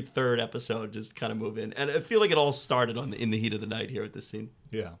every third episode, just kind of move in. And I feel like it all started in the heat of the night here at this scene.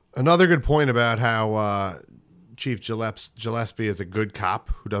 Yeah. Another good point about how Chief Gillespie is a good cop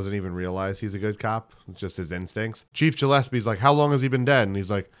who doesn't even realize he's a good cop. It's just his instincts. Chief Gillespie's like, how long has he been dead? And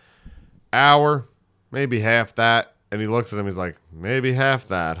he's like, hour, maybe half that. And he looks at him, he's like, maybe half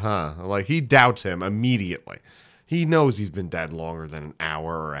that, huh? Like, he doubts him immediately. He knows he's been dead longer than an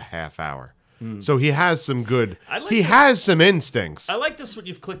hour or a half hour. So he has some good, has some instincts. I like this, what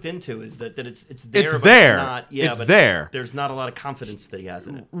you've clicked into, is that it's there. It's but there. It's there. There's not a lot of confidence that he has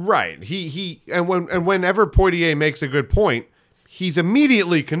in it. Right. Whenever Poitier makes a good point, he's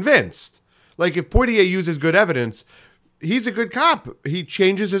immediately convinced. Like, if Poitier uses good evidence, he's a good cop. He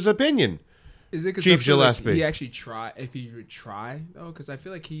changes his opinion. Is it Chief Gillespie? Like he actually try, if he would try though, because I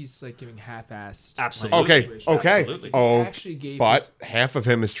feel like he's like giving half-assed. Absolutely. Okay. Absolutely. Oh, actually gave but half of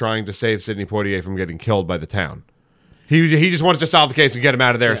him is trying to save Sidney Poitier from getting killed by the town. He just wants to solve the case and get him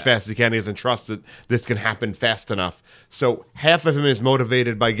out of there as fast as he can. He doesn't trust that this can happen fast enough. So half of him is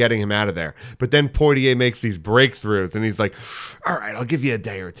motivated by getting him out of there. But then Poitier makes these breakthroughs, and he's like, all right, I'll give you a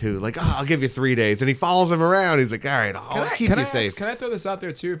day or two. Like, I'll give you 3 days. And he follows him around. He's like, all right, I'll keep you safe. Can I throw this out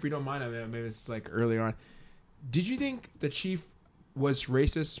there, too, if you don't mind? I mean, maybe it's like earlier on. Did you think the chief was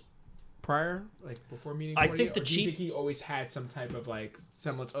racist prior, like before meeting Poitier? I think the chief... Do you think he always had some type of like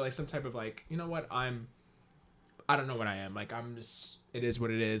semblance, or like some type of like, you know what, I don't know what I am. Like, I'm just, it is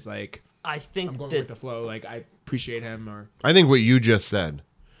what it is. Like, I think I'm going with the flow. Like, I appreciate him. Or I think what you just said.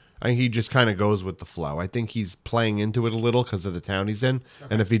 He just kind of goes with the flow. I think he's playing into it a little because of the town he's in.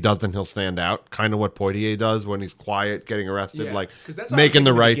 And if he doesn't, he'll stand out. Kind of what Poitier does when he's quiet, getting arrested, like 'Cause that's what I was making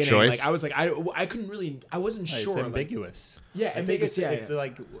the thinking in right beginning. choice. Like, I was like, I couldn't really, I wasn't It's sure. Like, ambiguous. yeah, I think ambiguous. it's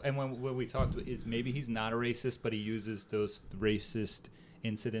like, and when we talked, is maybe he's not a racist, but he uses those racist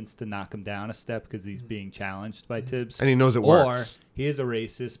incidents to knock him down a step because he's being challenged by Tibbs. And he knows it or works. he is a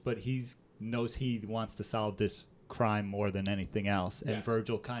racist, but knows he wants to solve this crime more than anything else. And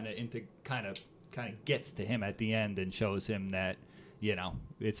Virgil kind of gets to him at the end and shows him that,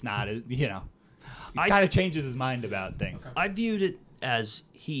 it's not, he kind of changes his mind about things. I viewed it as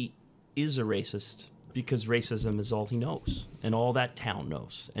he is a racist because racism is all he knows and all that town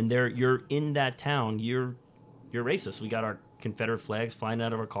knows. And you're in that town, you're racist. We got our Confederate flags flying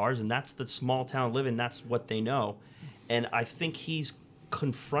out of our cars, and that's the small town living. That's what they know. And I think he's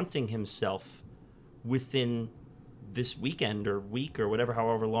confronting himself within this weekend or week or whatever,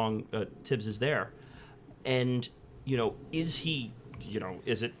 however long Tibbs is there. And, is he,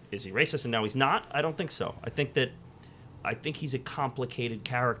 is he racist and now he's not? I don't think so. I think he's a complicated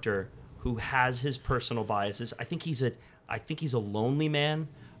character who has his personal biases. I think he's a lonely man.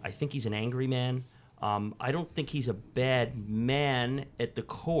 I think he's an angry man. I don't think he's a bad man at the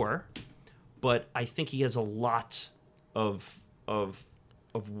core, but I think he has a lot of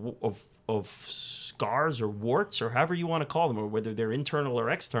scars or warts or however you want to call them, or whether they're internal or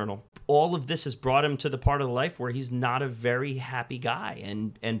external. All of this has brought him to the part of life where he's not a very happy guy,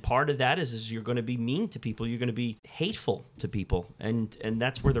 and part of that is you're going to be mean to people, you're going to be hateful to people, and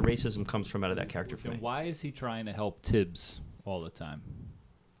that's where the racism comes from out of that character for me. And why is he trying to help Tibbs all the time?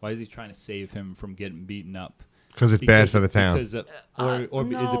 Why is he trying to save him from getting beaten up? Because it's bad for the town. Or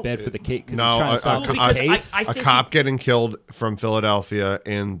no. is it bad for the case? No, I a think cop getting killed from Philadelphia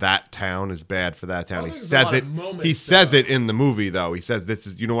in that town is bad for that town. Oh, He there's a says lot it. of moments, He says it in the movie, though. He says, "This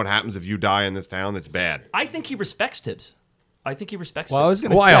is, what happens if you die in this town? It's bad." I think he respects Tibbs. I think he respects Well, I was Tibbs.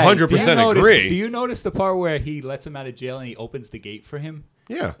 going to Well, I say, 100% agree. Do you notice the part where he lets him out of jail and he opens the gate for him?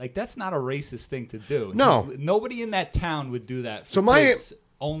 Yeah. Like, that's not a racist thing to do. No. Nobody in that town would do that for So my- Tibbs.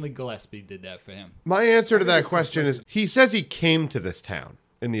 Only Gillespie did that for him. My answer to that question is he says he came to this town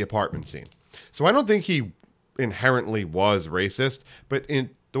in the apartment scene. So I don't think he inherently was racist, but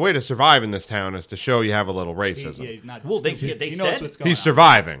the way to survive in this town is to show you have a little racism. He's not. Well, they he knows said- what's going He's on.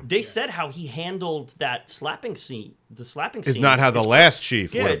 surviving. They said how he handled that slapping scene. The slapping Is scene not how the last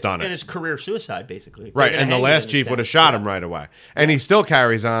chief yeah, would have done and it. it's career suicide, basically. Right, They're gonna and the hang last him in chief this would have town. shot him right away. And he still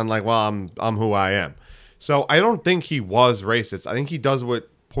carries on like, well, I'm who I am. So I don't think he was racist. I think he does what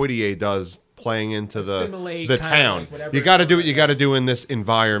Poitier does, playing into Assimilate, the kinda town. like whatever You got to it's do what you like. got to do in this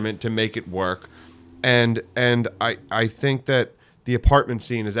environment to make it work. And I think that the apartment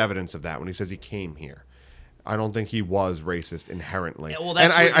scene is evidence of that when he says he came here. I don't think he was racist inherently. Yeah, well, and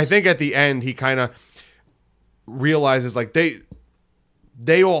that's what I he's- think at the end he kind of realizes like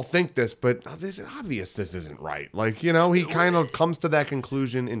they all think this, but this is obvious this isn't right. Like, he kind of comes to that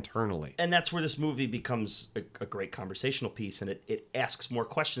conclusion internally. And that's where this movie becomes a great conversational piece, and it asks more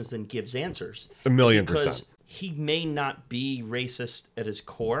questions than gives answers. 1,000,000%. Because he may not be racist at his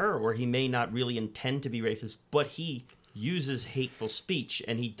core, or he may not really intend to be racist, but he uses hateful speech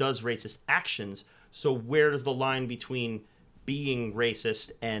and he does racist actions. So where does the line between being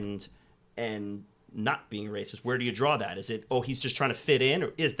racist and not being racist? Where do you draw that? Is it, he's just trying to fit in,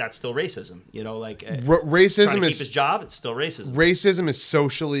 or is that still racism? Racism trying to keep is his job, it's still racism. racism is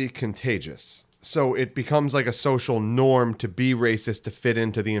socially contagious. So it becomes like a social norm to be racist to fit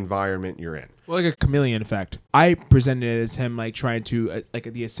into the environment you're in. Well, like a chameleon effect. I presented it as him like trying to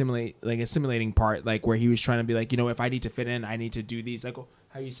like the assimilating part, like where he was trying to be like, if I need to fit in, I need to do these. Like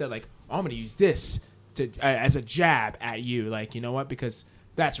how you said, like, I'm gonna use this to as a jab at you, like, you know what, because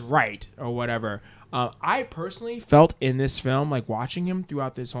that's right or whatever. I personally felt in this film, like watching him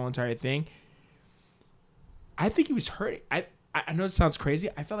throughout this whole entire thing, I think he was hurting. I know it sounds crazy.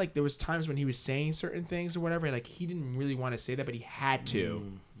 I felt like there was times when he was saying certain things or whatever, like he didn't really want to say that, but he had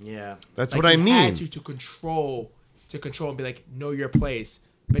to. Yeah. That's Like, what I he mean. had to control and be like, know your place.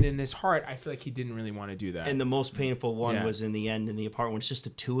 But in his heart, I feel like he didn't really want to do that. And the most painful one Yeah. was in the end in the apartment. It's just the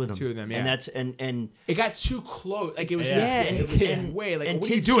two of them. Two of them, yeah. And that's and it got too close. Like it was, yeah, it was way like, and what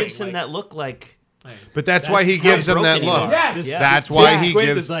are you Tibbs doing? gives him Like, that look like But that's why he That's how gives him that broken you look. are. Yes! Yeah. That's why Tibbs he Squint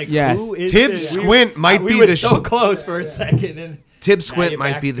gives. is like, Yes. who is Tibbs this? Squint might we be were the so close for a second. And Tib Now Squint you're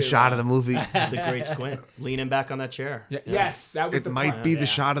might back be the to, shot of the movie. it's a great squint. Leaning back on that chair. Yeah, yes, that was It the might part. be the Yeah.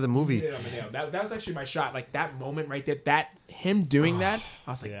 shot of the movie. Hit it on the nail. That was actually my shot. Like that moment right there, that him doing that,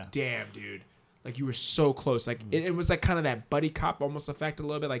 I was like, Yeah. damn, dude. Like you were so close. Like it was like kind of that buddy cop almost effect a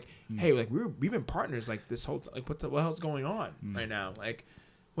little bit. Like, hey, like we've been partners like this whole like what the hell's going on right now? Like,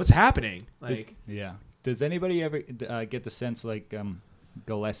 what's happening? Like, Yeah. Does anybody ever get the sense like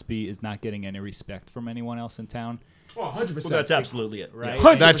Gillespie is not getting any respect from anyone else in town? oh, 100%. Well, that's absolutely it. Right.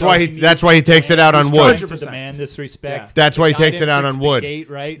 Yeah. That's why he takes it out on Trying Wood. to 100%. demand this respect. Yeah. That's why he The guy takes it didn't out fix on the Wood. gate,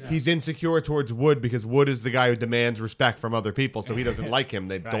 right? He's insecure towards Wood because Wood is the guy who demands respect from other people, so he doesn't like him.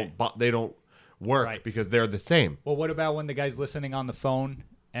 They Right. don't work Right. because they're the same. Well, what about when the guy's listening on the phone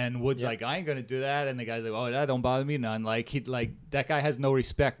and Wood's Yeah. like, I ain't gonna do that, and the guy's like, oh, that don't bother me none. Like that guy has no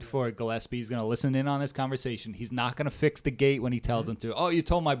respect for Gillespie. He's gonna listen in on this conversation. He's not gonna fix the gate when he tells him to. Oh, you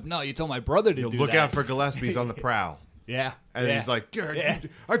told my brother to do Look that. out for Gillespie's on the prowl. Yeah. And yeah. he's like, Yeah.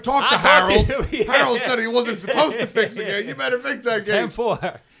 I talked to I Harold. talked to you. Yeah. Harold said he wasn't supposed to fix the gate. You better fix that gate.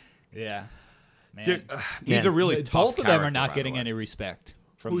 10-4. Yeah. Man. He's a really tough Both of them are character, not by getting the way. any respect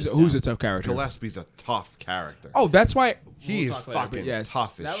from who's this who's town. a tough character? Gillespie's a tough character. Oh, that's why He is talk later, but fucking yes,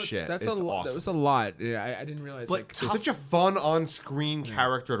 tough as that was, shit. That's It's a lot. awesome. That was a lot. Yeah, I didn't realize. But Like, tough- Such a fun on-screen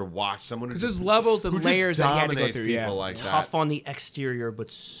character to watch. Someone who because just, there's levels and who just layers that you had to go dominates through. people Yeah, like Tough that. on the exterior, but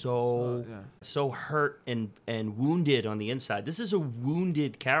so hurt and wounded on the inside. This is a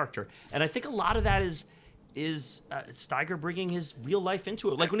wounded character, and I think a lot of that is Steiger bringing his real life into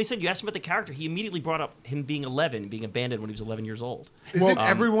it. Like when he said, you asked him about the character, he immediately brought up him being 11, being abandoned when he was 11 years old. Isn't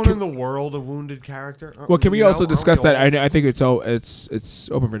everyone in the world a wounded character? Well, can we You know, also aren't we discuss that? all? I think it's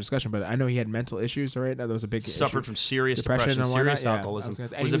open for discussion, but I know he had mental issues. Right, that was a big Suffered issue. from serious Depression depression, and whatnot? serious Yeah, I alcoholism. was gonna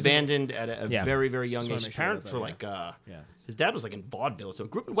say- and Was he was in- abandoned at a Yeah. very, very young Just wanna age. make sure Parent about for that, like, yeah. his dad was like in vaudeville, so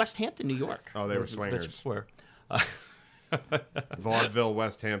grew up in West Hampton, New York. Oh, they were That's swingers. before. Vaudeville,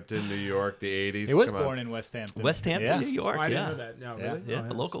 West Hampton, New York, the 80s. He was Come on. born in West Hampton. West Hampton, Yeah. New York. Oh, I didn't yeah. know that. No, Yeah. really? Yeah,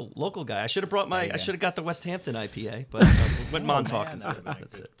 Oh, a local guy. I should have brought my. Yeah. I should have got the West Hampton IPA, but went Montauk man, instead. that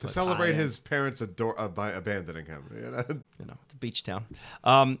That's it. To But celebrate I, his parents by abandoning him. You know? the beach town.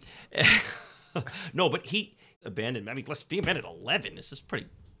 No, but he abandoned. I mean, let's be abandoned at 11. This is pretty.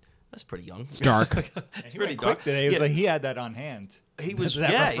 That's pretty young. It's dark. It's He pretty went dark. quick today. It was Yeah. like he had that on hand. He was,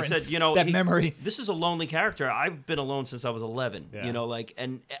 That yeah. He reference, said, you know, that memory. This is a lonely character. I've been alone since I was 11. Yeah. You know, like,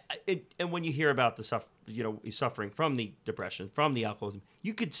 and when you hear about the he's suffering from the depression, from the alcoholism.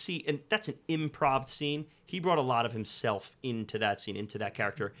 You could see, and that's an improv scene. He brought a lot of himself into that scene, into that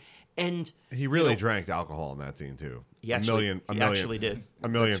character, and He really drank alcohol in that scene, too. He actually, a he million, actually did. A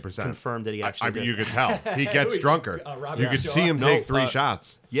million That's percent. confirmed that he actually I mean, did. you could tell. He gets drunker. Robert You could Shaw. see him No, take 3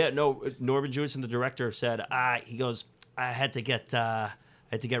 shots. Yeah, no. Norman Jewison, the director, said, he goes, I had to get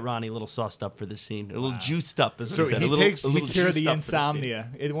Ronnie a little sauced up for this scene, a little juiced up. Is what So he said. he a little, takes- a he little Cure juiced the up for this scene. insomnia.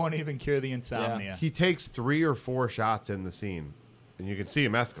 It won't even cure the insomnia. He takes 3 or 4 shots in the scene, and you can see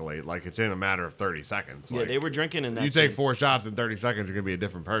him escalate like it's in a matter of 30 seconds. Yeah, Like, they were drinking in that. you take scene. 4 shots in 30 seconds, you're going to be a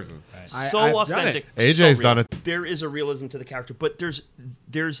different person. So I've done authentic. it. so AJ's real. done it. There is a realism to the character, but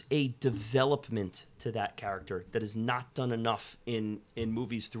there's a development to that character that is not done enough in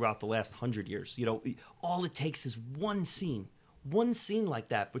movies throughout the last 100 years. You know, all it takes is one scene like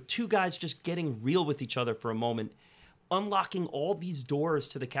that, but 2 guys just getting real with each other for a moment, unlocking all these doors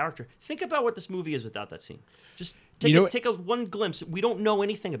to the character. Think about what this movie is without that scene. Just take a one glimpse. We don't know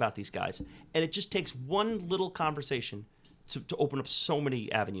anything about these guys, and it just takes one little conversation to open up so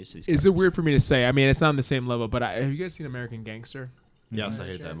many avenues to these Is it weird for me to say? I mean, it's not on the same level, but have you guys seen American Gangster? Yes, I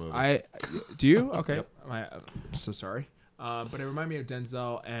hate that movie. Do you? Okay. I'm so sorry. But it reminded me of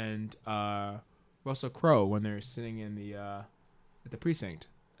Denzel and Russell Crowe when they're sitting in the at the precinct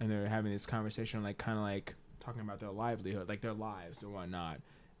and they're having this conversation, like kind of like talking about their livelihood, like their lives or whatnot.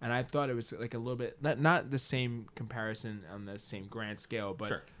 And I thought it was like a little bit not the same comparison on the same grand scale, but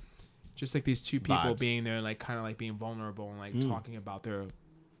Sure. just like these 2 people Vibes. being there, like kind of like being vulnerable and like talking about their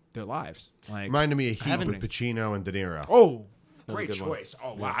lives. Like, Reminded me of Heat haven't- with Pacino and De Niro. oh, a great good one. choice.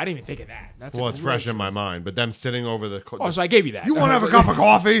 Oh wow, I didn't even think of that. That's Well, a it's great fresh in my choice. mind, but them sitting over the... Oh, so I gave you that. you want to have a cup of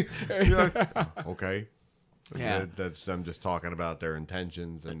coffee? Yeah. Okay. Yeah. That's them just talking about their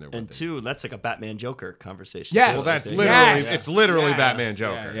intentions and their... what And they- 2, that's like a Batman Joker conversation. Yes. Well, that's Yeah. literally... Yes. It's literally Yes. Batman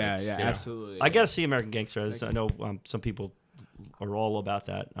Joker. Yeah, It's, yeah, you know. absolutely. I gotta see American Gangster. I know some people are all about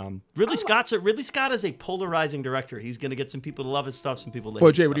that. Ridley Scott is a polarizing director. He's gonna get some people to love his stuff, some people to hate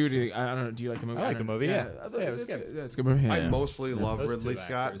Well, his Jay, what do stuff. you think? I don't know. Do you like the movie? I like the movie, yeah. I thought Yeah, it it was was good. Yeah, it's a good movie. I Yeah. mostly love Those Ridley two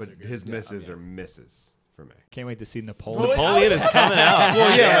Scott, actors but are good. his misses are misses for me. Can't wait to see Napoleon. Napoleon is coming out.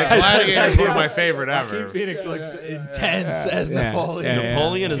 Well, yeah, like Gladiator is one of my favorite Joaquin ever. Phoenix looks intense as Yeah. Napoleon. Yeah.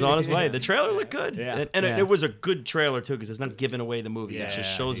 Napoleon is on his way. The trailer looked good, Yeah. and Yeah. it was a good trailer too because it's not giving away the movie. It just Yeah,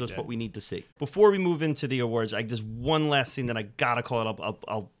 shows he us did. what we need to see. Before we move into the awards, there's one last thing that I gotta call it up.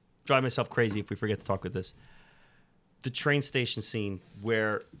 I'll drive myself crazy if we forget to talk with this. The train station scene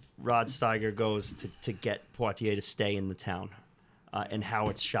where Rod Steiger goes to get Poitier to stay in the town. And how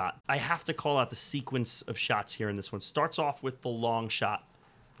it's shot. I have to call out the sequence of shots here in this one. Starts off with the long shot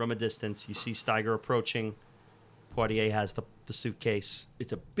from a distance. You see Steiger approaching. Poitier has the suitcase.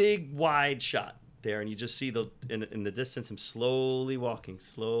 It's a big, wide shot there, and you just see in the distance him slowly walking.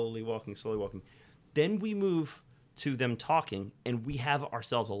 Then we move to them talking, and we have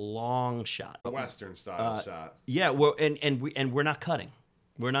ourselves a long shot. A Western style shot. Yeah, well, and we're not cutting.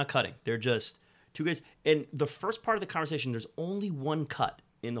 We're not cutting. They're just two guys. And the first part of the conversation, there's only one cut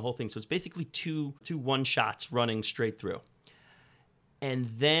in the whole thing, so it's basically two one shots running straight through. And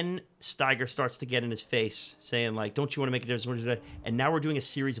then Steiger starts to get in his face, saying like, "Don't you want to make a difference?" And now we're doing a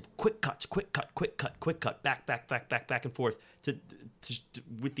series of quick cuts, back and forth to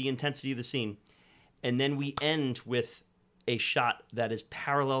with the intensity of the scene. And then we end with a shot that is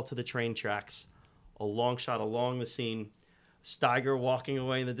parallel to the train tracks, a long shot along the scene, Steiger walking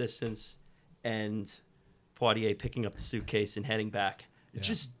away in the distance, and Poitier picking up the suitcase and heading back. Yeah.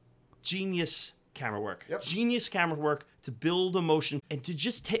 Just genius camera work. Yep. Genius camera work to build emotion and to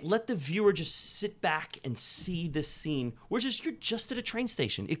just let the viewer just sit back and see this scene. You're just at a train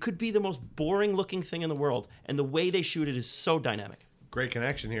station. It could be the most boring looking thing in the world, and the way they shoot it is so dynamic. Great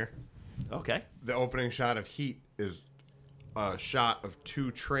connection here. Okay. The opening shot of Heat is a shot of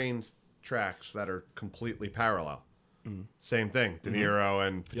two train tracks that are completely parallel. Same thing. De Niro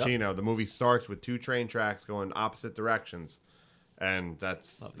and Pacino. Yep. The movie starts with two train tracks going opposite directions. And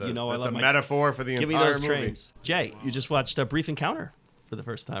that's a metaphor for the entire movie. Give me those trains. Jay, you just watched A Brief Encounter for the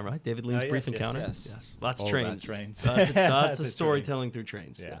first time, right? David Lean's Brief Encounter? Yes. Lots of trains. Lots of storytelling through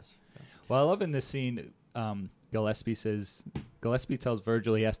trains. Yeah. Yes. Well, I love in this scene, Gillespie tells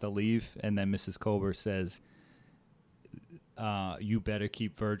Virgil he has to leave, and then Mrs. Kober says, you better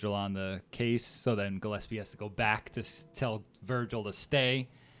keep Virgil on the case. So then Gillespie has to go back to tell Virgil to stay.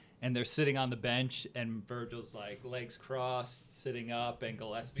 And they're sitting on the bench, and Virgil's like legs crossed, sitting up, and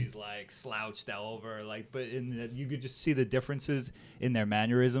Gillespie's like slouched over. You could just see the differences in their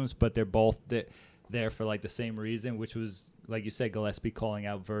mannerisms, but they're both there for like the same reason, which was, like you said, Gillespie calling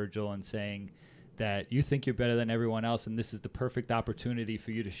out Virgil and saying that you think you're better than everyone else, and this is the perfect opportunity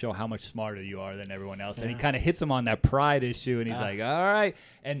for you to show how much smarter you are than everyone else. Yeah. And he kind of hits him on that pride issue, and he's like, all right.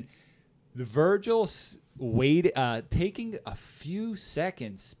 And the Virgil taking a few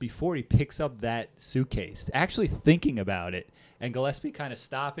seconds before he picks up that suitcase, actually thinking about it, and Gillespie kind of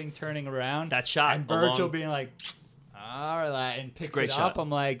stopping, turning around. That shot. And Virgil being like, all right, and picks it up. I'm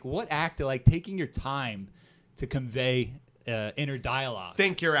like, what actor, like taking your time to convey inner dialogue.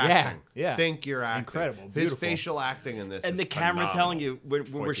 Think you're acting. Yeah. Think you're acting. Incredible. His Beautiful. facial acting in this and is the camera phenomenal. telling you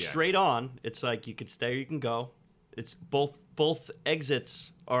when we're straight on, it's like you could stay or you can go. It's both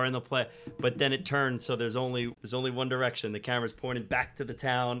exits are in the play, but then it turns, so there's only one direction. The camera's pointed back to the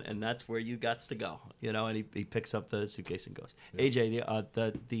town, and that's where you got to go. And he picks up the suitcase and goes. Yeah.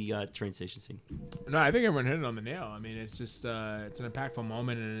 AJ, the train station scene. No, I think everyone hit it on the nail. I mean, it's just it's an impactful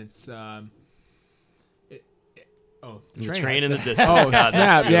moment, and it's the train in the distance. Oh, God,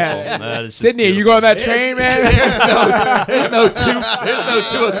 snap! Yeah, Sydney, you go on that train, man? There's no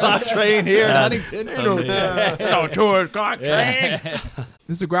 2 o'clock train here in Huntington. No 2 o'clock train.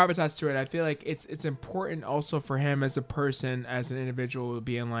 There's a gravitas to it. I feel like it's important also for him as a person, as an individual,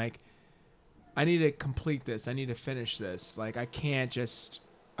 being like, I need to complete this. I need to finish this. Like, I can't just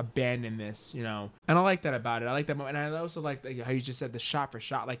abandon this, And I like that about it. I like that moment. And I also like how you just said the shot for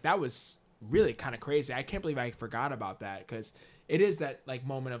shot. Like, that was really kind of crazy. I can't believe I forgot about that, because it is that like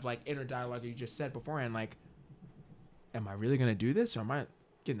moment of like inner dialogue you just said beforehand. Like, am I really gonna do this, or am I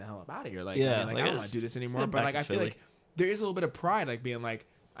getting the hell up out of here? Like, I don't want to do this anymore. But like, I feel like there is a little bit of pride, like being like,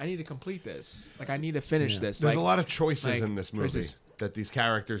 I need to complete this. Like, I need to finish this. There's a lot of choices in this movie that these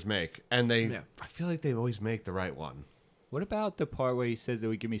characters make, and I feel like they always make the right one. What about the part where he says it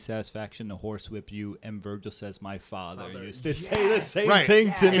would give me satisfaction to horsewhip you, and Virgil says, my father used to say the same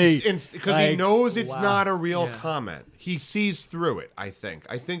thing to me. Because he knows it's not a real comment. He sees through it, I think.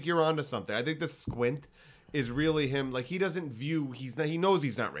 I think you're onto something. I think the squint is really him. Like, he doesn't view, he knows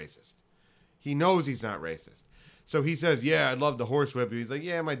he's not racist. He knows he's not racist. So he says, I'd love to horsewhip you. He's like,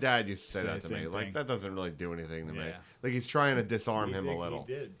 my dad used to say that to me. Like, that doesn't really do anything to me. Like, he's trying to disarm him a little.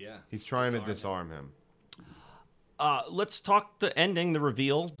 He did, yeah. He's trying to disarm him. Let's talk the ending, the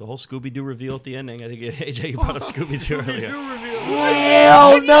reveal, the whole Scooby-Doo reveal at the ending. I think, AJ, you brought up Scooby-Doo earlier.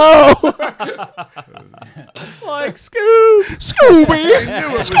 Hell no! Like,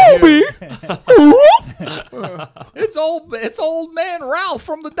 Scooby! It's old man Ralph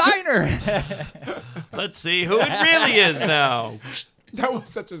from the diner. Let's see who it really is now. That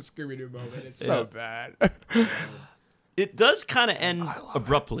was such a Scooby-Doo moment. It's so bad. It does kind of end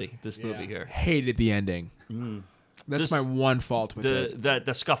abruptly, this movie here. Hated the ending. That's just my one fault with it.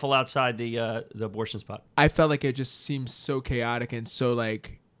 The scuffle outside the abortion spot. I felt like it just seemed so chaotic and so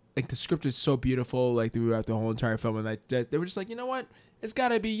like like the script is so beautiful, like throughout the whole entire film, and like they were just like, you know what, it's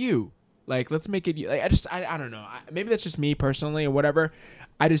gotta be you. Like, let's make it you. Like, I don't know. Maybe that's just me personally or whatever.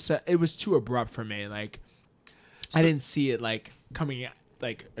 I just it was too abrupt for me. Like, I didn't see it like coming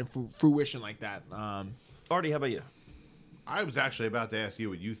like in fruition like that. Artie, how about you? I was actually about to ask you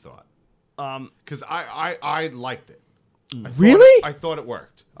what you thought. Because I liked it. Really? I thought it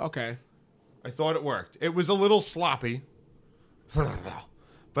worked. Okay. I thought it worked. It was a little sloppy,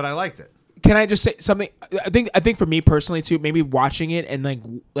 but I liked it. Can I just say something? I think for me personally too, maybe watching it and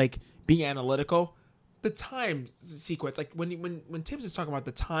like being analytical, the time sequence, like when Tibbs is talking about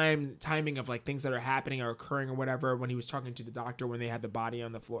the timing of like things that are happening or occurring or whatever, when he was talking to the doctor when they had the body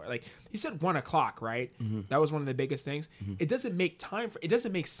on the floor, like he said 1:00, right? Mm-hmm. That was one of the biggest things. Mm-hmm. It doesn't make it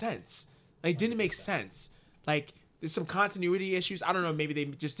doesn't make sense. Like, it didn't make sense. Like, there's some continuity issues. I don't know. Maybe they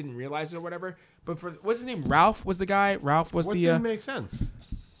just didn't realize it or whatever. But what's his name? Ralph was the guy. Ralph was What the. didn't make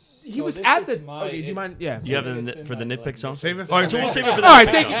sense? He was at the. Okay, do you mind? Yeah. You have for the nitpick zone? Save it. All right, so we'll save it for the All right,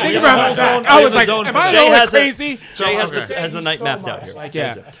 nitpick thank zone. you very much. I was like, am I Jay going has crazy? Jay has Okay. has the night so mapped much. out here. Like, Jay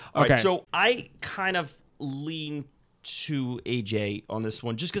has yeah. it. All right, Okay. so I kind of lean to AJ on this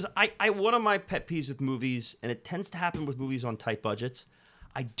one, just because I one of my pet peeves with movies, and it tends to happen with movies on tight budgets.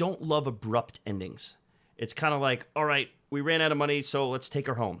 I don't love abrupt endings. It's kind of like, all right, we ran out of money, so let's take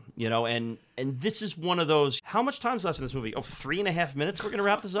her home, you know. And this is one of those. How much time's left in this movie? Oh, 3.5 minutes. We're gonna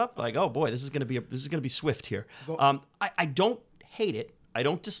wrap this up. Like, oh boy, this is gonna be swift here. I don't hate it. I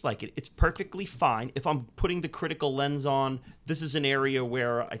don't dislike it. It's perfectly fine. If I'm putting the critical lens on, this is an area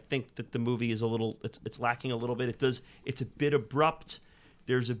where I think that the movie is it's lacking a little bit. It's a bit abrupt.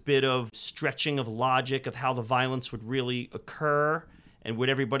 There's a bit of stretching of logic of how the violence would really occur. And would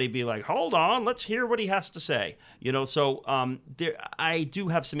everybody be like, hold on, let's hear what he has to say? You know, so I do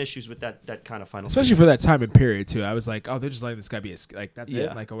have some issues with that kind of final. Especially for that time and period too. I was like, oh, they're just letting this guy be like that's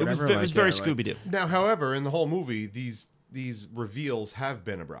it, like or whatever. It was very like, Scooby Doo. Now, however, in the whole movie, these reveals have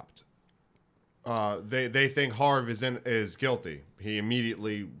been abrupt. They think Harv is guilty. He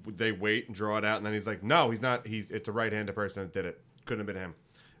immediately they wait and draw it out, and then he's like, no, he's not. It's a right-handed person that did it. Couldn't have been him.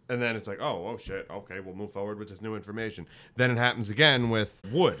 And then it's like, oh shit, okay, we'll move forward with this new information. Then it happens again with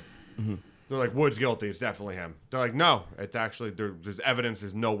Wood. Mm-hmm. They're like, Wood's guilty. It's definitely him. They're like, no, it's actually there's evidence.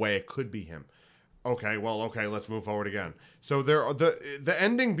 There's no way it could be him. Okay, let's move forward again. So the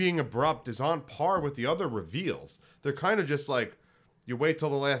ending being abrupt is on par with the other reveals. They're kind of just like, you wait till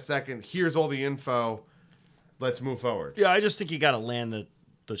the last second. Here's all the info. Let's move forward. Yeah, I just think you got to land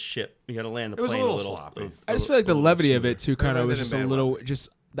the ship. You got to land the plane a little sloppy. I just feel like the levity of it too kind of was landed just in a bad little weather. just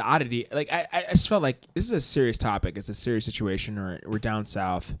the oddity. Like I just felt like this is a serious topic. It's a serious situation. We're down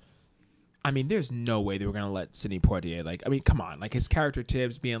south. I mean, there's no way they were gonna let Sidney Poitier. Like, I mean, come on. Like his character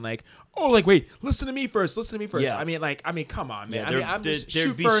Tibbs being like, oh, like wait, listen to me first. Yeah. I mean, come on, man. Yeah, I'm just there'd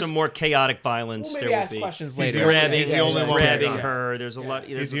shoot be first. some more chaotic violence. We'll maybe there will ask be. questions He's later. the Grabbing, the only one with grabbing the gun. her. There's a lot.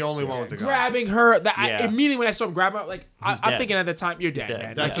 He's the only one with the gun. Grabbing her. Yeah. Immediately when I saw him grab her, like I'm dead. thinking at the time, you're dead, dead.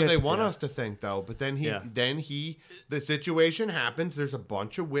 man. That's Like, what they it's- want us to think, though. But then the situation happens. There's a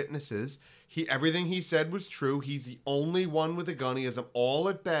bunch of witnesses. Everything he said was true. He's the only one with a gun. He has them all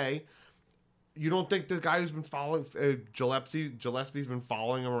at bay. You don't think the guy who's been following Gillespie's been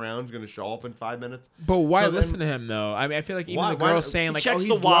following him around is going to show up in 5 minutes? But why So then- listen to him though? I mean, I feel like even Why- the girl why- saying He like, checks oh,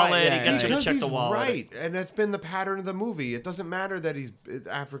 the he's wallet, right. he Yeah, gets yeah. her to Because check he's the wallet. right, and that's been the pattern of the movie. It doesn't matter that he's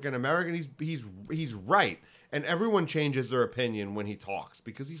African American. He's right, and everyone changes their opinion when he talks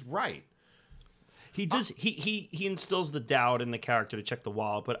because he's right. He does. He instills the doubt in the character to check the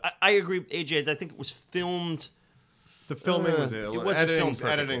wallet. But I agree with AJ. I think it was filmed. The filming was it wasn't filmed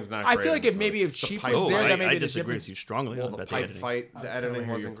perfectly. editing's not. I great feel like in if this maybe movie. if Chief The was pipe there, fight- that may I be the disagree difference. with you strongly Well, on the about the pipe editing. fight, the editing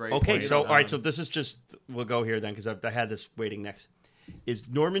wasn't great. Okay, Pointed so out. all right, so this is just we'll go here then because I had this waiting next. Is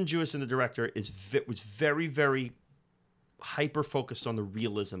Norman Jewison, the director, was very very hyper focused on the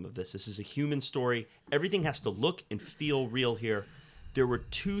realism of this. This is a human story. Everything has to look and feel real here. There were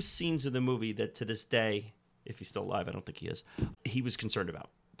 2 scenes in the movie that to this day, if he's still alive, I don't think he is, he was concerned about.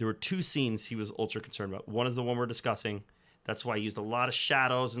 There were 2 scenes he was ultra concerned about. One is the one we're discussing. That's why he used a lot of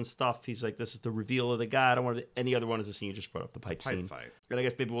shadows and stuff. He's like, this is the reveal of the guy. I don't want to. And the other one is the scene you just brought up, the pipe scene. fight. And I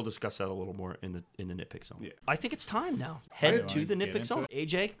guess maybe we'll discuss that a little more in the nitpick zone. Yeah. I think it's time now. Head to the nitpick zone.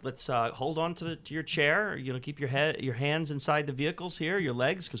 AJ, let's hold on to your chair. You know, keep your hands inside the vehicles here, your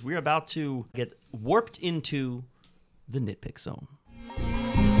legs, because we're about to get warped into the nitpick zone.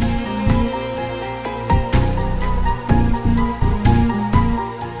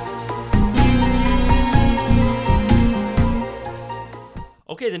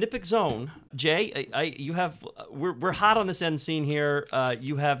 Okay, the nitpick zone. Jay, you have we're hot on this end scene here.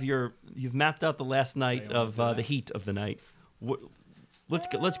 You've mapped out the last night of the heat of the night.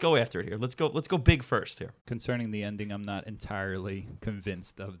 Let's go after it here. Let's go big first here. Concerning the ending, I'm not entirely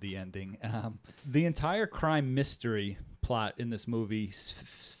convinced of the ending. The entire crime mystery plot in this movie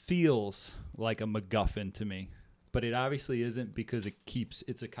feels like a MacGuffin to me, but it obviously isn't because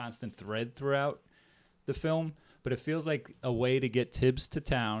it's a constant thread throughout the film. But it feels like a way to get Tibbs to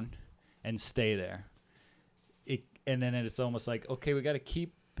town and stay there. And then it's almost like, okay, we got to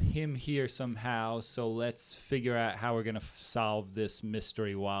keep him here somehow, so let's figure out how we're gonna solve this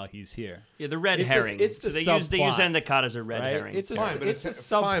mystery while he's here. Yeah, the red It's herring. it's the they subplot, use Endicott as a red right? herring. It's a Fine, but it's a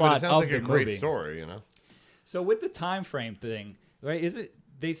fine, subplot but it sounds of like the a great movie. story, you know. So with the time frame thing, right? Is it?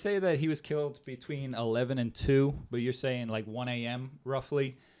 They say that he was killed between 11 and 2, but you're saying like 1 a.m.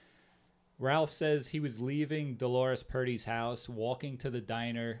 roughly. Ralph says he was leaving Dolores Purdy's house, walking to the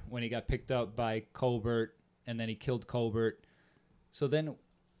diner when he got picked up by Colbert, and then he killed Colbert. So then,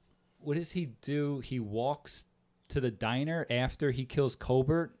 what does he do? He walks to the diner after he kills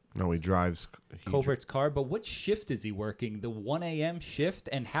Colbert. No, he drives Colbert's car. But what shift is he working? The 1 a.m. shift?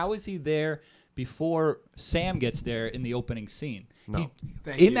 And how is he there before Sam gets there in the opening scene? No.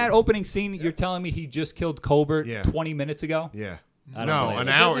 In that opening scene, you're telling me he just killed Colbert Yeah. 20 minutes ago? Yeah. I don't No, believe an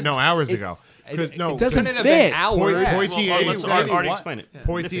it. hour. No, hours ago. It No, it doesn't Couldn't have fit. been hours. Poitier let's said- already explain it.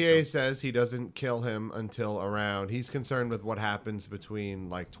 Poitier says he doesn't kill him until around. He's concerned with what happens between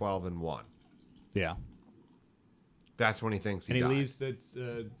like 12 and 1. Yeah. That's when he thinks he And he died. leaves the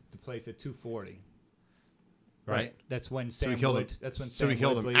place at 2:40. Right? That's when So Sam he killed Wood. him. That's when So Sam he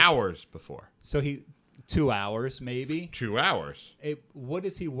killed Wood him leaves. hours before. So he 2 hours maybe. 2 hours. What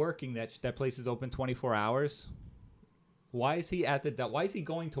is he working? That place is open 24 hours. Why is he Why is he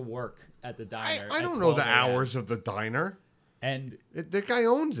going to work at the diner? I at don't know 12 the a.m.? hours of the diner. And That guy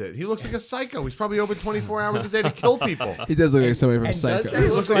owns it. He looks like a psycho. He's probably open 24 hours a day to kill people. He does look like somebody from and does Psycho.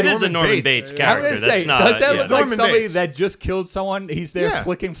 that look It is a Norman Bates. Bates I was character. gonna That's say, not. does that yeah. look like Norman somebody Bates. that just killed someone? He's there Yeah.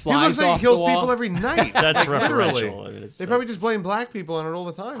 flicking He flies looks like off he kills the wall. people every night. That's Literally. referential. I mean, They probably just blame black people on it all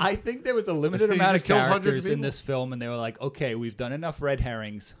the time. I think there was a limited He amount of just kills hundreds of characters in people. this film, and they were like, "Okay, we've done enough red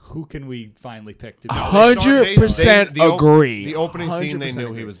herrings. Who can we finally pick to be?" 100% agree. The opening scene, they 100% knew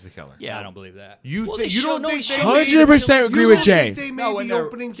agree. he was the killer. Yeah, I don't believe that. You Well, think they you show- don't no, think they they show made- 100% agree you with don't Jay. think they made No, when the they're-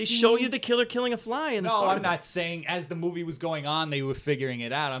 opening They scene? show you the killer killing a fly in the No, start. I'm not saying as the movie was going on, they were figuring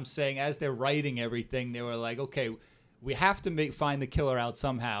it out. I'm saying as they're writing everything, they were like, okay, we have to find the killer out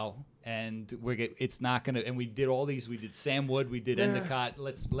somehow, and it's not gonna. And we did all these. We did Sam Wood. We did Endicott.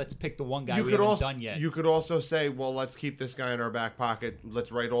 Let's pick the one guy we haven't done yet. You could also say, well, let's keep this guy in our back pocket.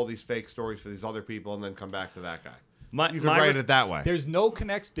 Let's write all these fake stories for these other people, and then come back to that guy. You could write it that way. There's no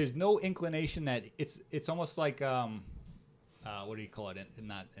connection. There's no inclination that it's almost like what do you call it?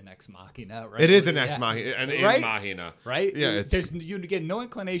 Not an ex machina, right? It is an Yeah. ex machina, an Right? in machina, right? Yeah, You get no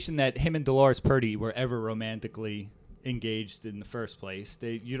inclination that him and Dolores Purdy were ever romantically engaged in the first place.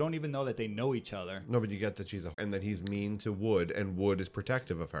 You don't even know that they know each other. no, but you get that and that he's mean to Wood, and Wood is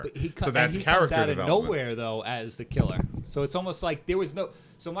protective of her. But he so that's comes character out of development. nowhere though as the killer. So it's almost like there was no.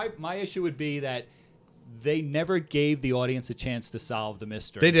 So my issue would be that they never gave the audience a chance to solve the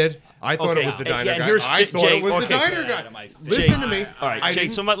mystery. They did. I thought Okay, it was the yeah, diner and guy. here's I thought Jay- it was okay. the diner Get out of guy. my face. Listen to me. All right, I Jake.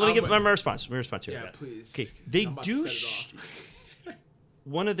 didn't- So let me get I'm my response. My response here. Yeah, Yes. please. Okay, they I'm about do. to set it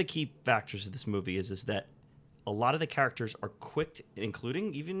One of the key factors of this movie is that a lot of the characters are quick,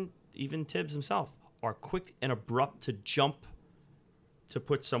 including even Tibbs himself, are quick and abrupt to jump to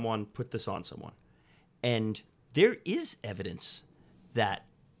put this on someone, and there is evidence that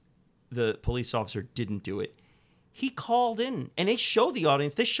the police officer didn't do it. He called in, and they show the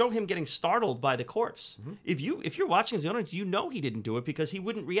audience. They show him getting startled by the corpse. Mm-hmm. If you're watching as the audience, you know he didn't do it because he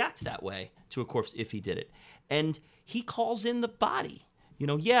wouldn't react that way to a corpse if he did it. And he calls in the body.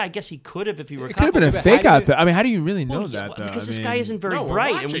 I guess he could have if he were. It could have been a fake out there. I mean, how do you really know Well, yeah, that, though? because I this mean, guy isn't very No, we're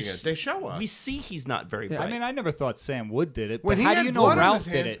bright, watching and it. They show us. we see he's not very Yeah, bright. I mean, I never thought Sam Wood did it. When But he how had do you know blood on Ralph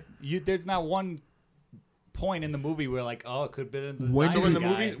his did hand- it? There's not one point in the movie where like, oh, it could have been the When diner So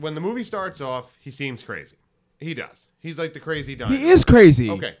when the guy. movie starts off, he seems crazy. He does. He's like the crazy diner. He is crazy.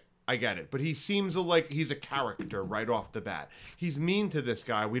 Okay, I get it. But he seems like he's a character right off the bat. He's mean to this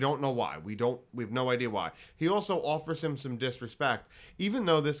guy. We don't know why. We have no idea why. He also offers him some disrespect, even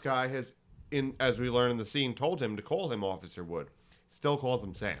though this guy has, as we learn in the scene, told him to call him Officer Wood. Still calls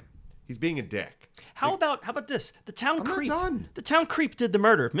him Sam. He's being a dick. how about this? The town I'm not creep. done. The town creep did the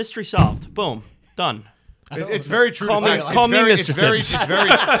murder. Mystery solved. Boom. Done. It's very true. Call to me- fact. call It's me very, Mr. It's very,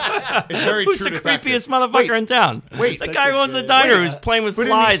 Tibbs. it's very Who's true the to fact. creepiest motherfucker in town? Wait. the guy who owns the diner Wait. who's playing with But in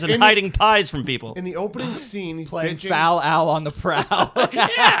the- flies and in the- hiding pies from people. In the opening scene, he's playing bitching. Foul Al on the prowl. Yeah,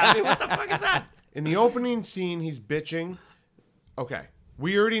 I mean, what the fuck is that? In the opening scene, he's bitching. Okay,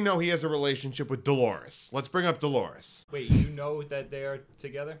 We already know he has a relationship with Dolores. Let's bring up Dolores. Wait, you know that they are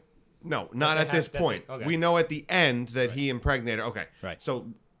together? No, not they at this have- that point. they- okay. We know at the end that he impregnated. Okay. Right. So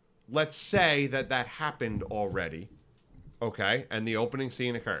let's say that happened already. Okay. And the opening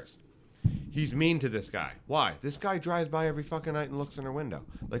scene occurs. He's mean to this guy. Why? This guy drives by every fucking night and looks in her window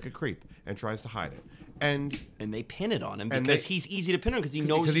like a creep and tries to hide it. And they pin it on him And because they- he's easy to pin on because he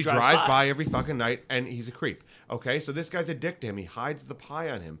knows because he drives drives by every fucking night and he's a creep. Okay, so this guy's a dick to him. He hides the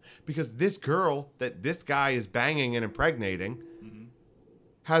pie on him because this girl that this guy is banging and impregnating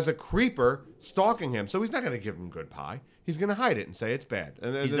has a creeper stalking him. So he's not going to give him good pie. He's going to hide it and say it's bad.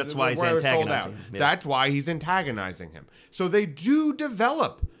 And That's why he's we're sold antagonizing out. him, yeah. That's why he's antagonizing him. So they do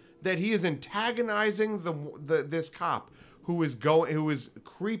develop that he is antagonizing this cop who is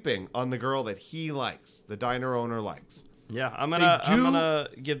creeping on the girl that he likes, the diner owner likes. Yeah, I'm They gonna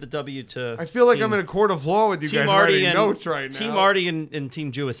give the W to. I feel like Team- I'm in a court of law with you Team guys Artie writing and notes right now. Team Artie and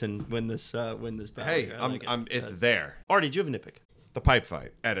Team Jewison win this battle. Hey, I like it. it's there. Artie, do you have a nitpick? The pipe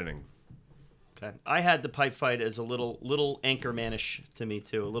fight, editing. Okay, I had the pipe fight as a little Anchorman-ish to me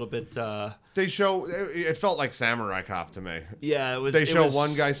too. A little bit. They show it felt like Samurai Cop to me. Yeah, it was. They it show was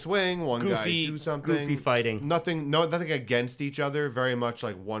one guy swing, one guy goofy- do something. goofy fighting. Nothing against each other. Very much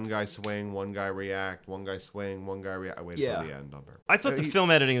like one guy swing, one guy react, one guy swing, one guy react. I waited Yeah. till the end number. I thought the film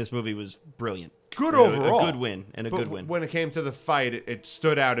editing of this movie was brilliant. Good You know, overall. a good win and a But good win. When it came to the fight, it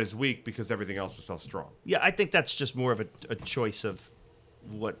stood out as weak because everything else was so strong. Yeah, I think that's just more of a choice of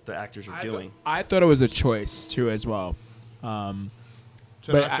what the actors are doing. I thought it was a choice too as well.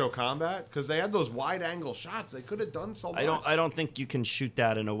 To But not show combat because they had those wide angle shots. They could have done so much. I don't think you can shoot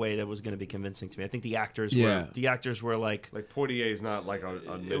that in a way that was going to be convincing to me. I think the actors were like Like Portier's not like a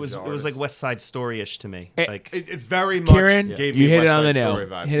it was artist. like West Side Story-ish to me. It- Like It's very much. Kieran, gave you me hit it West on the Side nail. Story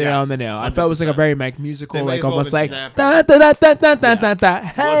vibes. Hit it Yes, on the nail. I felt it was like a 100%. very like musical, They may like as well almost have like been da snapping. da da da da da da.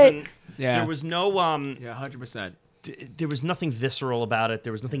 Hey, wasn't, yeah, there was no yeah, 100%. there was nothing visceral about it.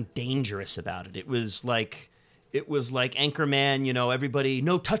 There was nothing dangerous about it. It was like Anchorman, you know, everybody,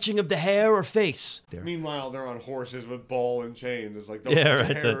 no touching of the hair or face. Meanwhile, they're on horses with ball and chain. There's like, don't Yeah, touch your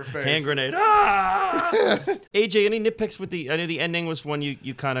right. hair The or face. hand grenade. Ah! AJ, any nitpicks with I know the ending was one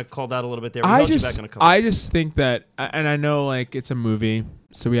you kind of called out a little bit there. We held you back on a couple. I just think that, and I know like it's a movie,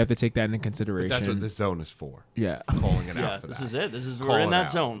 so we have to take that into consideration. That's what this zone is for. yeah. Calling it yeah, out for this that. is it. This is Call we're in it that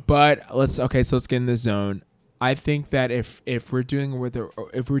out. zone. But let's get in this zone. I think that if we're dealing with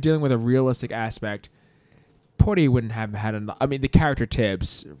a realistic aspect, Porty wouldn't have had the character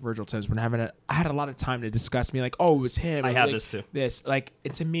Tibbs, Virgil Tibbs, wouldn't have had a lot of time to discuss me like, oh, it was him. I or, have like, this too. This like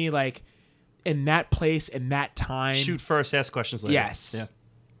it, to me like in that place in that time. Shoot first, ask questions later. Yes. Yeah.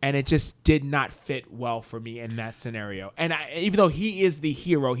 And it just did not fit well for me in that scenario. And even though he is the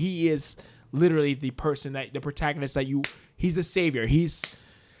hero, he is literally the protagonist he's the savior. He's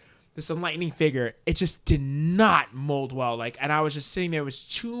this enlightening figure. It just did not mold well. Like, and I was just sitting there. It was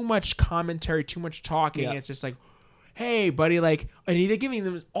too much commentary, too much talking. Yeah. It's just like, hey, buddy, like, and they're giving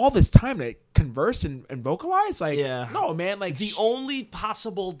them all this time to converse and vocalize. Like, Yeah. no, man. Like, The only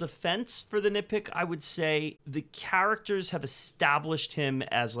possible defense for the nitpick, I would say, the characters have established him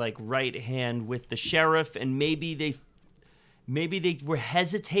as like right hand with the sheriff, and maybe they were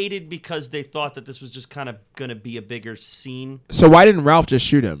hesitated because they thought that this was just kind of going to be a bigger scene. so why didn't Ralph just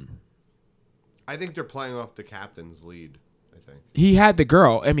shoot him? I think they're playing off the captain's lead. I think. He had the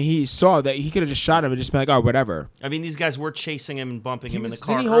girl. I mean, he saw that he could have just shot him and just been like, oh, whatever. I mean, these guys were chasing him and bumping him in the was-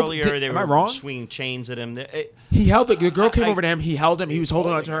 car didn't he hold- earlier. did- They am were I wrong? swinging chains at him. He held the girl came I- over to him. He held him. He was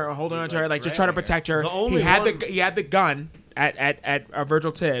holding on to her, like just trying to protect her. The only He had one- he had the gun at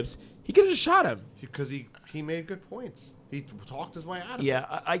Virgil Tibbs. He could have just shot him. Because he made good points. He talked his way out of it.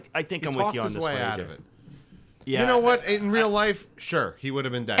 Yeah, I think He I'm with talked you on his this way one, out AJ. of it. Yeah, You know what? In real life, sure, he would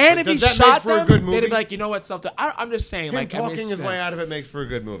have been dead. And But if he does that make shot for a them, good they'd movie? be like, you know what, I'm just saying, Him like, I mean, talking it's his just- way out of it makes for a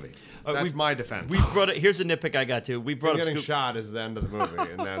good movie. That's we've- my defense. We brought it. Here's a nitpick I got to. We brought Him up getting Scoop- shot is the end of the movie,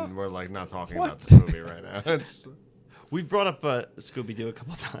 and then we're like not talking about the movie right now. It's- We've brought up Scooby Doo a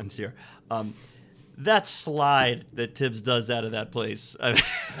couple times here. That slide that Tibbs does out of that place.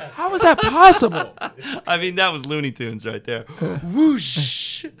 How is that possible? I mean, that was Looney Tunes right there.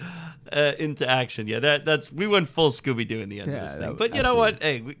 Whoosh into action. Yeah, that's we went full Scooby Doo in the end Yeah, of this that thing. was- But you know what?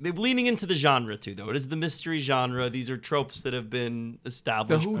 Hey, they're leaning into the genre too, though. It is the mystery genre. These are tropes that have been The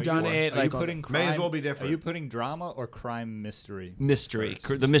established. who before. done it? Are Like, you putting May as crime, well be different. Are you putting drama or crime mystery? mystery,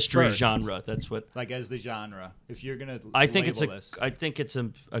 First. the mystery First. genre. That's what Like as the genre. If you're gonna I think. It's label this I think it's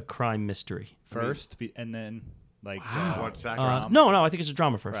a crime mystery. first, and then Like What, Sacramento? No, I think it's a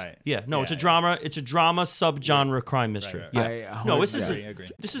drama first. Right. Yeah, no, Yeah, it's a yeah. drama. It's a drama subgenre crime mystery. right. Yeah. I No, this is 100% a, agree.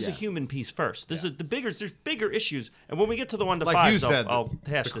 this is a Yeah. human piece first. There's bigger issues, and when we get to the 1 to Like 5, you said, I'll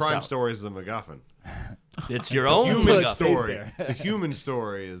hash the this crime out. story is the MacGuffin. It's your own Human MacGuffin. story. there. The human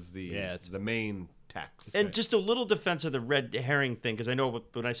story is the Yeah, it's- the main text. And just a little defense of the red herring thing, because I know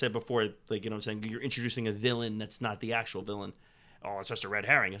when I said before, like, you know what I'm saying, you're introducing a villain that's not the actual villain. Oh, it's just a red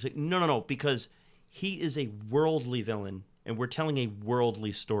herring. I say, no, because he is a worldly villain, and we're telling a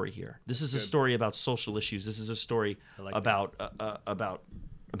worldly story here. This is a story about social issues. This is a story like about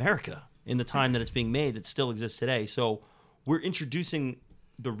America in the time that it's being made that still exists today. So we're introducing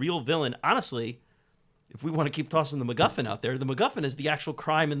the real villain. Honestly, if we want to keep tossing the MacGuffin out there, the MacGuffin is the actual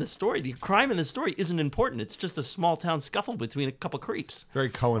crime in the story. The crime in the story isn't important. It's just a small town scuffle between a couple creeps. Very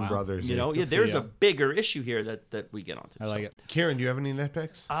Coen Brothers. You know, Good for there's you. a bigger issue here that we get onto. I like it. Kieran, do you have any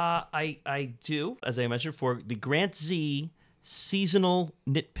nitpicks? I do, as I mentioned before, the Grant Z seasonal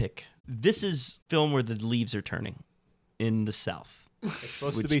nitpick. This is film where the leaves are turning in the South. It's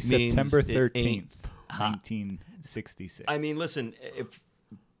supposed to Which be means September it ain't 13th, 1966. I mean, listen, if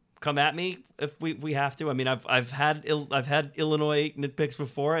come at me if we have to. I mean, I've had Illinois nitpicks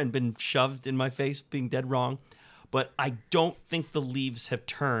before and been shoved in my face being dead wrong, but I don't think the leaves have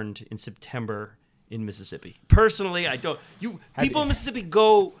turned in September in Mississippi. Personally, I don't. People in Mississippi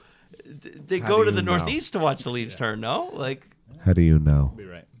go. They How go do to you the know? Northeast to watch the leaves turn. No, like How do you know? be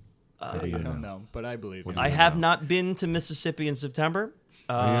right. I don't know, but I believe you. I have not been to Mississippi in September.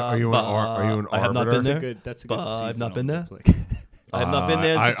 Are you an I have not been arbiter? there. That's a good. But I've not seasonal been there. flick. I have not been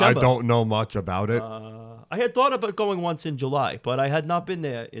there in I September. don't know much about it. I had thought about going once in July, but I had not been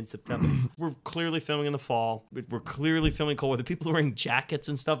there in September. We're clearly filming in the fall. We're clearly filming cold weather. People are wearing jackets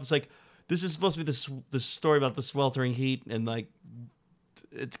and stuff. It's like this is supposed to be this story about the sweltering heat, and like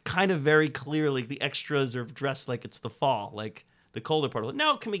it's kind of very clear like the extras are dressed like it's the fall, like the colder part of it.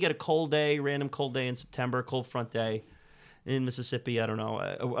 Now, can we get a cold day, random cold day in September, cold front day in Mississippi? I don't know.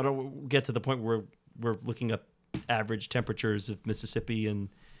 I don't get to the point where we're looking up average temperatures of Mississippi in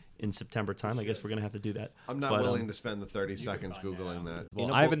September time. I guess we're gonna have to do that. I'm not But, willing to spend the 30 seconds googling that. Well,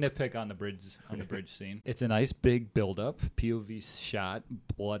 know, I have a nitpick on the bridge scene. It's a nice big build-up, POV shot,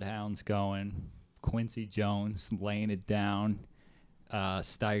 bloodhounds going, Quincy Jones laying it down.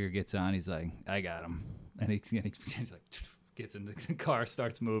 Steiger gets on. He's like, "I got him," and he's like, gets in the car,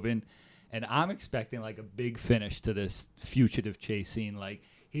 starts moving, and I'm expecting like a big finish to this fugitive chase scene. Like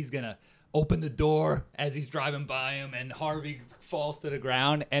he's gonna open the door as he's driving by him, and Harvey falls to the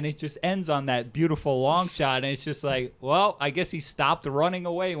ground, and it just ends on that beautiful long shot, and it's just like, well, I guess he stopped running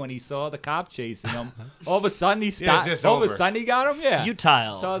away when he saw the cop chasing him. All of a sudden he stopped. just All of a over. sudden he got him. Yeah,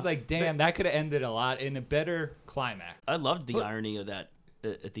 Futile. So I was like, damn, that could have ended a lot in a better climax. I loved the irony of that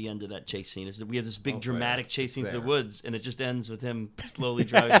at the end of that chase scene. Is that we have this big Oh, dramatic fair. chase scene through the Fair. woods, and it just ends with him slowly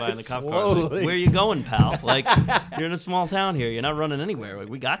driving by in the cop car. Like, Slowly. where are you going, pal? Like you're in a small town here. You're not running anywhere. Like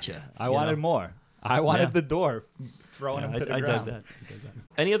we got you. I wanted more. I wanted Yeah. the door throwing him to the I ground. dug that.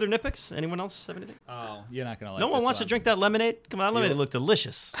 Any other nitpicks? Anyone else have anything? Oh, you're not gonna like. No one this wants to drink that lemonade. Come on, that lemonade You- looked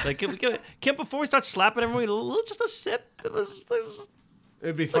delicious. Like, Kim, before we start slapping everyone, just a sip. It was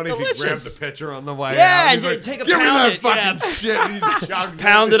It'd be funny if he delicious. grabbed the pitcher on the way Yeah, out. and He's like, take a give me pound that it, fucking yeah. shit. And he just chugs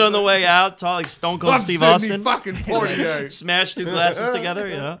pounded on the way out. It's all like Stone Cold Love Steve Sidney Austin. fucking Portier. Smash two glasses together.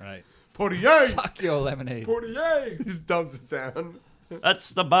 You know, Right. Portier. Fuck your lemonade. Portier. He just dumps it down.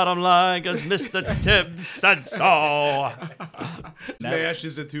 that's the bottom line. Cause Mr. Tibbs said so.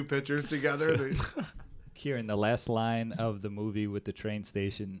 Smashes the two pitchers together. They- Kieran, the last line of the movie with the train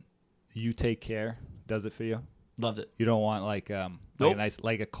station, "You take care," does it for you? Loved it. You don't want like Nope. a nice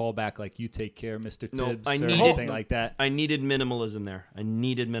like a callback like "You take care, Mr. Nope, Tibbs" I or needed- anything like that. I needed minimalism there.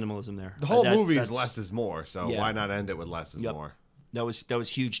 The whole That- movie is that's- less is more, so Yeah. why not end it with less is Yep. more? That was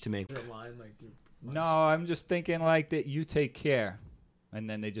huge to me. line like No, I'm just thinking like that. You take care, and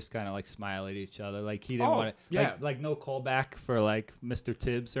then they just kind of like smile at each other. Like he didn't Oh, want it. yeah. Like no callback for like Mr.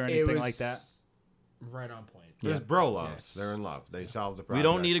 Tibbs or it anything was like that. Right on point. There's bro love. Yes. They're in love. They solved the We problem.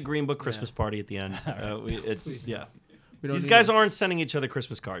 don't need a Green Book Christmas party at the end. It's yeah. We don't These need guys it. aren't sending each other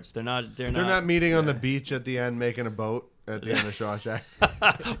Christmas cards. They're not. They're not meeting on the beach at the end, making a boat at the end of Shawshank.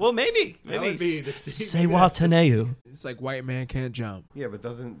 Well, maybe. would be the Say Wataneu. It's like white man can't jump. Yeah, but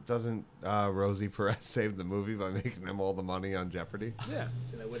doesn't Rosie Perez save the movie by making them all the money on Jeopardy? Yeah.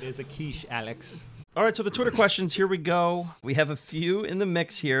 What is a quiche, Alex? All right, so the Twitter questions. Here we go. We have a few in the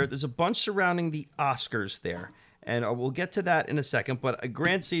mix here. There's a bunch surrounding the Oscars there, and we'll get to that in a second. But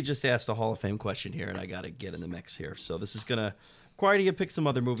Grant C just asked a Hall of Fame question here, and I got to get in the mix here. So this is gonna require you to pick some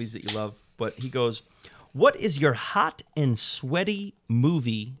other movies that you love. But he goes, "What is your hot and sweaty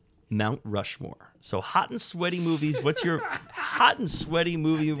movie Mount Rushmore. So hot and sweaty movies. What's your hot and sweaty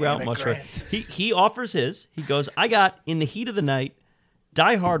movie Mount Rushmore? He offers his. He goes, I got In the Heat of the Night,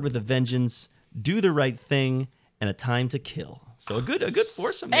 Die Hard with a Vengeance, Do the Right Thing, and A Time to Kill. So a good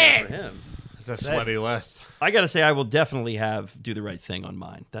foursome there for him. It's a sweaty list. I gotta say, I will definitely have Do the Right Thing on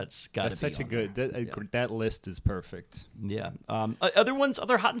mine. That's gotta That's be such a on good. there. That list is perfect. Yeah.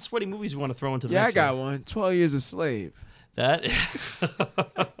 Other hot and sweaty movies you want to throw into the Yeah, I mix? got one. 12 Years a Slave. That.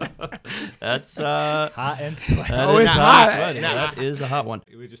 That's Hot and sweaty. that Oh, is it's hot hot. and sweaty. That is a hot one.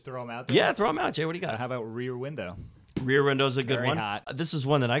 We just throw them out there. Yeah, throw them out, Jay. What do you got? How about Rear Window? Rear Window's a good Very one. hot. This is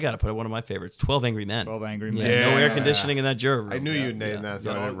one that I got to put at one of my favorites. 12 Angry Men. 12 Angry Men. Yeah, no Yeah. air conditioning in that juror room. I knew you'd name that,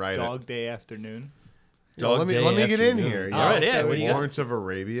 so I didn't write Dog Day Afternoon. it. Let me get in here. All right, yeah. What do you got? Lawrence of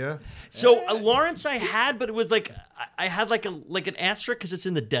Arabia. So Lawrence, I had, but it was like I had like an asterisk because it's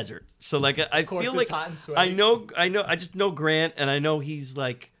in the desert. So like I course feel it's like hot and sweaty. I just know Grant, and I know he's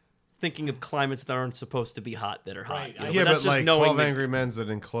like thinking of climates that aren't supposed to be hot that are hot. Right, you know? Yeah, that's but just like knowing 12 that Angry Men's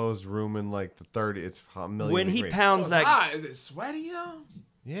an enclosed room in like the 30. It's a million when he degrees. pounds It's that. hot. Is it swety though?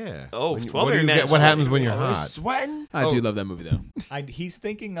 Yeah. Oh, When you- 12 what do Angry you Men get? is What sweaty. happens when you're Oh, hot? it's sweating. I do love that movie though. He's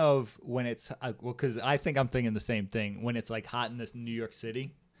thinking of when it's because I think I'm thinking the same thing when it's like hot in this New York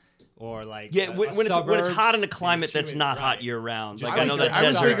City, or like Yeah, when it's suburbs, hot in a it's climate that's humid, not hot right. year round. Just Like I know that I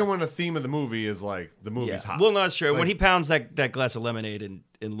was desert. thinking when the theme of the movie is like the movie's Yeah. hot. Well, no, that's true. When Like- he pounds that glass of lemonade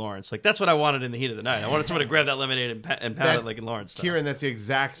in Lawrence, like that's what I wanted in the heat of the night. I wanted someone to grab that lemonade and pound it like in Lawrence. style. Kieran, that's the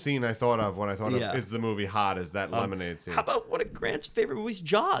exact scene I thought of when I thought Yeah. of is the movie hot, is that lemonade scene. How about one of Grant's favorite movies,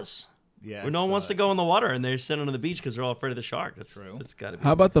 Jaws? Yes, Where no one wants to go in the water and they're sitting on the beach because they're all afraid of the shark. That's True. That's got to be.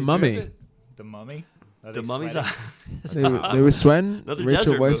 How about The Mummy? The Mummy. Are the they Mummy's? sweating? They were sweating. Another Rachel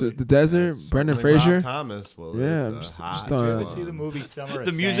desert Weisz movie. with the desert. Brendan Like Rob Fraser. Thomas. Well, Yeah, it's, I'm just hot. throwing Did you it ever see the movie Summer of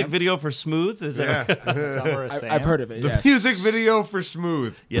The music Sam? video for Smooth is Yeah. that? Summer of Sam? I've heard of it. The Yes. music video for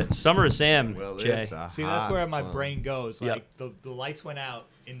Smooth. Yeah, Summer of Sam. Well, Jay. it's a See, that's hot where my one. brain goes. Yep. Like the lights went out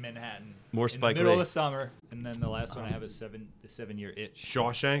in Manhattan. More in Spike the middle Lee. of summer, and then the last one I have is the 7-year itch.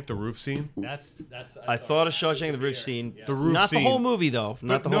 Shawshank, the roof scene. That's. I thought of Shawshank the Roof scene. The roof Not scene. the whole movie though.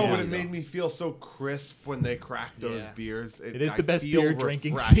 Not But the whole no, but movie. it made me feel so crisp when they cracked those Yeah. beers. It is I the best feel beer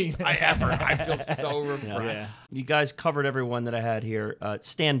drinking refreshed. scene I ever. I feel so refreshed. Yeah. You guys covered everyone that I had here.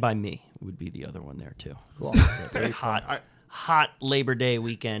 Stand By Me would be the other one there too. Very hot, hot Labor Day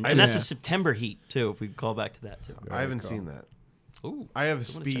weekend, and that's a September heat too. If we call back to that too. I haven't seen that. Ooh, I have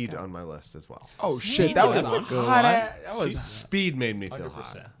someone to check Speed out. on my list as well. Oh Speed's shit, a that good was one. a hot. That was. Speed made me feel 100%.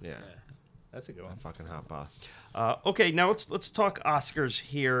 hot. Yeah. That's a good one. Fucking hot boss. Okay, now let's talk Oscars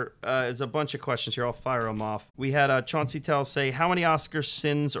here. There's a bunch of questions here. I'll fire them off. We had Chauncey Tell say, how many Oscar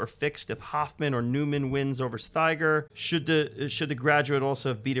sins are fixed if Hoffman or Newman wins over Steiger? Should the Graduate also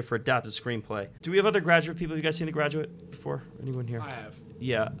have beat it for adapted screenplay? Do we have other Graduate people? You guys seen The Graduate before? Anyone here? I have.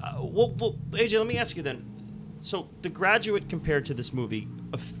 Yeah. Well, AJ, let me ask you then. So, The Graduate compared to this movie,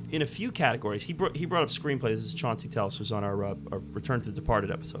 in a few categories, he brought up screenplays. This is Chauncey Tellis, who's on our Return to the Departed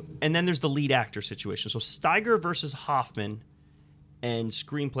episode. And then there's the lead actor situation. So, Steiger versus Hoffman and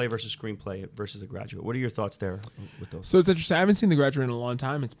screenplay versus The Graduate. What are your thoughts there with those? So it's interesting. I haven't seen The Graduate in a long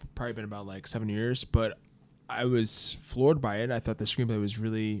time. It's probably been about like 7 years, but I was floored by it. I thought the screenplay was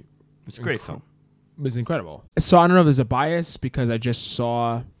really It's a great film. was incredible. So I don't know if there's a bias because I just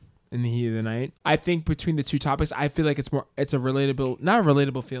saw In the Heat of the Night. I think between the two topics, I feel like it's a relatable, not a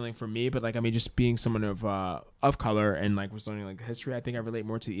relatable feeling for me, but like, I mean, just being someone of color and like was learning like history, I think I relate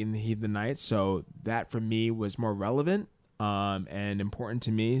more to In the Heat of the Night. So that for me was more relevant and important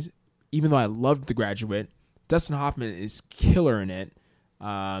to me. Even though I loved The Graduate, Dustin Hoffman is killer in it.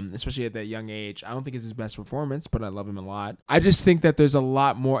 Especially at that young age. I don't think it's his best performance, but I love him a lot. I just think that there's a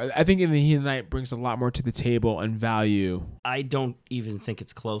lot more. I think In the Heat of the Night brings a lot more to the table and value. I don't even think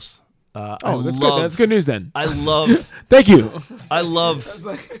it's close. That's good. That's good news then. I love, Thank you.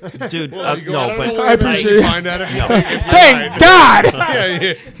 dude. You go no, out on but a limb I and appreciate you it. find out. Thank God.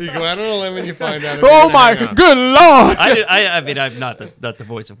 Yeah, you go out on a limb and you find out. if Oh you're gonna my hang on. good Lord. I mean, I'm not the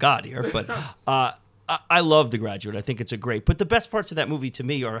voice of God here, but I love The Graduate. I think it's a great. But the best parts of that movie to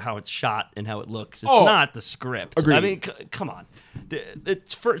me are how it's shot and how it looks. It's not the script. Agreed. I mean, come on.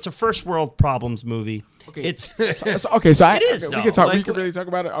 It's a first world problems movie. Okay. It's Okay, so It is, we though. can talk. We Like- can really talk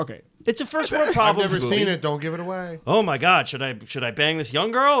about it. Okay. it's a first world I've problems never movie. seen it. Don't give it away. Oh my God! Should I bang this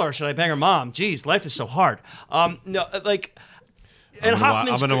young girl or should I bang her mom? Jeez, life is so hard. No, like. And I'm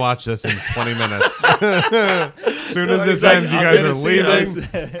Hoffman's going to great. watch this in 20 minutes. As soon as this ends, you I'm guys gonna are see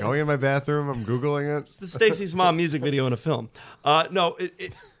it. leaving. Going in my bathroom. I'm Googling it. The Stacy's Mom music video in a film. No,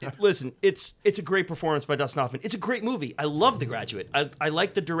 listen, it's a great performance by Dustin Hoffman. It's a great movie. I love The Graduate. I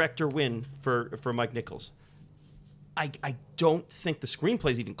like the director win for Mike Nichols. I don't think the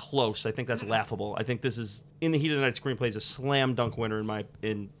screenplay is even close. I think that's laughable. I think this is In the Heat of the Night screenplay is a slam dunk winner in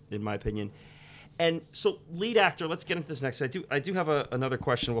my opinion. And so, lead actor. Let's get into this next. I do have another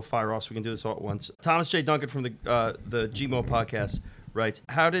question. We'll fire off so we can do this all at once. Thomas J. Duncan from the GMO podcast writes: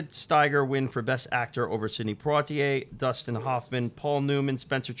 How did Steiger win for Best Actor over Sidney Poitier, Dustin Hoffman, Paul Newman,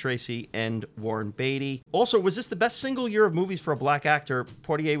 Spencer Tracy, and Warren Beatty? Also, was this the best single year of movies for a black actor?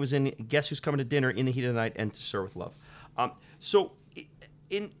 Poitier was in Guess Who's Coming to Dinner, In the Heat of the Night, and To Sir with Love. So,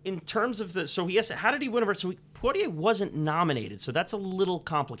 in terms of he asked, how did he win over? So Poitier wasn't nominated, so that's a little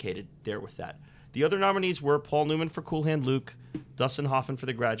complicated there with that. The other nominees were Paul Newman for Cool Hand Luke, Dustin Hoffman for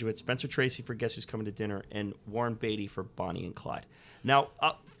The Graduate, Spencer Tracy for Guess Who's Coming to Dinner, and Warren Beatty for Bonnie and Clyde. Now,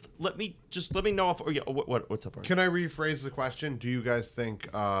 let me know if what's up. Art? Can I rephrase the question? Do you guys think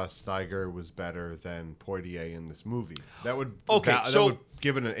Steiger was better than Poitier in this movie? That would that would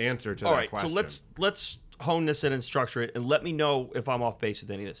give it an answer to that question. So let's hone this in and structure it, and let me know if I'm off base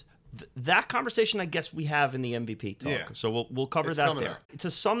with any of this. That conversation, I guess, we have in the MVP talk. Yeah. So we'll cover that there. Up.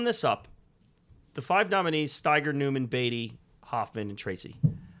 To sum this up, the 5 nominees: Steiger, Newman, Beatty, Hoffman, and Tracy.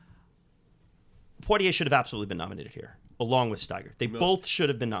 Poitier should have absolutely been nominated here, along with Steiger. They both should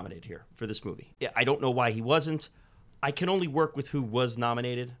have been nominated here for this movie. I don't know why he wasn't. I can only work with who was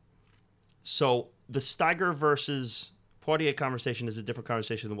nominated. So the Steiger versus Poitier conversation is a different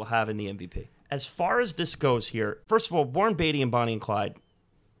conversation than we'll have in the MVP. As far as this goes here, first of all, Warren Beatty and Bonnie and Clyde,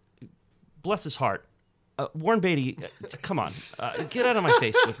 bless his heart. Warren Beatty, come on, get out of my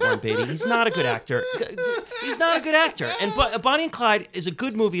face with Warren Beatty. He's not a good actor. He's not a good actor. And Bonnie and Clyde is a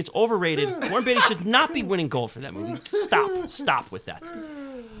good movie. It's overrated. Warren Beatty should not be winning gold for that movie. Stop with that.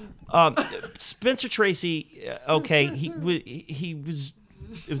 Spencer Tracy, okay, he was.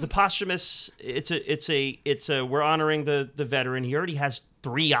 It was a posthumous. It's a. We're honoring the veteran. He already has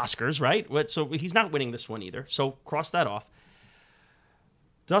 3 Oscars, right? So he's not winning this one either. So cross that off.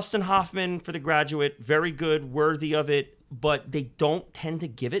 Dustin Hoffman for The Graduate, very good, worthy of it, but they don't tend to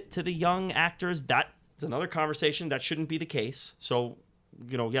give it to the young actors. That's another conversation. That shouldn't be the case. So,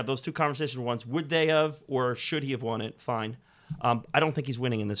 you have those 2 conversations once. Would they have, or should he have won it? Fine. I don't think he's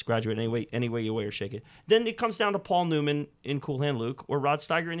winning in this Graduate any way you way or shake it. Then it comes down to Paul Newman in Cool Hand Luke or Rod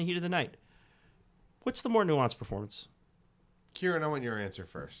Steiger in The Heat of the Night. What's the more nuanced performance? Kieran, I want your answer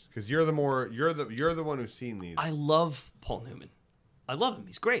first because you're the one who's seen these. I love Paul Newman. I love him.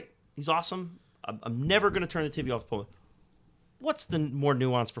 He's great. He's awesome. I'm never going to turn the TV off Paul. What's the more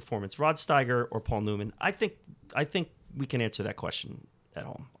nuanced performance, Rod Steiger or Paul Newman? I think we can answer that question at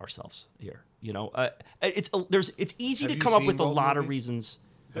home ourselves here. It's easy to come up with a lot of reasons.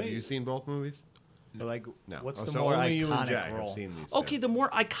 Have you seen both movies? No. What's the so more only you and iconic Jack role? have seen these. Okay, the more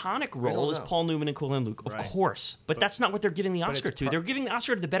iconic role is Paul Newman and Cool Hand Luke, of course. But that's not what they're giving the Oscar to. They're giving the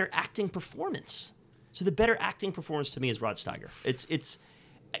Oscar to the better acting performance. So the better acting performance to me is Rod Steiger.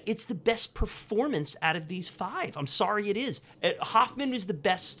 It's the best performance out of these 5. I'm sorry, it is. Hoffman is the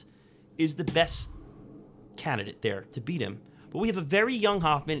best candidate there to beat him. But we have a very young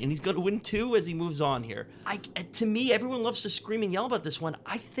Hoffman, and he's going to win 2 as he moves on here. To me, everyone loves to scream and yell about this one.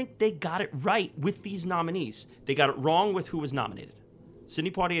 I think they got it right with these nominees. They got it wrong with who was nominated.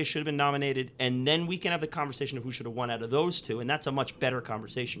 Sidney Poitier should have been nominated, and then we can have the conversation of who should have won out of those 2, and that's a much better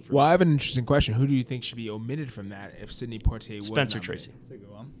conversation for me. Well, I have an interesting question. Who do you think should be omitted from that if Sidney Poitier was Spencer nominated? Tracy. That's a good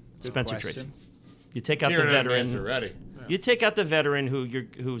one. Spencer question. Tracy. You take out Kieran the had an veteran. answer ready. You take out the veteran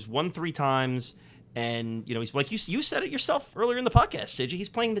who's won 3 times, and he's like you said it yourself earlier in the podcast, JJ. He's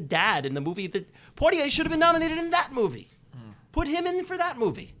playing the dad in the movie that Poitier should have been nominated in that movie. Put him in for that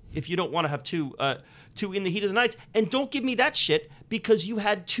movie if you don't want to have 2 In the Heat of the Night, and don't give me that shit because you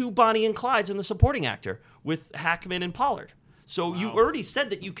had 2 Bonnie and Clydes in the supporting actor with Hackman and Pollard. So you already said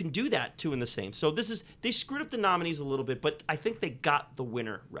that you can do that 2 in the same. So they screwed up the nominees a little bit, but I think they got the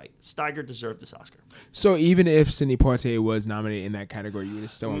winner right. Steiger deserved this Oscar. So even if Sidney Poitier was nominated in that category, you would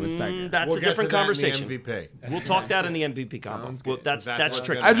still went with Steiger. That's a different conversation. In the MVP. We'll talk that in the MVP combo. Sounds Well, good. that's That's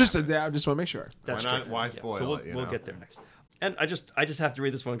tricky. what I just want to make sure. That's Why not? tricky. Why spoil so it, we'll get there next. And I just have to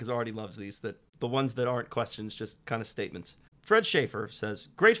read this one because Artie loves these. That the ones that aren't questions, just kind of statements. Fred Schaefer says,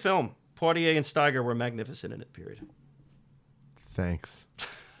 "Great film. Poitier and Steiger were magnificent in it. Period." Thanks.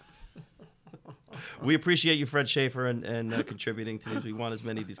 We appreciate you, Fred Schaefer, and contributing to these. We want as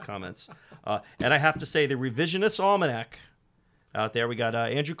many of these comments. And I have to say, the Revisionist Almanac out there, we got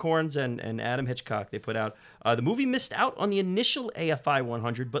Andrew Corns and Adam Hitchcock. They put out, the movie missed out on the initial AFI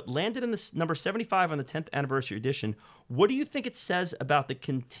 100, but landed in the number 75 on the 10th anniversary edition. What do you think it says about the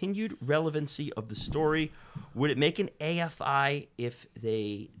continued relevancy of the story? Would it make an AFI if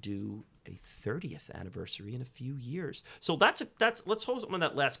they do a 30th anniversary in a few years. So that's let's hold on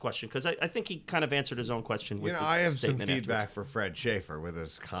that last question because I think he kind of answered his own question with the I have some statement feedback afterwards. for Fred Schaefer with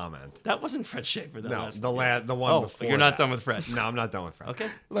his comment. That wasn't Fred Schaefer. That No, last the one. one before. You're not that. done with Fred. No, I'm not done with Fred. Okay.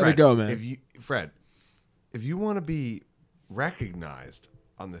 Let it go, man. If you want to be recognized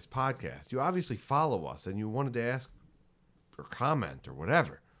on this podcast, you obviously follow us and you wanted to ask or comment or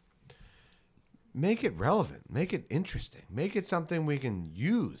whatever. Make it relevant. Make it interesting. Make it something we can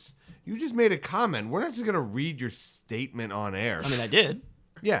use. You just made a comment. We're not just going to read your statement on air. I mean, I did.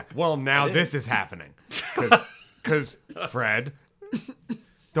 Yeah. Well, now this is happening. Because, Fred,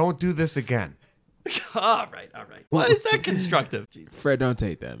 don't do this again. All right. Why is that constructive? Jesus. Fred, don't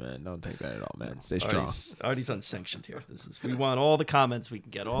take that, man. Don't take that at all, man. Stay strong. Artie's unsanctioned here. We want all the comments we can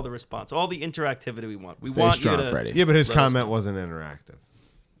get, all the response, all the interactivity we want. We Stay want strong, you to. Freddie. Yeah, but his Let us comment know. wasn't interactive.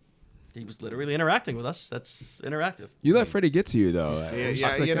 He was literally interacting with us. That's interactive. You let Freddie get to you, though. Yeah, It's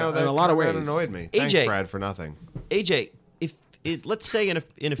like that in a lot of comment ways. annoyed me. Thanks, AJ. Fred, for nothing. AJ, if it, let's say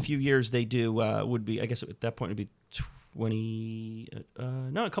in a few years they do, would be, I guess at that point it would be 20,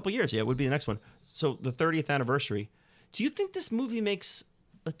 no, a couple years. Yeah, it would be the next one. So the 30th anniversary. Do you think this movie makes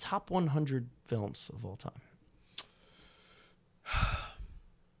the top 100 films of all time?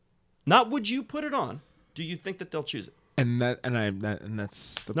 Not would you put it on? Do you think that they'll choose it? And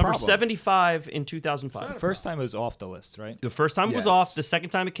that's the Number problem. 75 in 2005. First time it was off the list, right? The first time it was Yes. off. The second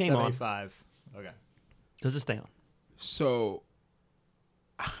time it came on. 75. Okay. Does it stay on? So,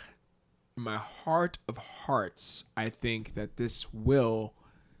 in my heart of hearts, I think that this will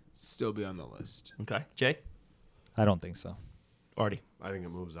still be on the list. Okay. Jay? I don't think so. Artie? I think it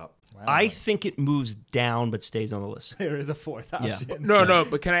moves up. I think it moves down but stays on the list. There is a fourth Yeah. option. No,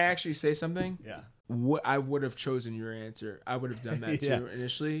 but can I actually say something? Yeah. I would have chosen your answer. I would have done that too Yeah.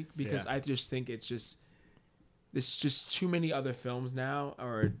 initially because Yeah. I just think it's just too many other films now,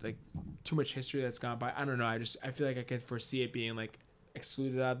 or like too much history that's gone by. I don't know. I feel like I could foresee it being like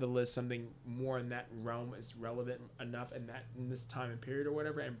excluded out of the list. Something more in that realm is relevant enough in this time and period or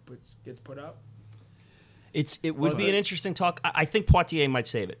whatever, and gets put up. It would be an interesting talk. I think Poitier might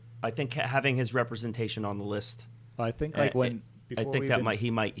save it. I think having his representation on the list. I think like when I think that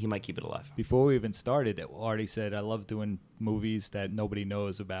he might keep it alive. before we even started, it already said I love doing movies that nobody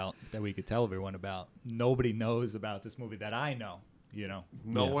knows about that we could tell everyone about. Nobody knows about this movie that I know. You know,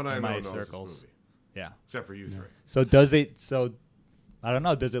 No one I in know my knows circles. this movie. Yeah. Except for you three. So does it? So I don't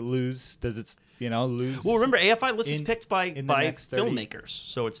know. Does it lose? Does it lose? Well, remember AFI list is picked by in the next 30 filmmakers,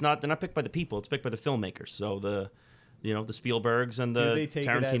 so they're not picked by the people. It's picked by the filmmakers. So the Spielbergs and the they take it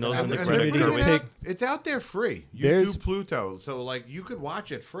as an Tarantinos and the And Greta they're Greta putting it Gerwigs. out, it's out there free. There's- YouTube Pluto. So, like, you could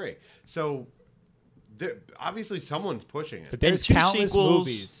watch it free. So, obviously, someone's pushing But it. there's two countless sequels,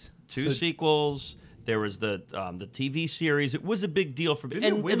 movies. Two So- sequels. There was the TV series. It was a big deal for Didn't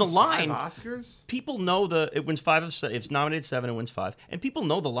it and win the line. 5 Oscars? People know it wins 5 of 7. It's nominated 7 and wins 5. And people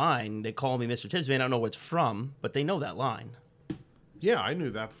know the line. They call me Mr. Tibbs. They don't know what it's from, but they know that line. Yeah, I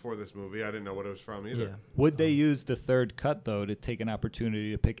knew that before this movie. I didn't know what it was from either. Yeah. Would they use the third cut though to take an opportunity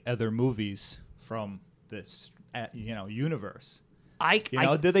to pick other movies from this universe?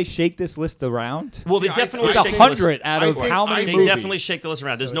 Do they shake this list around? Well, they See, definitely It's I shake think- the list. 100 out of I think- how many They movies? definitely shake the list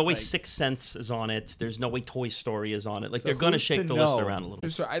around. There's So no it's way like- Sixth Sense is on it. There's no way Toy Story is on it. Like So they're gonna who's shake to the list know? around a little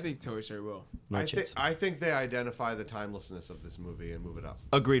bit. So I think Toy Story will. No I chance. think they identify the timelessness of this movie and move it up.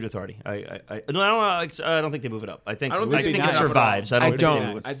 Agreed with Artie. I don't think they move it up. I think I don't it think they move it up. survives. I don't think they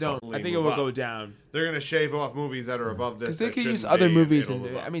move it I up. don't. I Totally think it move will up. go down They're going to shave off movies that are above this. because they that could use shouldn't other be, movies. it'll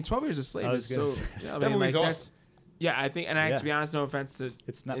And move up. I mean, 12 Years a Slave I is was gonna so. say. I That mean, movie's like awesome. that's. Yeah, I think, and Yeah. to be honest, no offense to.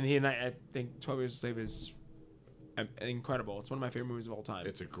 It's not- I think 12 Years a Slave is incredible. It's one of my favorite movies of all time.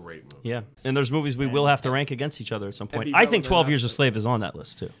 It's a great movie. Yeah, and there's movies we will have to rank against each other at some point. be I think relevant 12 Years a enough. Slave is on that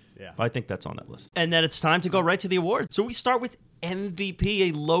list too. Yeah. I think that's on that list. And then it's time to go right to the awards. So we start with MVP,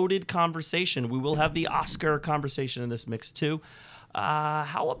 a loaded conversation. We will have the Oscar conversation in this mix too.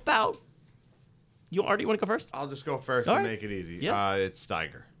 How about you, Artie? You want to go first? I'll just go first All and right. make it easy. Yeah. It's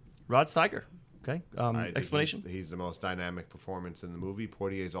Steiger. Rod Steiger. Okay. I think Explanation. He's the most dynamic performance in the movie.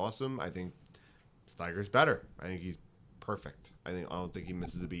 Poitier's awesome. I think Steiger's better. I think he's perfect. I don't think he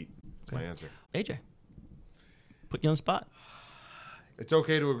misses a beat. That's my answer. AJ, put you on the spot. It's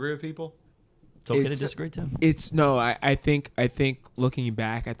okay to agree with people. It's okay to It's- disagree too. It's no. I think looking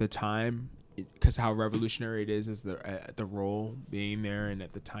back at the time, because how revolutionary it is as the role being there and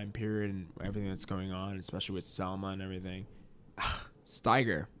at the time period and everything that's going on, especially with Selma and everything.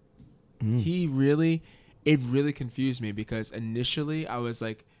 Steiger, it really confused me because initially I was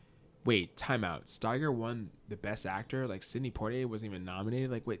like, wait, time out. Steiger won the best actor. Like Sidney Poitier wasn't even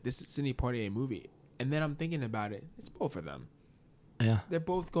nominated. Like, wait, this is Sidney Poitier movie. And then I'm thinking about it. It's both of them. Yeah. They're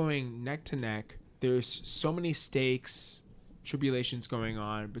both going neck to neck. There's so many stakes, tribulations going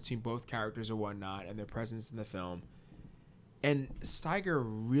on between both characters or whatnot, and their presence in the film. And Steiger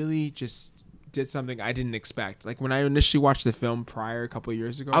really just did something I didn't expect. Like when I initially watched the film prior a couple of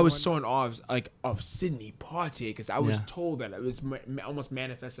years ago, I was so in awe of Sidney Poitier because I was told that it was almost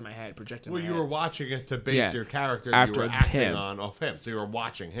manifest in my head, projected. Well, in my you head. were watching it to base your character After you were acting him. on off him, so you were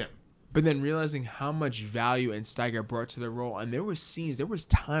watching him. But then realizing how much value and Steiger brought to the role, and there was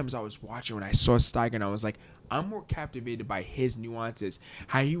times I was watching when I saw Steiger and I was like, I'm more captivated by his nuances,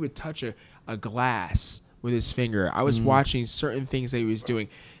 how he would touch a glass with his finger. I was watching certain things that he was doing,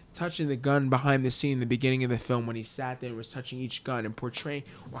 touching the gun behind the scene in the beginning of the film when he sat there and was touching each gun and portraying,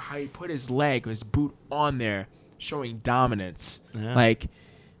 or how he put his leg, his boot on there, showing dominance. Yeah. Like,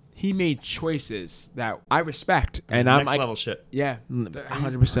 he made choices that I respect, and I'm Next like, level shit. yeah, That-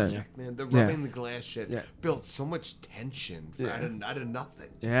 100%. perfect, man. The rubbing the glass shit built so much tension out of nothing.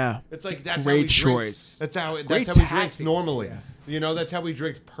 Yeah. It's like that's Great how he drinks. choice. That's how he Great drinks tactics. normally. Yeah. You know, that's how he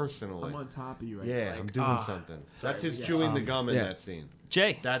drinks personally. I'm on top of you right Yeah, now. I'm doing something. That's his chewing the gum in yeah. that scene.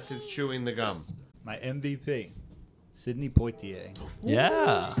 Jay. That's his chewing the gum. My MVP, Sidney Poitier.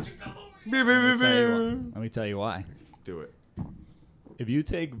 Yeah. Let me tell you why. Do it. If you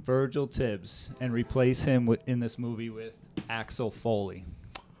take Virgil Tibbs and replace him in this movie with Axel Foley,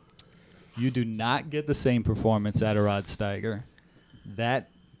 you do not get the same performance out of Rod Steiger.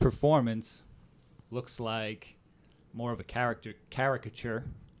 That performance looks like more of a caricature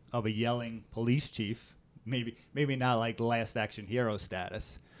of a yelling police chief. Maybe not like Last Action Hero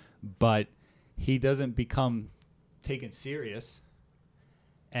status, but he doesn't become taken serious.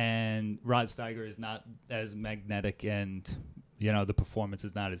 And Rod Steiger is not as magnetic, and the performance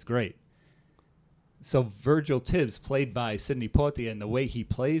is not as great. So Virgil Tibbs, played by Sidney Poitier, and the way he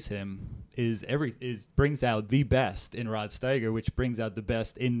plays him brings out the best in Rod Steiger, which brings out the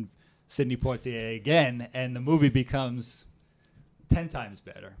best in Sidney Poitier again, and the movie becomes 10 times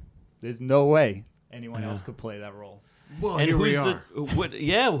better. There's no way anyone else could play that role. Well, And here we who's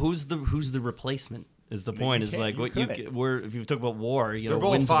are. who's the replacement? Is the point? Is like what if you talk about war, They're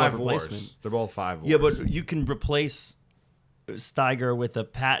both wins five above replacement. wars. They're both 5 wars. Yeah, but you can replace Steiger with a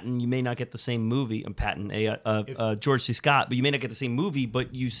Patton. You may not get the same movie. George C. Scott, but you may not get the same movie.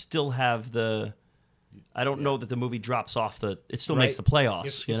 But you still have the. I don't know that the movie drops off the. It still makes the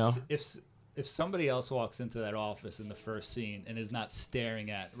playoffs. If somebody else walks into that office in the first scene and is not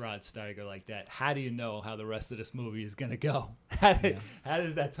staring at Rod Steiger like that, how do you know how the rest of this movie is going to go? How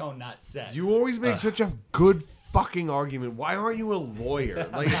does that tone not set? You always make such a good fucking argument. Why aren't you a lawyer?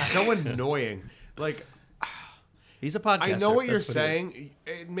 Like, it's so annoying. Like, He's a podcaster. I know what you're That's he is. saying.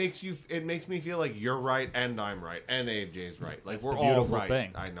 It makes me feel like you're right and I'm right and AJ's right. Like, That's we're the all beautiful right.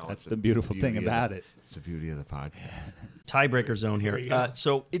 thing. I know. That's it's the beautiful thing beauty about of it. It's the beauty of the podcast. Tiebreaker zone here.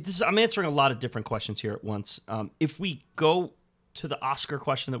 I'm answering a lot of different questions here at once. If we go to the Oscar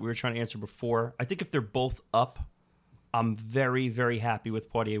question that we were trying to answer before, I think if they're both up, I'm very, very happy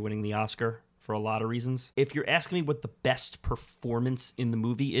with Poitier winning the Oscar for a lot of reasons. If you're asking me what the best performance in the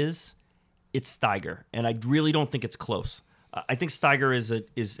movie is, it's Steiger, and I really don't think it's close. I think Steiger is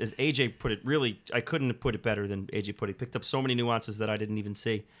as AJ put it. Really, I couldn't have put it better than AJ put it. He picked up so many nuances that I didn't even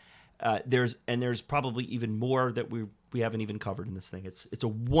see. There's probably even more that we haven't even covered in this thing. It's a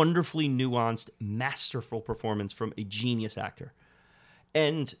wonderfully nuanced, masterful performance from a genius actor.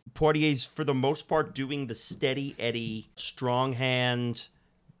 And Poitier's, for the most part, doing the steady Eddie, strong hand,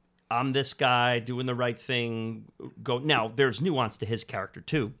 I'm this guy, doing the right thing. Now, there's nuance to his character,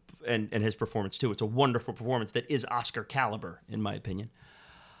 too, and his performance, too. It's a wonderful performance that is Oscar caliber, in my opinion.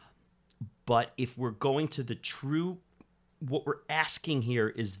 But if we're going to the true, what we're asking here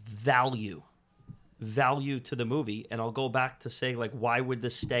is value to the movie. And I'll go back to say, like, why would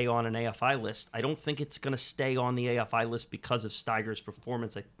this stay on an AFI list? I don't think it's going to stay on the AFI list because of Steiger's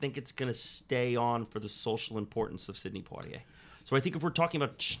performance. I think it's going to stay on for the social importance of Sidney Poitier. So I think if we're talking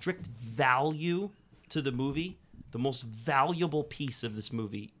about strict value to the movie, the most valuable piece of this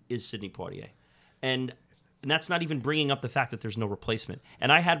movie is Sidney Poitier. And that's not even bringing up the fact that there's no replacement.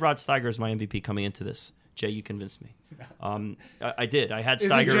 And I had Rod Steiger as my MVP coming into this. Jay, you convinced me. I did. I had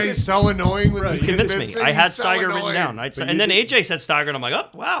Steiger. Isn't Jay so annoying with You convinced me. I had Steiger written down. And then AJ said Steiger, and I'm like, oh,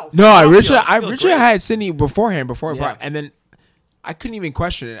 wow. No, I originally great. had Sidney beforehand, Yeah. and then I couldn't even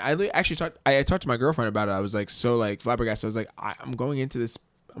question it. I talked to my girlfriend about it. I was like so like flabbergasted. I was like, I'm going into this.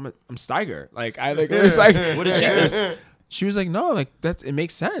 I'm Steiger. Like it was like, What did she think? She was like, no, like it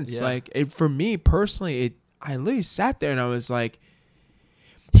makes sense. Yeah. Like for me personally, I literally sat there and I was like,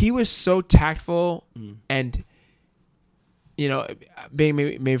 he was so tactful and, being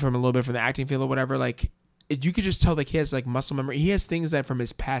maybe from a little bit from the acting field or whatever, like you could just tell like he has like muscle memory. He has things that from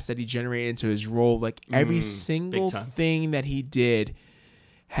his past that he generated into his role. Like every single big time. thing that he did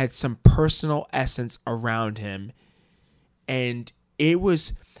had some personal essence around him. And it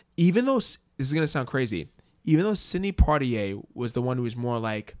was, even though, this is going to sound crazy, even though Sidney Poitier was the one who was more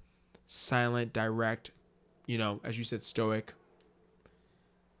like silent, direct, you know, as you said, stoic,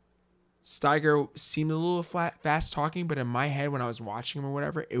 Steiger seemed a little fast talking, but in my head when I was watching him or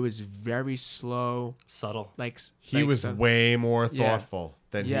whatever, it was very slow. Subtle. Like He was some- way more Yeah. thoughtful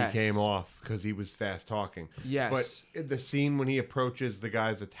than Yes. he came off because he was fast talking. Yes. But the scene when he approaches the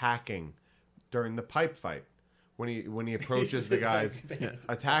guys attacking during the pipe fight, when he approaches the guys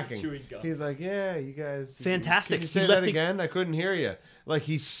attacking, he's like, "Yeah, you guys, Fantastic. Can you He say let that the- again? I couldn't hear you." Like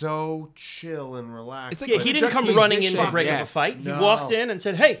he's so chill and relaxed. It's like Yeah, a he didn't come running in to juxtaposition. break Yeah. up a fight. No. He walked in and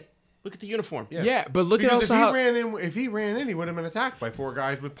said, "Hey, look at the uniform." Yeah, but look at Because also how if he ran in, he would have been attacked by 4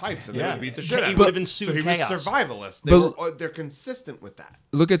 guys with pipes, and they Yeah. would beat the He shit out of him. would have been So sued he chaos. was survivalist. They're consistent with that.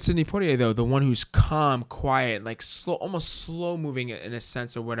 look at Sidney Poitier though, the one who's calm, quiet, like slow, almost slow moving in a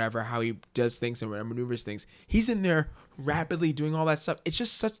sense or whatever. How he does things and maneuvers things. He's in there rapidly doing all that stuff. It's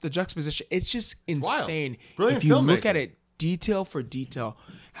just such the juxtaposition. It's just insane. Brilliant if you look filmmaking. at it detail for detail,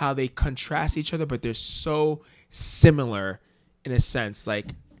 how they contrast each other, but they're so similar in a sense. Like,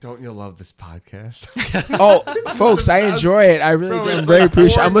 Don't you love this podcast? oh, folks, I enjoy it. I really Bro, do. I'm it's very like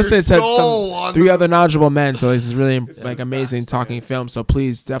appreciative. I'm pouring listening to your soul some on 3 the- other knowledgeable men, so this is really like amazing talking film. So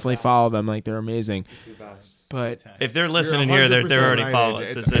please definitely follow them. Like they're amazing. But If they're listening here, they're 100% already right, following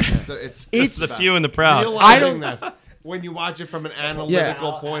AJ. us. It's the few and the proud. Realizing that when you watch it from an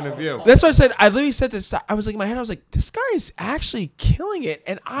analytical point of view. that's what I said. I literally said this. I was like in my head. I was like, this guy is actually killing it,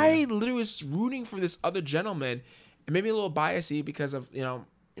 and I literally was rooting for this other gentleman, and maybe a little biasy because of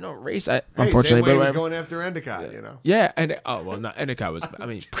race. Unfortunately, same way but he was whatever. going after Endicott, you know. Yeah, and not Endicott was. I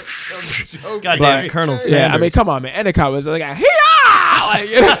mean, Goddamn Colonel yeah, Sanders. I mean, come on, man. Endicott was like, hey, like,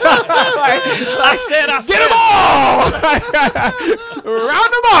 you know, like, I said, get them all,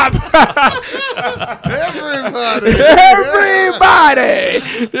 round them up, Everybody. everybody.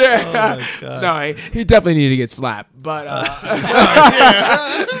 Yeah, no, he definitely needed to get slapped, but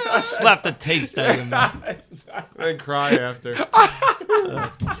Slap the taste out of him. And cry after.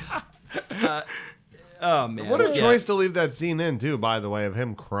 Oh man. What a Yeah. choice to leave that scene in too, by the way, of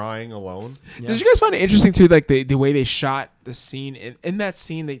him crying alone. Did you guys find it interesting too, like the way they shot the scene in that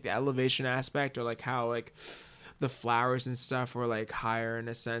scene, like the elevation aspect, or like how like the flowers and stuff were like higher in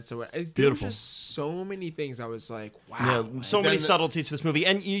a sense, or what? There were Beautiful. just so many things. I was like, wow. Yeah, so many Then the- subtleties to this movie,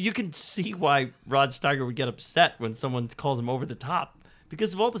 and you can see why Rod Steiger would get upset when someone calls him over the top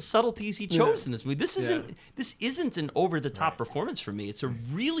because of all the subtleties he chose in this movie. This isn't an over the top performance for me. It's a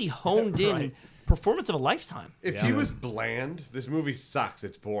really honed in performance of a lifetime. If he was bland, this movie sucks.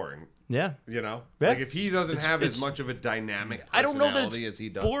 It's boring. Yeah. You know? Yeah. Like if he doesn't have it's- as much of a dynamic I don't know that personality it's as he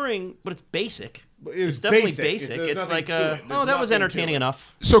does. boring, but it's basic. It's definitely basic. basic. There's It's nothing like to a, it. There's oh, that was nothing to entertaining it.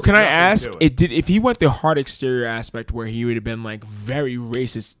 enough. So can I Nothing ask, to it did if he went the hard exterior aspect where he would have been like very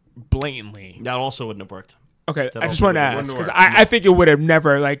racist blatantly? That also wouldn't have worked. Okay, That I just also wanted to wouldn't ask because work. I think it would have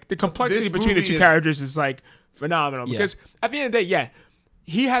never like the complexity This between the movie two is- characters is like phenomenal Yeah. because at the end of the day, yeah,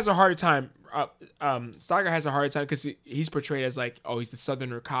 he has a harder time. Steiger has a hard time because he's portrayed as like, oh, he's the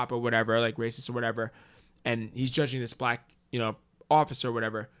Southerner cop or whatever, like racist or whatever, and he's judging this black, officer or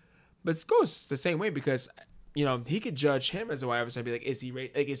whatever. But it goes the same way because, he could judge him as a white officer and be like,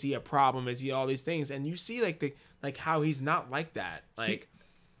 is he a problem? Is he all these things? And you see like how he's not like that. Like,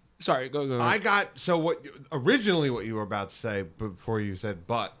 sorry, go. I got what you were about to say before you said,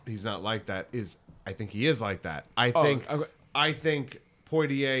 but he's not like that. I think he is like that. I think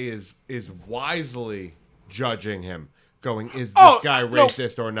Poitier is wisely judging him, going, is this guy no.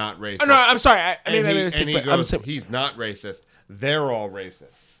 racist or not racist? Oh, no, I'm sorry. I And made he, a mistake, and he but goes, I'm he's not racist. They're all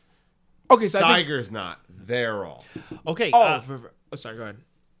racist. okay. So I think, Steiger's not. They're all. Okay. sorry. Go ahead.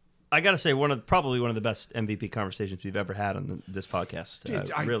 I gotta say, probably one of the best MVP conversations we've ever had on this podcast.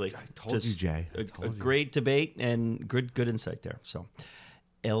 Dude, Really, I told you, Jay. I A told you. great debate and good insight there. So,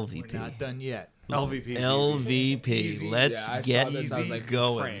 LVP, Not done yet. LVP. LVP. Easy. Let's Yeah, I get saw this, I was, like,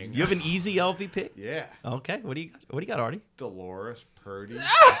 going. praying. You have an easy LVP? Yeah. Okay. What do you got, Artie? Dolores Purdy.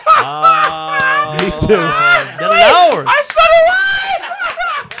 Oh, Me too. Get an hour. I said it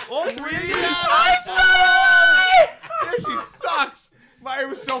right. All three of you? I said it right. Yeah, she sucks. It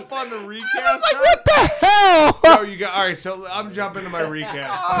was so fun to recast. I was like, her. what the hell? No, you got all right. So I'm jumping to my recap.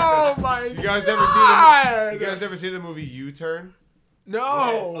 Oh my You guys God. ever see the movie U-Turn?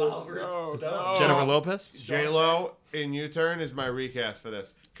 No. Jennifer Lopez. J-Lo in U-Turn is my recast for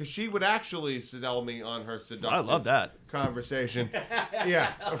this. Because she would actually sell me on her seductive I love that. conversation.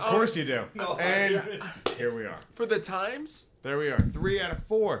 Yeah, of course you do. And here we are. For the times? There we are. 3 out of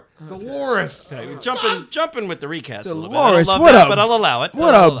 4. Dolores. Jumping with the recast a little bit. Dolores, I don't love what that, a- but I'll allow it.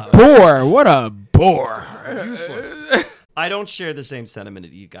 What I'll a allow it. bore. What a bore. Useless. I don't share the same sentiment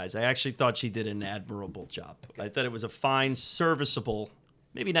as you guys. I actually thought she did an admirable job. I thought it was a fine, serviceable,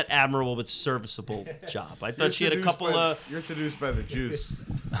 maybe not admirable, but serviceable job. I thought she had a couple of... You're seduced by the juice.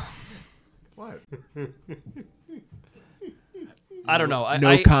 What? I don't know.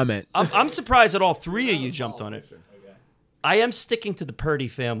 No comment. I'm surprised that all three of you jumped on it. I am sticking to the Purdy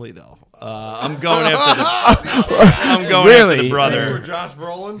family, though. I'm going after the. I'm going after the Really? You were brother. Josh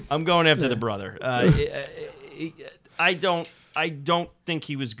Brolin? I'm going after the brother. I don't think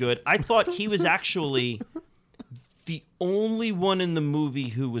he was good. I thought he was actually the only one in the movie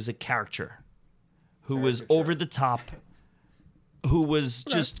who was a character, who was over the top, who was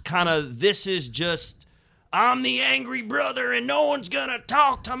just kind of, this is just, I'm the angry brother and no one's gonna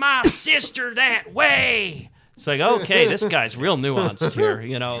talk to my sister that way. It's like, okay, this guy's real nuanced here,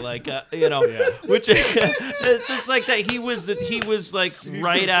 which it's just like that. He was like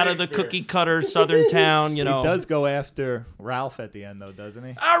right out of the cookie cutter Southern town, He does go after Ralph at the end, though, doesn't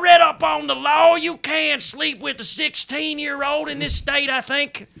he? I read up on the law. You can't sleep with a 16-year-old in this state, I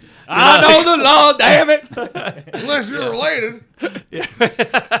think. I know the law, damn it! Unless you're related.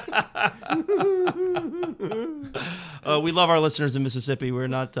 We love our listeners in Mississippi. We're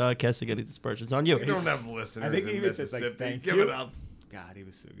not casting any dispersions on you. We don't have listeners I think he in even says, like, Mississippi. thank Give you. it up. God, he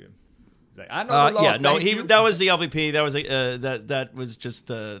was so good. He's like, I know the law, Yeah, no, thank you. that was the LVP. That was that was just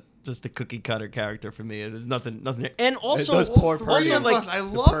a cookie cutter character for me. There's nothing there. And also, Those poor Three Purdy. of like, us, I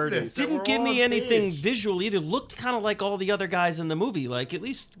love Purdy. this. didn't give me anything visual either. Looked kind of like all the other guys in the movie. Like, at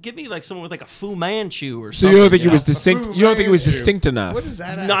least give me like someone with like a Fu Manchu or So something. you don't think it know? was distinct? You don't think it was distinct enough? What is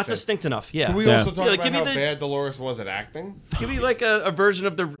that Not accent? distinct enough. Yeah. Can we Yeah. also talk Yeah, like, about give me how the- bad Dolores was at acting? Give me like a version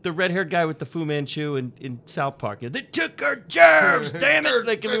of the red-haired guy with the Fu Manchu in South Park. They took our germs, damn it!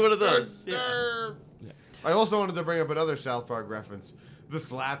 Like, give me one of those. Yeah. I also wanted to bring up another South Park reference. The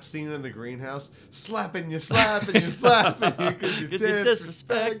slap scene in the greenhouse. Slapping you, slapping you, slapping you because you're 'Cause you're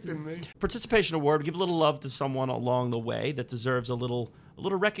disrespecting me. Participation award. Give a little love to someone along the way that deserves a little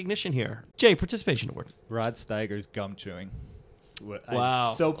recognition here. Jay, participation award. Rod Steiger's gum chewing.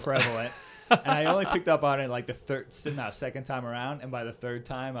 Wow. So prevalent. And I only picked up on it like the second time around. And by the third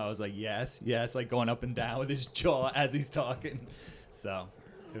time, I was like, yes, like going up and down with his jaw as he's talking. So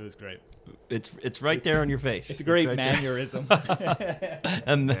it was great. It's right there on your face. It's a great right there. mannerism.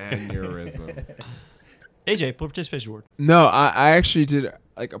 Aneurysm. AJ, participation award. No, I actually did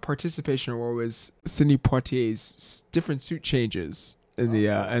like a participation award was Sidney Poitier's different suit changes in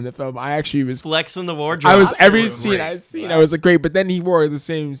the film. I actually was. Flexing the wardrobe. I was every Absolutely. scene I'd seen. I was like, great, but then he wore the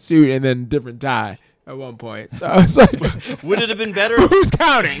same suit and then different tie at one point. So I was like, Would it have been better? who's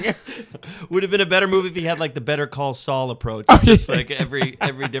counting? Would have been a better movie if he had like the Better Call Saul approach, Oh, just like every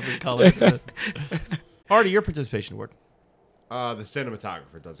different color. Artie, your participation award. The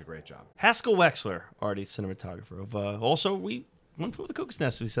cinematographer does a great job. Haskell Wexler, Artie, cinematographer. Also, we went for the Cuckoo's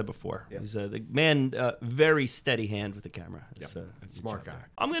Nest, as we said before. Yep. He's the man, very steady hand with the camera. It's, Yep. a good Smart job guy. there.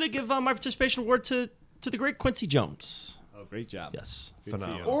 I'm going to give my participation award to the great Quincy Jones. Oh, great job. Yes. Good for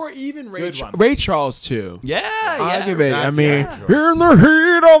Phenomenal. you. Or even Good one. Ray Charles too. Yeah, I'll give it. I That's- mean, yeah. in the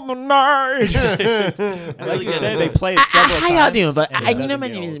heat of the night. And like you said, they play it several times. How y'all doing? But and it you know doesn't my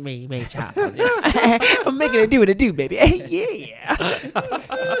get name is old. Ray Charles. I'm making it do what it do, baby. Yeah.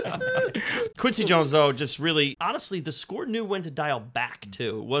 Quincy Jones, though, just really, honestly, the score knew when to dial back,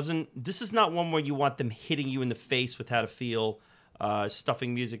 too. This is not one where you want them hitting you in the face with how to feel,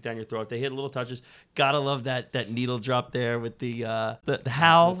 stuffing music down your throat. They hit little touches. Gotta love that needle drop there with the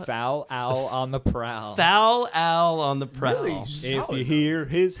howl. Foul owl on the prowl. Foul owl on the prowl. If you hear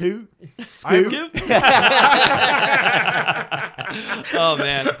his hoot, Scoop. Oh,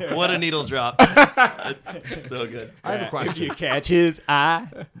 man. What a needle drop. So good. I have a if question. you catch his eye,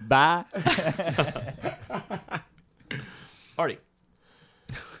 bye. Artie.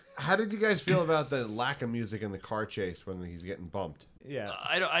 How did you guys feel about the lack of music in the car chase when he's getting bumped? Yeah.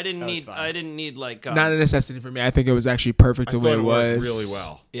 I didn't That was need. fine. I didn't need like. Not a necessity for me. I think it was actually perfect the way it worked was. really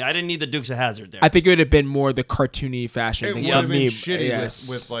well. Yeah, I didn't need the Dukes of Hazzard there. I think it would have been more the cartoony fashion It thing would for have been me. shitty yes,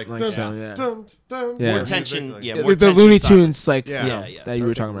 with like, so, yeah. dun, dun, Yeah. more tension. like- Yeah, The more the tension Looney side. Tunes, like Yeah. Yeah, yeah. that you were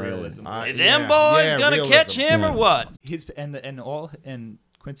Perfect talking about realism. earlier. Hey, them boys gonna realism. catch him Yeah. or what? His and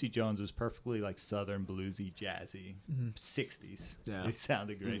Quincy Jones was perfectly like southern bluesy, jazzy, 60s. Yeah. It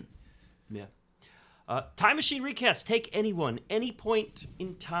sounded great. Yeah. Time machine recast. Take anyone, any point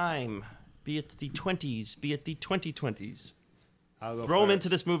in time, be it the 20s, be it the 2020s. I'll go Throw them first. into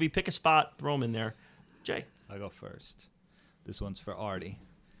this movie. Pick a spot. Throw them in there. Jay. I'll go first. This one's for Artie.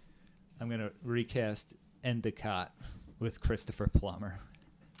 I'm going to recast Endicott with Christopher Plummer.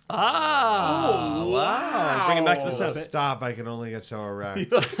 Ah, wow. Bring it back to the sound. Stop! I can only get so erect.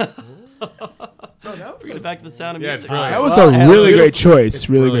 Bring it back to the sound of Yeah, music. it's brilliant. That was Well, a and really beautiful- great choice.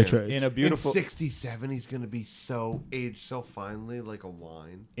 Really great brilliant. choice. In a beautiful In 67, he's gonna be so aged so finely, like a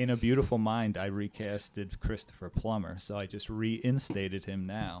wine. In a Beautiful Mind, I recasted Christopher Plummer, so I just reinstated him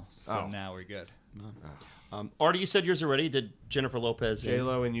now. So Oh. now we're good. Artie, you said yours already. Did Jennifer Lopez? J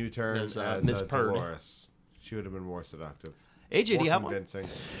Lo and U-turn As, as Ms. Purd. Dolores. She would have been more seductive. AJ, do More you have one? convincing.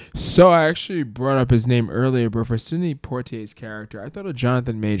 So I actually brought up his name earlier, but for Sidney Poitier's character, I thought of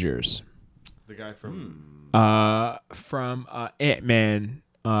Jonathan Majors The guy from from Ant-Man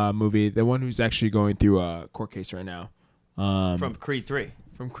movie, the one who's actually going through a court case right now. From Creed 3.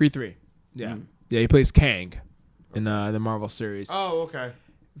 From Creed 3. Yeah. Yeah, he plays Kang in the Marvel series. Oh, okay.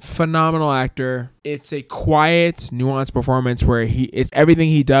 Phenomenal actor. It's a quiet, nuanced performance where it's everything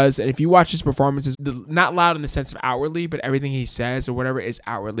he does. And if you watch his performances, not loud in the sense of outwardly, but everything he says or whatever is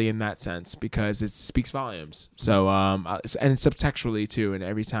outwardly in that sense because it speaks volumes. So, and subtextually too. And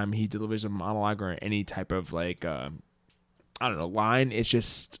every time he delivers a monologue or any type of like, I don't know, line, it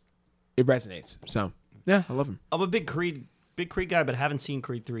resonates. So, yeah, I love him. I'm a big Creed guy, but haven't seen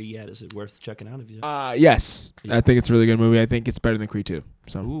Creed 3 yet. Is it worth checking out? If you? Yes, I think it's a really good movie. I think it's better than Creed 2.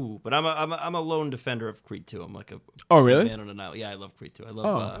 So, Ooh, but I'm a lone defender of Creed 2. I'm like a really? man on an isle. Yeah, I love Creed 2. I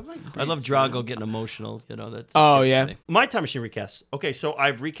love I love Creed Drago getting emotional. You know that. Oh, yeah. My time machine recast. Okay, so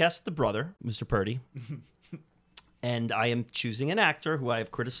I've recast the brother, Mr. Purdy, and I am choosing an actor who I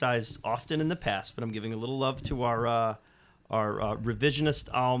have criticized often in the past, but I'm giving a little love to our revisionist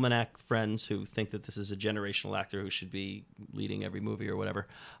almanac friends who think that this is a generational actor who should be leading every movie or whatever.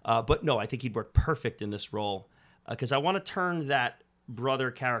 But no, I think he'd work perfect in this role because I want to turn that brother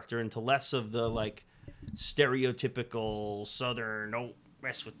character into less of the like stereotypical Southern, don't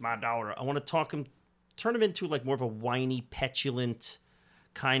mess with my daughter. I want to turn him into like more of a whiny, petulant,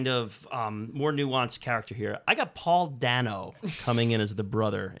 kind of more nuanced character here. I got Paul Dano coming in as the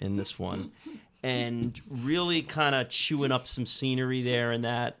brother in this one. And really kind of chewing up some scenery there and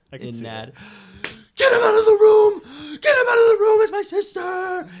that. Get him out of the room! Get him out of the room! It's my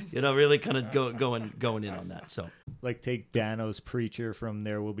sister! You know, really kind of going in on that. So Like take Dano's preacher from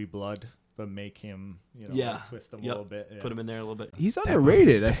There Will Be Blood, but make him, like, twist him a little bit. Yeah. Put him in there a little bit. he's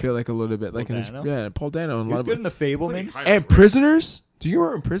underrated, I feel like, a little bit. Like Paul in his, Dano? Paul Dano. And He was good in The Fablemans. And Prisoners? Do you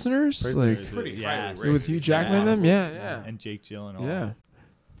remember Prisoners? Prisoners, Like, Pretty yes. highly with Hugh Jackman and them? Yeah. And Jake Gyllenhaal. Yeah.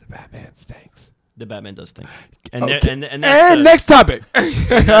 The Batman stinks. The Batman does think. And, Okay. and And that's next topic.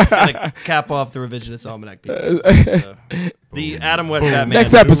 that's going to cap off the revisionist almanac people. So, the Adam West Batman.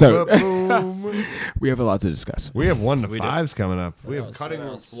 Next episode. Boom. We have a lot to discuss. We have 1 to We do. 5s coming up. We have else? cutting What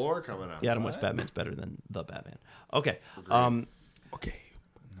room else? floor coming up. The Adam West Batman's better than the Batman. Okay. Okay.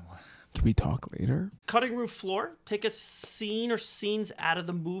 Can we talk later? Cutting room floor. Take a scene or scenes out of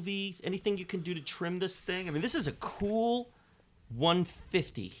the movie. Anything you can do to trim this thing. I mean, this is a cool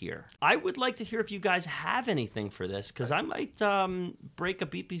 150 here. I would like to hear if you guys have anything for this because I might break a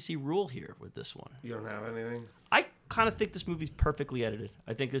BBC rule here with this one. You don't have anything? I kind of think this movie's perfectly edited.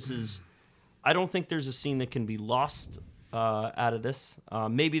 I think this is. I don't think there's a scene that can be lost out of this.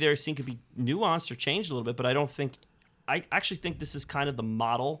 Maybe their scene could be nuanced or changed a little bit, but I don't think. I actually think this is kind of the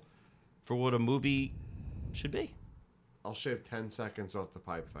model for what a movie should be. I'll shave 10 seconds off the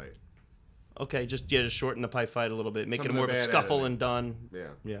pipe fight. Okay, just shorten the pipe fight a little bit, make Some it of more the of a bad scuffle editing. and done.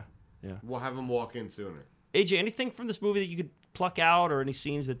 Yeah. Yeah. We'll have him walk in sooner. AJ, anything from this movie that you could pluck out, or any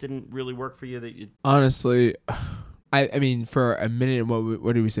scenes that didn't really work for you that you? Honestly, I mean, for a minute,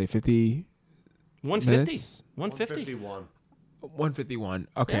 what did we say? 50? 150. Minutes? 150. 151. 151.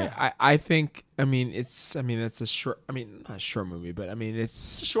 Okay. Yeah. I think, that's a short, not a short movie, but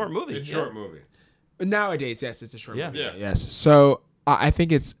It's a short movie. It's a yeah. short movie. nowadays, yes, it's a short Yeah. movie. Yeah. Yes. So I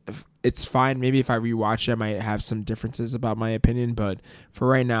think it's fine. Maybe if I rewatch it, I might have some differences about my opinion, but for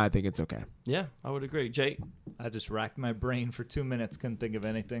right now, I think it's okay. Yeah, I would agree. Jay? I just racked my brain for 2 minutes, couldn't think of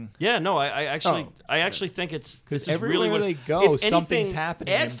anything. Yeah, no, I actually think it's this is Everywhere really what they go, if something's anything,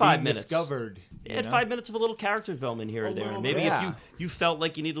 happening. Add and 5 being minutes. discovered. Add 5 minutes of a little character development here or there. And maybe bit. if you felt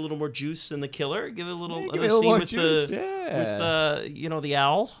like you need a little more juice in the killer, give it a little give another it a little scene more with juice, with the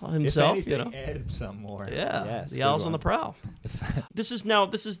owl himself. If anything, add some more. Yeah, Yes, the good owl's on one. the prowl. This is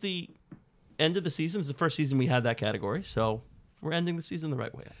the end of the season. It's the first season we had that category, so we're ending the season the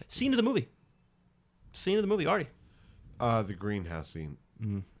right way. Scene of the movie, Artie. The greenhouse scene.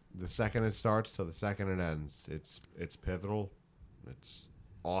 the second it starts to the second it ends, it's pivotal. It's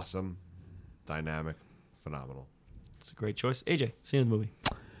awesome, dynamic, phenomenal. It's a great choice. AJ, scene of the movie.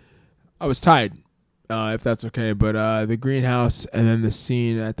 I was tied, if that's okay, but the greenhouse and then the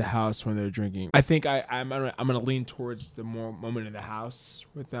scene at the house when they're drinking. I think I'm gonna lean towards the more moment in the house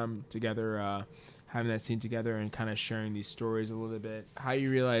with them together, having that scene together and kind of sharing these stories a little bit. How you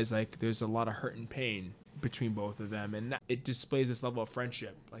realize like there's a lot of hurt and pain between both of them, and it displays this level of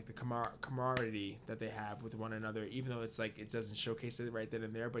friendship, like the camaraderie that they have with one another, even though it's like it doesn't showcase it right then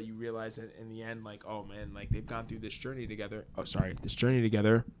and there, but you realize it in the end, like, oh man, like they've gone through this journey together,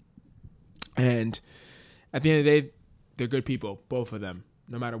 and at the end of the day, they're good people, both of them,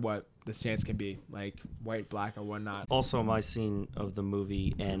 no matter what the stance can be, like white, black, or whatnot. Also, my scene of the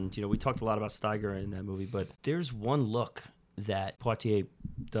movie, and we talked a lot about Steiger in that movie, but there's one look that Poitier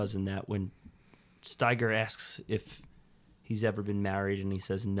does in that when Steiger asks if he's ever been married, and he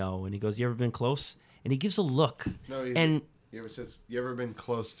says no, and he goes, "You ever been close?" And he gives a look. No, and he ever says, "You ever been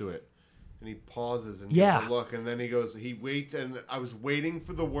close to it?" And he pauses and Yeah. gives a look, and then he goes, he waits, and I was waiting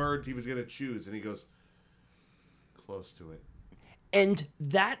for the words he was going to choose, and he goes, "Close to it." And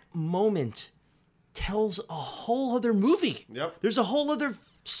that moment tells a whole other movie. Yep. There's a whole other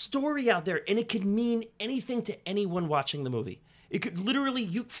story out there, and it could mean anything to anyone watching the movie. It could literally,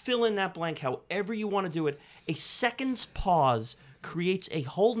 you fill in that blank however you want to do it. A second's pause creates a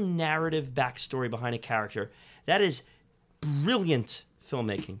whole narrative backstory behind a character. That is brilliant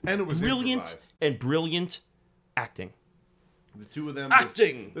filmmaking. And it was brilliant improvised. and brilliant acting. The two of them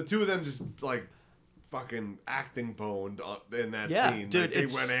Acting! just like fucking acting boned in that Yeah, scene. dude, Like, they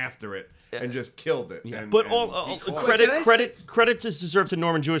it's- went after it and just killed it. Yeah. And, But and all declared credit is deserved to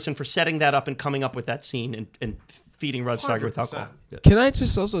Norman Jewison for setting that up and coming up with that scene and feeding Rod Steiger with 100%. alcohol. Yeah. Can I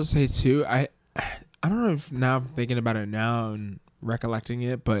just also say too, I don't know if now I'm thinking about it now and recollecting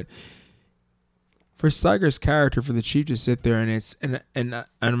it, but for Steiger's character, for the chief to sit there and I'm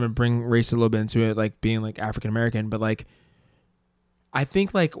gonna bring race a little bit into it, like being like African American, but like I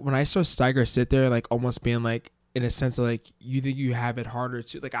think like when I saw Steiger sit there, like almost being like in a sense of like you think you have it harder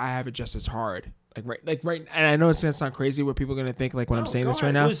too, like I have it just as hard. Like right, and I know it's gonna sound crazy what people are gonna think like when I'm saying this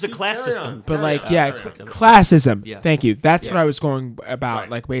right now. It was the class Carry system. on. But like, on, yeah, carry on. classism. Yeah. Thank you. That's what Yeah. I was going about. Right.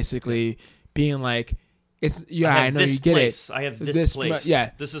 Like basically being like, it's yeah, I I have know this you get place. it. I have this place.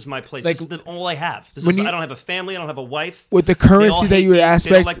 Yeah. This is my place. Like, this is all I have. when you- I don't have a family. I don't have a wife. With the They all currency that hate you me. They don't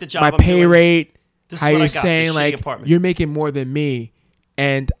aspect, like the job my I'm pay doing. rate, This is how what you're I got, this saying shitty like apartment. you're making more than me,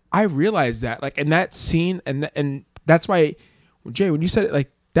 and I realized that like in that scene, and that's why Jay, when you said it,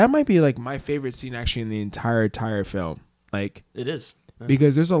 like that might be like my favorite scene actually in the entire film. Like It is.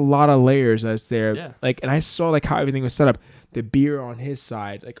 because there's a lot of layers that's there. Yeah. Like, and I saw like how everything was set up, the beer on his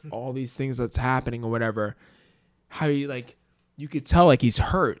side, like all these things that's happening or whatever. How he like, you could tell like he's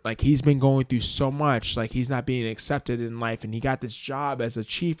hurt, like he's been going through so much, like he's not being accepted in life, and he got this job as a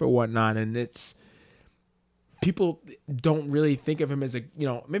chief or whatnot, and it's people don't really think of him as a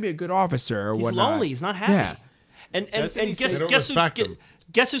maybe a good officer or He's whatnot. lonely. He's not happy. Yeah. And Doesn't he say guess they don't guess respect who's, him?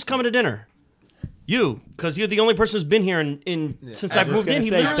 guess who's coming to dinner? You, because you're the only person who's been here since I've I was moved in. gonna He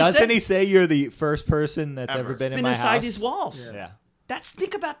say, literally doesn't said, he say you're the first person that's Ever. ever been in been my inside house? these walls. Yeah.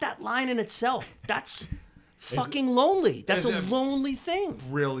 Think about that line in itself. That's fucking lonely. That's a Is it- lonely thing.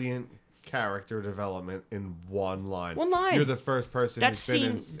 Brilliant character development in one line. One line. You're the first person. That who's been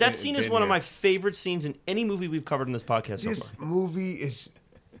scene. in, That scene is been one of here. my favorite scenes in any movie we've covered in this podcast so This far. movie is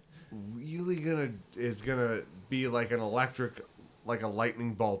really gonna be like an electric, like a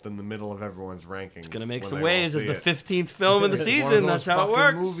lightning bolt in the middle of everyone's rankings. It's Gonna make some waves as the 15th film in the It's one of season. those That's how it fucking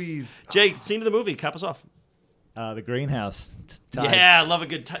works. movies. Jay, scene of the movie. Cap us off. The greenhouse. Tied. Yeah, I love a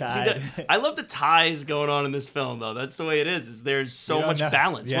good tie. Tied. I love the ties going on in this film, though. That's the way it is. There's so You don't much know.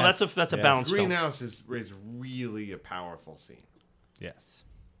 balance. Well, Yes. that's a Yes. balanced film. Greenhouse is really a powerful scene. Yes.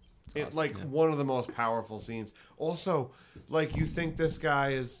 It like one of the most powerful scenes. Also, like you think this guy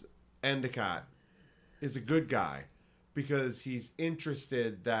is Endicott is a good guy because he's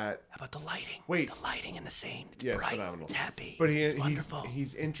interested that How about the lighting? Wait. The lighting in the scene. It's yeah, it's bright. phenomenal. It's happy. But it's wonderful.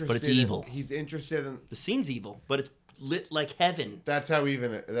 he's interested. But it's evil. He's interested in. The scene's evil, but it's lit like heaven. That's how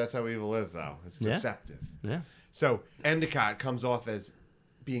evil is, though. It's Yeah. deceptive. Yeah. So Endicott comes off as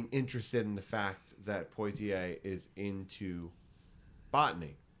being interested in the fact that Poitier is into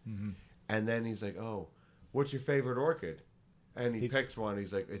botany, and then he's like, "Oh, what's your favorite orchid?" And he picks one.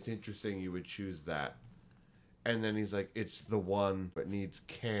 He's like, "It's interesting you would choose that." And then he's like, "It's the one that needs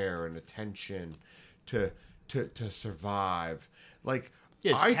care and attention to survive." Like.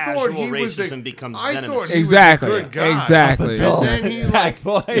 Yeah, his I casual thought he was racism becomes I venomous. thought he Exactly. was a good guy. Exactly. And then he like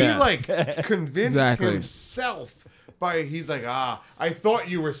Exactly. he Yeah. like convinced Exactly. himself he's like, I thought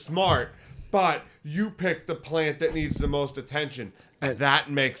you were smart, but you picked the plant that needs the most attention. That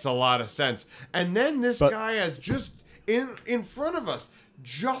makes a lot of sense. And then this guy has just in front of us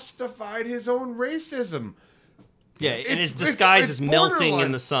justified his own racism. Yeah, and his disguise is melting borderline.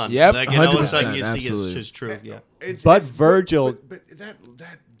 in the sun. Yep, Like, and all of a 100%, sudden you see absolutely. it's true. Yeah. But Virgil- But that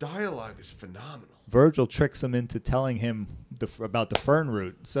dialogue is phenomenal. Virgil tricks him into telling him about the fern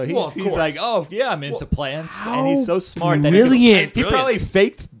root. So he's, Well, of he's course. like, oh, yeah, I'm into plants. And how he's so smart that brilliant. he probably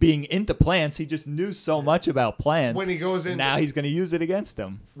faked being into plants. He just knew so much about plants. When he goes in- now he's going to use it against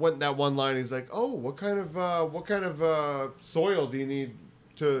him. When that one line, he's like, "Oh, what kind of soil do you need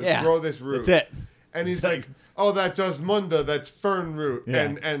to Yeah, grow this root?" that's it. And he's It's like, like- "Oh, that's osmunda, that's fern root."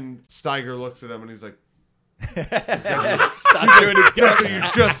 Yeah. And Steiger looks at him and he's like, Stop doing it. "That's what you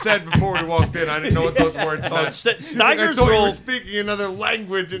just said before we walked in. I didn't know what those words meant." He's like, I Steiger's thought you role. were speaking another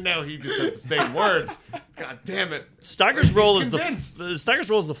language, and now he just said the same word. God damn it! Steiger's role is convinced. Steiger's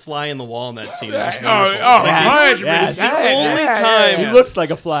role is the fly in the wall in that scene. Oh, It's like, Yes. it's the only time. He looks like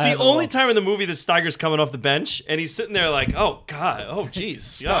a fly. It's the only time in the movie that Steiger's coming off the bench and he's sitting there like, oh God, oh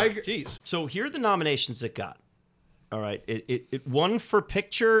jeez, yeah, Steiger- jeez. So here are the nominations it got. All right, it won for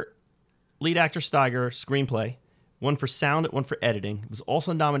picture, lead actor Steiger, screenplay, one for sound, one for editing. It was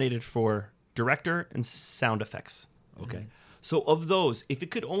also nominated for director and sound effects. Okay, so of those, if it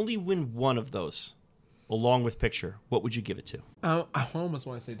could only win one of those, along with picture, what would you give it to? I almost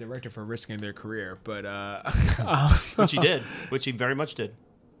want to say director for risking their career, but Which he did, which he very much did.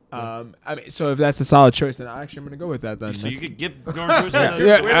 I mean, so if that's a solid choice, then I'm going to go with that. Then So you That's- could give Norman Lewis a-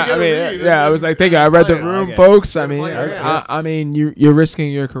 yeah, Way to I get a mean, read. yeah, I was like thinking. I read the room, Okay. folks. I mean, play your hand. I mean, you're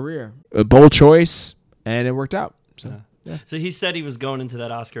risking your career. A bold choice, and it worked out. So So he said he was going into that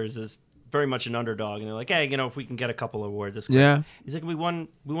Oscars as very much an underdog, and they're like, "Hey, if we can get a couple awards, that's great." Yeah. He's like, "We won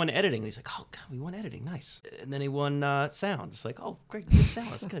editing." And he's like, "Oh God, we won editing, nice." And then he won sound. It's like, "Oh, great, good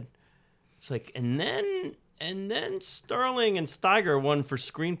sound, that's good." It's like, and then Sterling and Steiger won for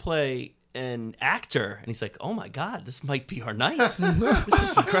screenplay and actor, and he's like, "Oh my God, this might be our night. This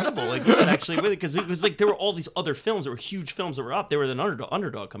is incredible." Like, we might actually win it because it was like there were all these other films that were huge films that were up. They were the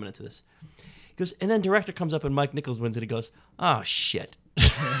underdog coming into this. He goes, and then director comes up and Mike Nichols wins it. He goes, "Oh shit,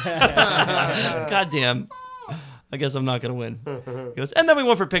 goddamn, I guess I'm not gonna win." He goes, and then we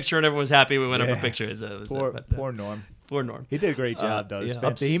went for picture, and everyone was happy. We went up for picture. It was Poor Norm. poor Norm. He did a great job, though. It's yeah,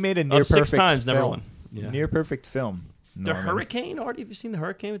 fantastic. up He made a up near perfect 6 times, never film. won. Yeah. Near perfect film. The Norman. Hurricane, Artie. Have you seen The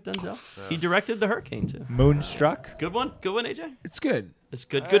Hurricane with Denzel? He directed The Hurricane too. Moonstruck. Good one, AJ. it's good. It's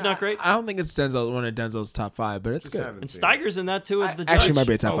good, good, not great. I don't think it's one of Denzel's top 5, but it's good. haven't And seen Steiger's in that too as the judge. Actually, it might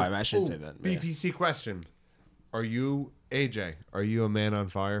be a top Oh, 5. I shouldn't oh, say that. Yeah. BPC question: Are you AJ? Are you a Man on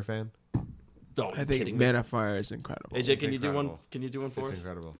Fire fan? Oh, I think kidding me. Man of Fire is incredible. AJ, can you do one? incredible. Can you do one for It's us?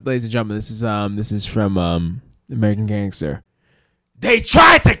 incredible. Ladies and gentlemen, this is from American Gangster. They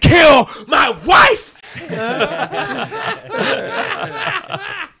tried to kill my wife.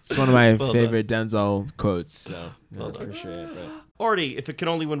 It's one of my Well favorite Denzel quotes. So Well that's done. for sure. But Artie, if it could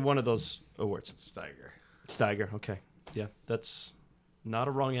only win one of those awards, Steiger. Steiger. Okay, yeah, that's not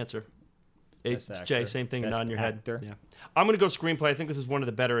a wrong answer. Best It's actor. Jay, same thing, Best nod in your actor. head. Yeah, I'm gonna go screenplay. I think this is one of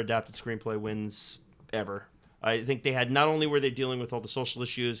the better adapted screenplay wins ever. I think they had not only were they dealing with all the social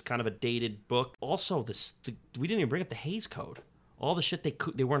issues, kind of a dated book, also we didn't even bring up the Hays Code, all the shit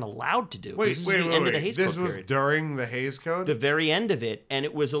they weren't allowed to do. Wait, This is wait, the wait, end of the wait. Hays This Code was period. during the Hays Code. The very end of it, and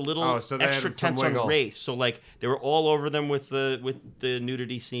it was a little Oh, so they had extra some tense on wiggle. race. So like they were all over them with the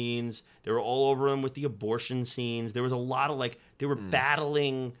nudity scenes. They were all over them with the abortion scenes. There was a lot of like they were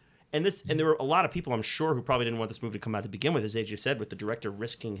battling, and there were a lot of people I'm sure who probably didn't want this movie to come out to begin with, as AJ said, with the director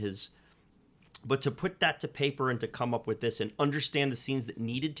risking his. But to put that to paper and to come up with this and understand the scenes that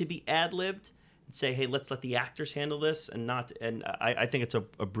needed to be ad-libbed and say, hey, let's let the actors handle this and not. And I think it's a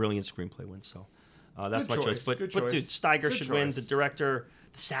brilliant screenplay win. So that's Good my choice, choice. But good dude, choice. Steiger Good should win. choice. The director,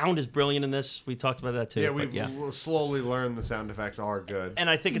 the sound is brilliant in this. We talked about that too. Yeah, but we've slowly learned the sound effects are good. and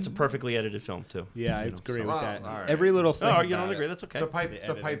I think it's a perfectly edited film too. Yeah, I You know, agree so- with Wow, that. all right. Every little thing. Oh, you about don't agree? it. That's okay. The pipe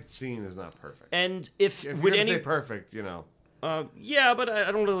editing. scene is not perfect. And if If would you're gonna any say perfect, yeah, but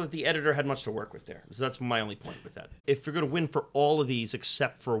I don't know that the editor had much to work with there. So that's my only point with that. If you're going to win for all of these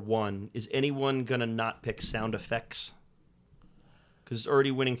except for one, is anyone going to not pick sound effects? Because it's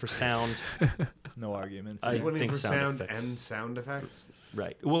already winning for sound. No arguments. I winning think for sound sound effects. and sound effects.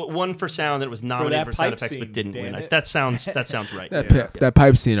 Right. Well, one for sound that was nominated that for sound pipe effects but scene, didn't damn win. it. That sounds right. that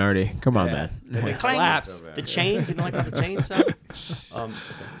pipe scene, Artie. Come on, man. The Slaps. The chains, you know, like how the chains sound. Okay.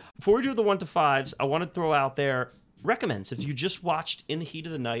 Before we do the 1 to 5s, I want to throw out there recommends. If you just watched In the Heat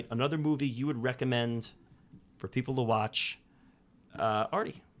of the Night, another movie you would recommend for people to watch,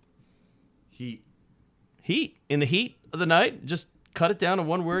 Artie. Heat. Heat. In the heat of the night, just cut it down to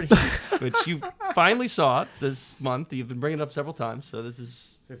one word, heat, which you finally saw this month. You've been bringing it up several times, so this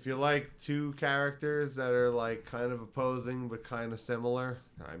is... If you like two characters that are like kind of opposing but kind of similar,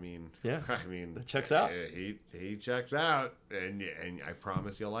 I mean, That checks out. He checks out, and I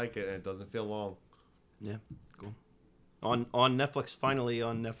promise you'll like it, and it doesn't feel long. Yeah, cool. On Netflix, finally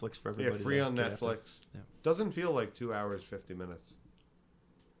on Netflix for everybody. Yeah, free on Netflix. Yeah. Doesn't feel like 2 hours 50 minutes.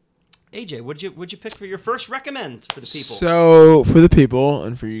 AJ, what'd you pick for your first recommend for the people? So for the people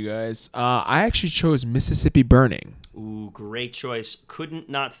and for you guys, I actually chose Mississippi Burning. Ooh, great choice. Couldn't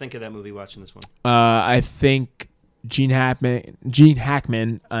not think of that movie watching this one. I think Gene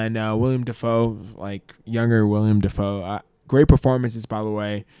Hackman and William Dafoe, like younger William Dafoe, great performances, by the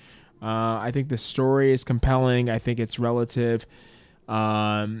way. I think the story is compelling. I think it's relative.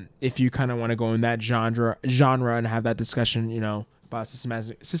 If you kind of want to go in that genre and have that discussion, about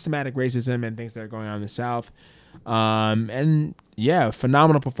systematic racism and things that are going on in the South. And yeah,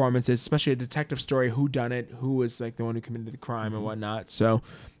 phenomenal performances, especially a detective story, who done it, who was like the one who committed the crime and whatnot. So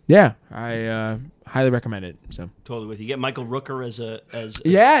yeah, I highly recommend it. So Totally with you. You get Michael Rooker as a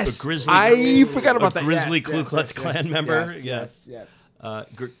grizzly. I forgot about that. Grizzly Yes, Ku yes, Klux yes, Klan yes, member. Yes.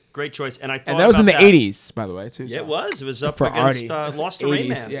 Great choice. And I thought And that was in the about 80s, by the way, too. Yeah, so. it was. It was up For against Artie. Lost to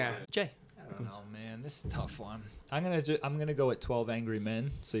Rain 80s, Man. yeah. Jay. Oh man, this is a tough one. I'm gonna go with 12 Angry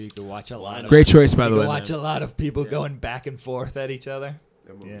Men, so you can watch a lot of Great choice, by you the can way. watch a lot of people going back and forth at each other.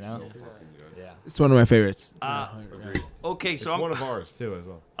 That movie's You know? so fucking good. Yeah. It's one of my favorites. Okay, It's so one of ours too, as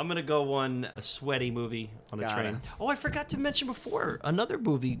well. I'm gonna go on a sweaty movie on a Got train. it. Oh, I forgot to mention before another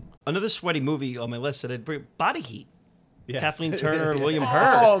sweaty movie on my list that I'd bring. Body Heat. Yes. Kathleen Turner and William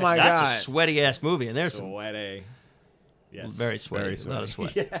Hurt. Oh, my That's God. a sweaty ass movie, and there's some Sweaty. Yes. very sweaty, Very a lot of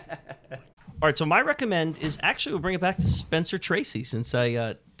sweaty. sweat. All right, so my recommend is actually we'll bring it back to Spencer Tracy since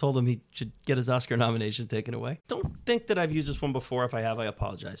I told him he should get his Oscar nomination taken away. Don't think that I've used this one before. If I have, I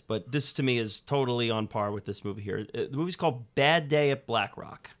apologize. But this to me is totally on par with this movie here. The movie's called Bad Day at Black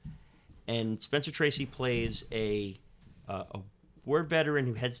Rock, and Spencer Tracy plays a war veteran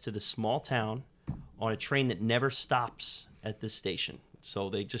who heads to this small town on a train that never stops at this station. So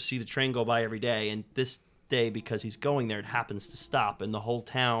they just see the train go by every day, and this day, because he's going there, it happens to stop, and the whole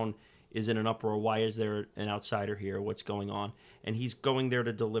town is in an uproar. Why is there an outsider here? What's going on? And he's going there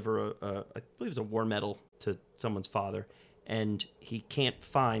to deliver I believe it's a war medal to someone's father, and he can't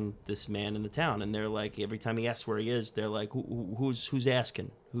find this man in the town. And they're like, every time he asks where he is, they're like, who's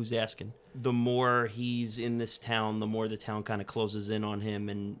asking? Who's asking? The more he's in this town, the more the town kind of closes in on him,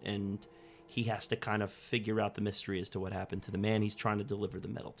 and he has to kind of figure out the mystery as to what happened to the man he's trying to deliver the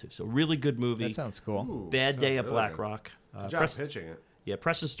medal to. So really good movie. That sounds cool. Ooh, Bad Day at really Black good. Rock. Good job pitching it. Yeah,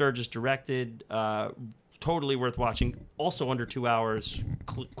 Preston Sturges directed. Totally worth watching. Also under 2 hours.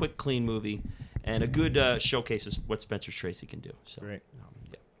 Quick, clean movie. And a good showcase of what Spencer Tracy can do. So, Great.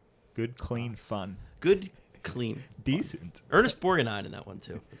 yeah. Good, clean fun. Good, clean. Decent. Ernest Borgnine in that one,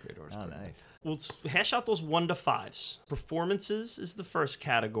 too. The great Ernest Oh, Borgnine. nice. We'll hash out those 1 to 5s. Performances is the first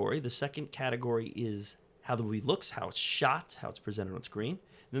category. The second category is how the movie looks, how it's shot, how it's presented on screen. And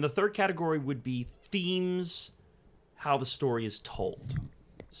then the third category would be themes, how the story is told.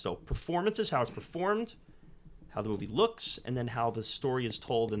 So performances, how it's performed, how the movie looks, and then how the story is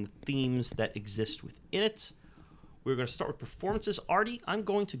told and the themes that exist within it. We're going to start with performances. Artie, I'm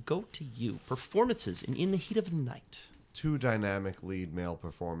going to go to you. Performances in the Heat of the Night. 2 dynamic lead male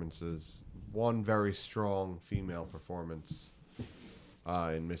performances. 1 very strong female performance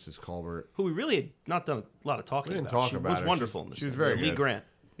in Mrs. Colbert. Who we really had not done a lot of talking We didn't about. talk She about was her. wonderful in this. She was thing. very Lee good. Grant.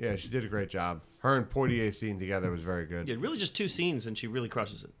 Yeah, she did a great job. Her and Poitier scene together was very good. Yeah, really just 2 scenes, and she really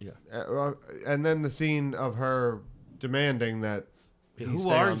crushes it. Yeah. And then the scene of her demanding that he Who stay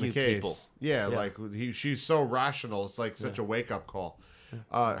are on the you case. people? Yeah, Yeah. like she's so rational. It's like such a wake up call.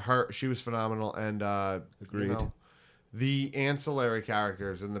 She was phenomenal, and Agreed. The ancillary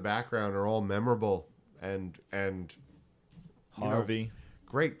characters in the background are all memorable and you know, Harvey.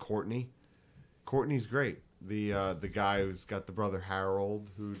 great. Courtney's great. The guy who's got the brother Harold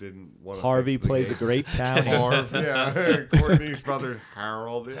who didn't want to. Harvey plays a great town. Harv, yeah, Courtney's brother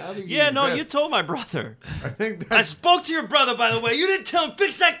Harold. I think he Yeah, no, you exists. told my brother. I think I that's spoke to your brother, by the way. You didn't tell him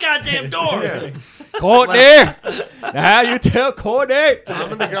fix that goddamn door. yeah. Courtney! Now you tell Courtney!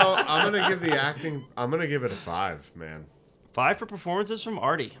 I'm gonna give the acting. I'm gonna give it a 5, man. 5 for performances from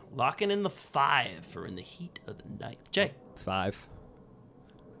Artie. Locking in the 5 for In the Heat of the Night. Jay. 5.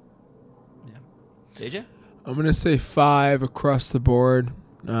 Yeah. AJ? I'm going to say 5 across the board.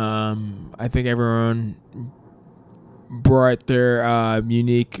 I think everyone brought their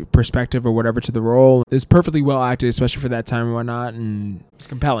unique perspective or whatever to the role. It's perfectly well acted, especially for that time and whatnot, and it's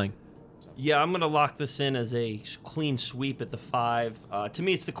compelling. Yeah, I'm going to lock this in as a clean sweep at the 5. To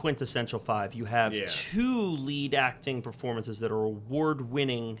me, it's the quintessential 5. You have 2 lead acting performances that are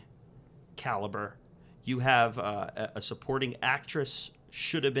award-winning caliber. You have a supporting actress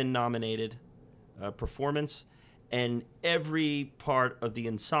should have been nominated performance, and every part of the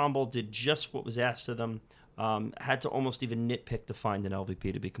ensemble did just what was asked of them. Had to almost even nitpick to find an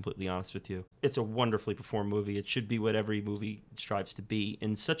LVP, to be completely honest with you. It's a wonderfully performed movie. It should be what every movie strives to be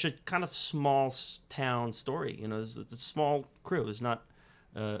in such a kind of small town story. You know, it's a small crew. There's not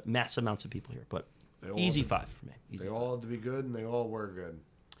mass amounts of people here, but easy 5 for me. Easy They 5. all had to be good, and they all were good.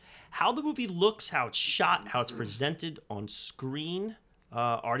 How the movie looks, how it's shot, how it's presented on screen.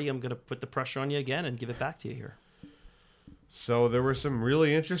 Artie, I'm going to put the pressure on you again and give it back to you here. So there were some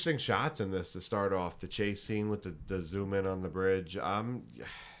really interesting shots in this to start off. The chase scene with the zoom in on the bridge.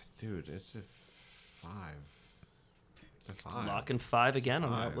 Dude, it's a 5. It's a 5. Locking 5 again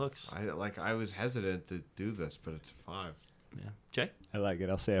on how it looks. I was hesitant to do this, but it's a 5. Yeah. Jay? I like it.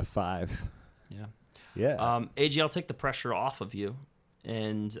 I'll say a 5. Yeah. Yeah. AJ, I'll take the pressure off of you.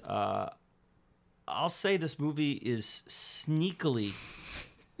 And I'll say this movie is sneakily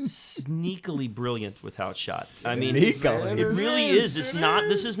brilliant with how it's shot. I mean, Sneakily. it really is. It's not.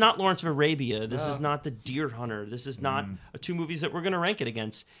 This is not Lawrence of Arabia. This is not The Deer Hunter. This is not 2 movies that we're going to rank it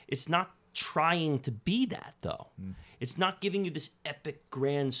against. It's not trying to be that, though. It's not giving you this epic,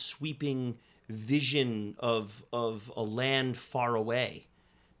 grand, sweeping vision of a land far away.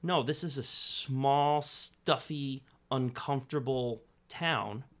 No, this is a small, stuffy, uncomfortable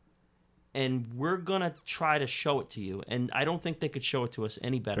town, and we're gonna try to show it to you. And I don't think they could show it to us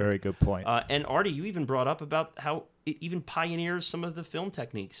any better. Very good point. And Artie, you even brought up about how it even pioneers some of the film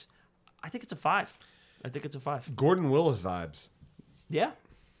techniques. I think it's a 5. I think it's a 5. Gordon Willis vibes. Yeah.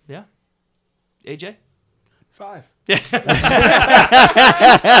 AJ? 5.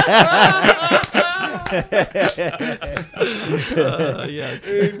 Yes.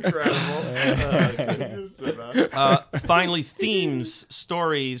 Incredible. Finally, themes,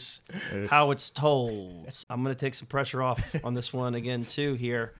 stories, how it's told. I'm going to take some pressure off on this one again, too,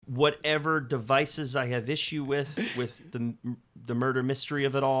 here. Whatever devices I have issue with the murder mystery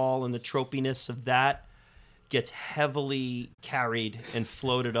of it all and the tropiness of that gets heavily carried and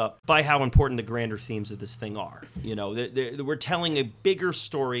floated up by how important the grander themes of this thing are. You know, we're telling a bigger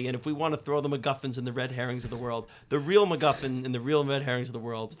story, and if we want to throw the MacGuffins and the red herrings of the world, the real MacGuffin and the real red herrings of the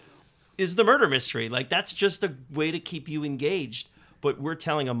world is the murder mystery. Like, that's just a way to keep you engaged. But we're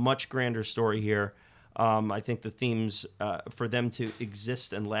telling a much grander story here. I think the themes, for them to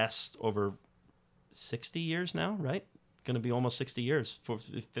exist and last over 60 years now, right? Going to be almost 60 years, for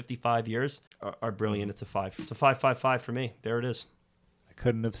 55 years, are brilliant. It's a 5. It's a 5 for me. There it is. I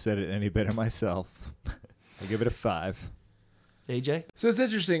couldn't have said it any better myself. I give it a 5. AJ? So it's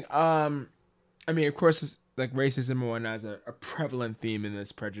interesting. I mean, of course, it's like racism and whatnot is a prevalent theme in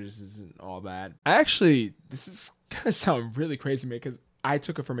this, prejudices and all that. This is going to sound really crazy to me because I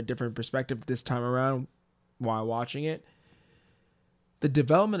took it from a different perspective this time around while watching it. The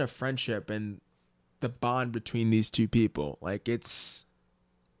development of friendship and the bond between these two people, like it's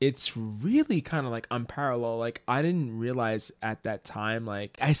really kind of like unparalleled. Like, I didn't realize at that time,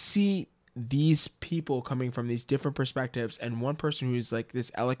 like, I see these people coming from these different perspectives, and one person who's like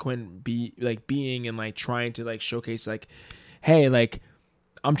this eloquent being and like trying to like showcase like, hey, like,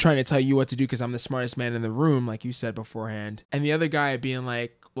 I'm trying to tell you what to do because I'm the smartest man in the room, like you said beforehand, and the other guy being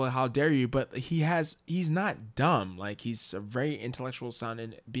like, well, how dare you? But he's not dumb. Like, he's a very intellectual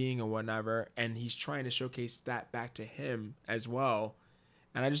sounding being or whatever, and he's trying to showcase that back to him as well.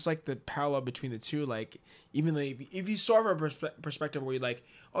 And I just like the parallel between the two. Like, even if you saw from a perspective where you're like,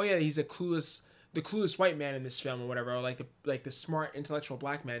 oh yeah, he's the clueless white man in this film or whatever, or like the smart intellectual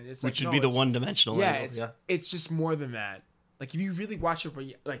black man. It's Which like, would be the one-dimensional yeah, angle. it's just more than that. Like, if you really watch it,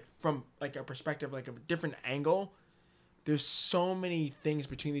 like from like a perspective, like a different angle, there's so many things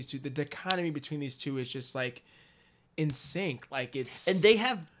between these two. The dichotomy between these two is just like in sync. Like, it's, And they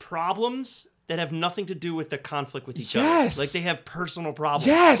have problems that have nothing to do with their conflict with each Yes. other. Like, they have personal problems.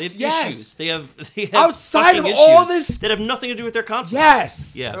 Yes, They have yes. issues. They have Outside fucking of all issues this- that have nothing to do with their conflict.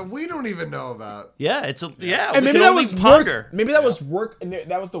 yes, Yeah. That we don't even know about. Yeah, it's a yeah. And we maybe can that only was ponder. work. Maybe that was work, and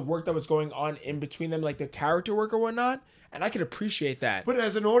that was the work that was going on in between them, like the character work or whatnot. And I can appreciate that. But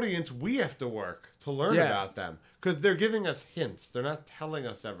as an audience, we have to work to learn Yeah. about them because they're giving us hints. They're not telling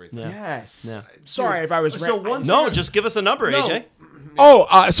us everything. Yeah. Yes. Yeah. Sorry if I was. So one- No, just give us a number, No. AJ.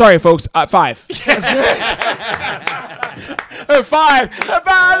 Oh, sorry, folks. 5. Five.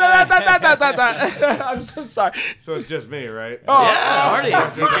 I'm so sorry. So it's just me, right? Yeah, Artie.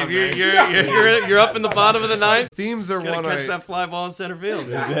 You're up in the bottom of the ninth. Themes are Gonna one catch I that fly ball in center field.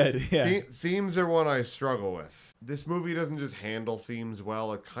 themes are one I struggle with. This movie doesn't just handle themes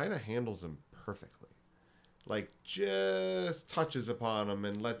well; it kind of handles them perfectly. Like just touches upon them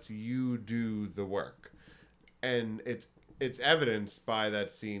and lets you do the work, and it's evidenced by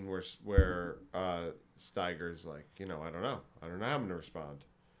that scene where Steiger's like, I don't know how I'm gonna respond.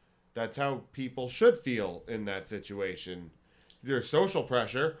 That's how people should feel in that situation. There's social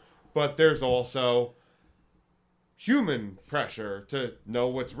pressure, but there's also human pressure to know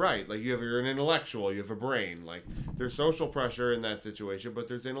what's right. Like you're an intellectual, you have a brain. Like there's social pressure in that situation, but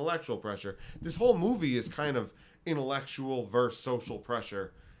there's intellectual pressure. This whole movie is kind of intellectual versus social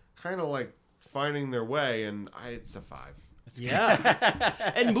pressure, kind of like finding their way. And it's a 5. Yeah,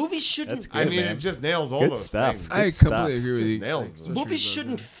 and movies shouldn't. I mean, it just nails all Good those stuff. things. I Good stuff. completely agree with you. Nails them. Movies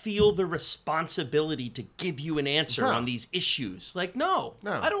shouldn't feel the responsibility to give you an answer No. on these issues. Like, no,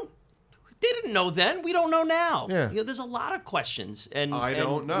 No. I don't. They didn't know then. We don't know now. Yeah. There's a lot of questions, and I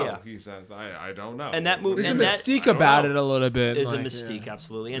don't know. Yeah. He says, I don't know. And that movie- There's a and that- mystique I don't about know. it a little bit. Is a like, mystique,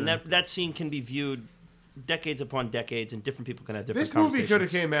 absolutely, and that scene can be viewed decades upon decades, and different people can have different This movie conversations. could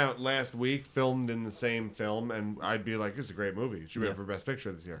have came out last week, filmed in the same film, and I'd be like, "This is a great movie. It should be up for Best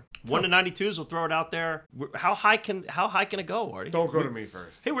Picture this year." 1 to 92s. We'll throw it out there. How high can it go, Artie? Don't go to me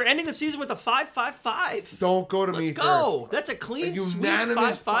first. Hey, we're ending the season with a 5.55. Don't go to Let's me go. first. That's a clean sweep.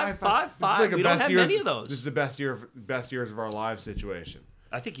 Unanimous 5.55. We don't have many of those. This is the best years of our lives situation.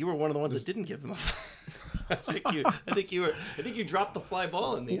 I think you were one of the ones that didn't give them a. I think you dropped the fly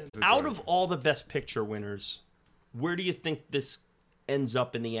ball in the end. Out of all the Best Picture winners, where do you think this ends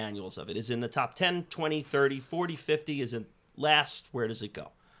up in the annuals of it? Is it in the top 10, 20, 30, 40, 50? Is it last? Where does it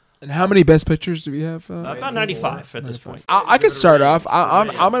go? And how many best pictures do we have? About 95 at this point. I could start off. I'm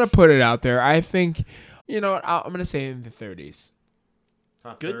gonna put it out there. I think, I'm gonna say in the 30s.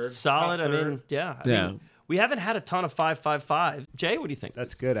 Top Good, third, solid. top I third. mean, yeah. Yeah. I mean, we haven't had a ton of 5.55. Jay, what do you think?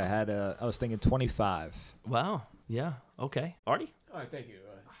 That's good. I was thinking 25. Wow. Yeah. Okay. Artie? Oh, thank you.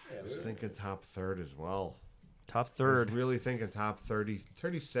 I was thinking top third as well. Top I was third. really thinking top 30,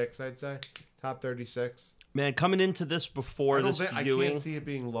 36, I'd say. Top 36. Man, coming into this before I this viewing. I can't see it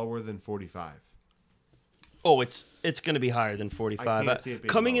being lower than 45. Oh, it's going to be higher than 45. I can't see it being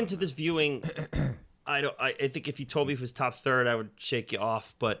Coming lower into than this viewing, I think if you told me it was top third, I would shake you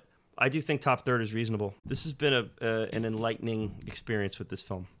off. But I do think top third is reasonable. This has been an enlightening experience with this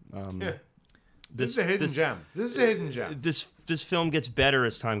film. Yeah. This is a hidden gem. This is a hidden gem. This film gets better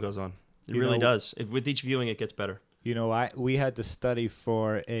as time goes on. It really does. With each viewing, it gets better. We had to study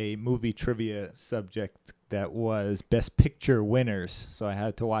for a movie trivia subject that was Best Picture winners. So I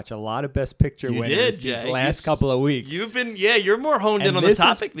had to watch a lot of Best Picture winners these last couple of weeks. You're more honed in on the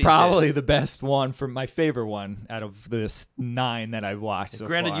topic these days. This is probably the best one for my favorite one out of this 9 that I've watched so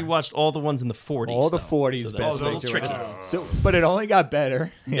Granted, far. you watched all the ones in the 40s. all the though, 40s so Best that's a little Picture tricky. winners. So, but it only got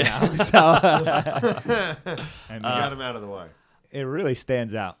better. You know, so I mean, Got him out of the way. it really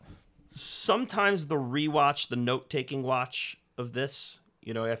stands out. Sometimes the rewatch, the note-taking watch of this,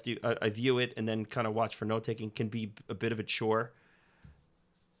 after I view it and then kind of watch for note-taking, can be a bit of a chore.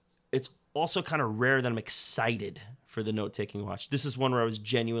 It's also kind of rare that I'm excited for the note-taking watch. This is one where I was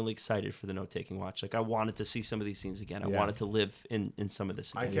genuinely excited for the note-taking watch. Like, I wanted to see some of these scenes again. I wanted to live in some of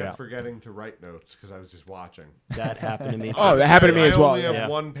this I again. kept forgetting to write notes because I was just watching. That happened to me. Oh, that happened to me as well. I only have Yeah.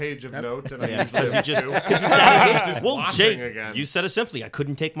 one page of notes, and I Yeah, usually because have you just two. because it's that Just well, watching Jay, again. you said it simply. I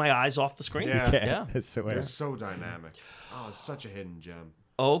couldn't take my eyes off the screen. Yeah. Yeah. That's the way. They're so dynamic. Oh, it's such a hidden gem.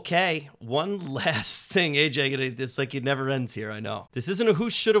 Okay, one last thing, AJ. It's like it never ends here. I know this isn't a Who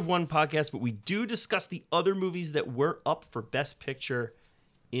Should Have Won podcast, but we do discuss the other movies that were up for Best Picture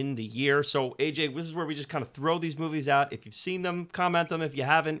in the year. So, AJ, this is where we just kind of throw these movies out. If you've seen them, comment them. If you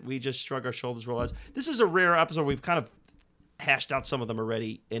haven't, we just shrug our shoulders, roll eyes. This is a rare episode. We've kind of hashed out some of them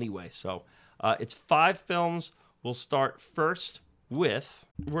already anyway. So, it's 5 films. We'll start first with.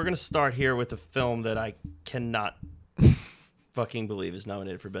 We're gonna start here with a film that I cannot fucking believe is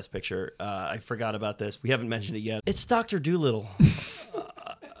nominated for Best Picture. I forgot about this. We haven't mentioned it yet. It's Dr. Dolittle.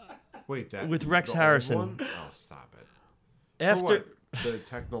 Wait, that With Rex the old Harrison. one? Oh, stop it. For After what? The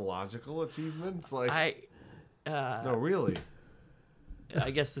technological achievements, like no, really.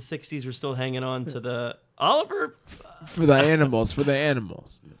 I guess the 60s were still hanging on to the Oliver. For the animals.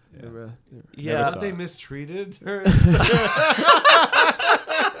 Yeah. Aren't they mistreated?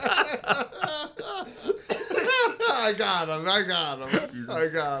 I got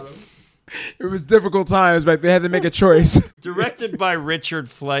him. It was difficult times, but they had to make a choice. Directed by Richard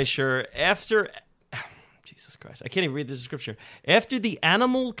Fleischer. After Jesus Christ. I can't even read the description. After the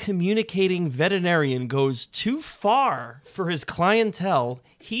animal communicating veterinarian goes too far for his clientele,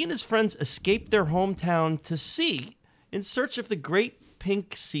 he and his friends escape their hometown to sea in search of the great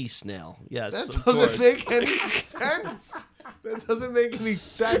pink sea snail. Yes, That of doesn't course. make any sense. That doesn't make any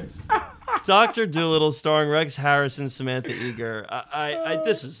sense. Dr. Dolittle, starring Rex Harrison, Samantha Eager. I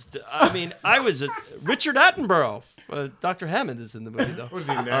was Richard Attenborough. Dr. Hammond is in the movie, though. What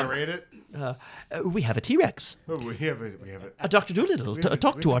does he narrate it? We have a T-Rex. Oh, we have it. Dr. Dolittle,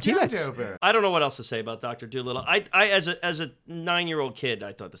 talk to our T-Rex. Jojo Bear. I don't know what else to say about Dr. Dolittle. I as a 9-year-old kid,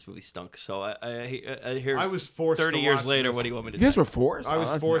 I thought this movie stunk. So I hear I was forced 30 to years watch later, this. what do you want me to You guys say? were forced. I Oh, was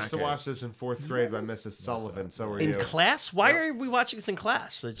that's forced not to good. watch this in 4th grade by Mrs. Sullivan. So were In you. class? Why are we watching this in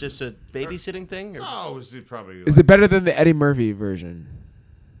class? It's just a babysitting thing? Or? Oh, is it probably? Is it better than the Eddie Murphy version?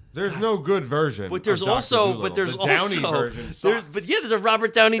 There's no good version. But there's of Dr. also, Dolittle. but there's the also, Downey version. there's, Sucks. but yeah, there's a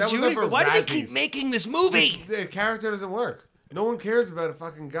Robert Downey That was Jr. up for Why do they Razzies. keep making this movie? The character doesn't work. No one cares about a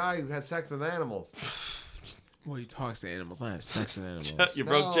fucking guy who has sex with animals. Well, he talks to animals, not have sex with animals. You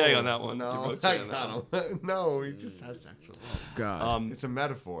broke Jay on that one. You No, broke I Jay on that one. got him. No, he just has sexual. God. It's a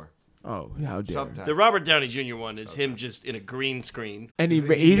metaphor. Oh, how dare. Sometimes. The Robert Downey Jr. one is him just in a green screen. And he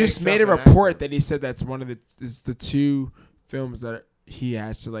He just makes made a up an report accent. that he said that's one of the 2 films that he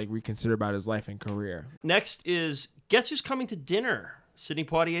has to like reconsider about his life and career. Next is Guess Who's Coming to Dinner? Sidney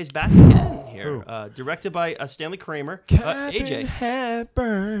Poitier's back again here. Directed by Stanley Kramer. AJ.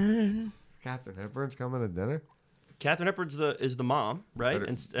 Hepburn. Catherine Hepburn's coming to dinner. Catherine Hepburn is the mom, right?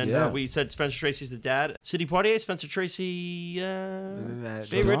 And Yeah. we said Spencer Tracy's the dad. Sidney Poitier, Spencer Tracy, that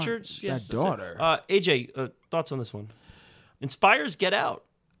Faye daughter- Richards. Yeah, that that's it. daughter. AJ, thoughts on this one? Inspires Get Out.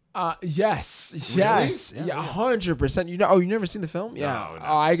 Yes, Really? yes, yeah, 100%. You know, oh, you never seen the film? Yeah, No.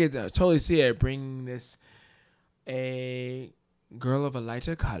 Oh, I could totally see it. Bringing this, a girl of a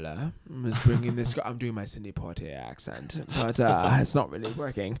lighter color was bringing this. I'm doing my Sidney Poitier accent, but it's not really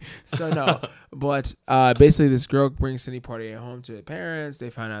working. So no, but basically, this girl brings Sidney Poitier home to her parents. They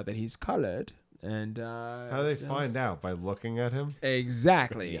find out that he's colored. And How do they find out? By looking at him?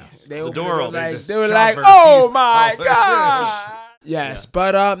 Exactly. They The opened door it, opens. like, They they were like, discover "Oh he's my colored." god!" Yes,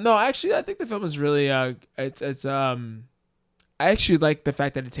 but no, actually, I think the film is really it's I actually like the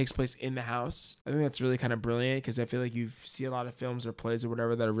fact that it takes place in the house. I think that's really kind of brilliant because I feel like you see a lot of films or plays or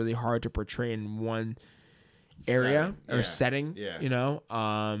whatever that are really hard to portray in one area or Yeah. setting. Yeah. You know,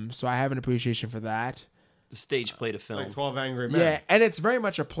 so I have an appreciation for that. The stage play to film. Like 12 Angry Men. Yeah, and it's very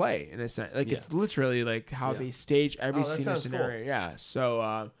much a play in a sense. Like Yeah. it's literally like how Yeah. they stage every Oh, that scene or sounds cool. scenario. Yeah,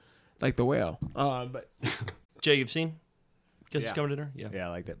 so like The Whale. But Jay, you've seen Guess Who's Yeah. Coming to Dinner? Yeah, I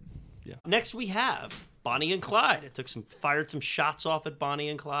liked it. Yeah. Next we have Bonnie and Clyde. It fired some shots off at Bonnie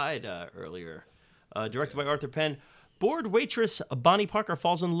and Clyde earlier. Directed by Arthur Penn. Bored waitress Bonnie Parker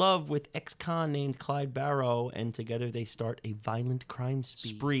falls in love with ex-con named Clyde Barrow, and together they start a violent crime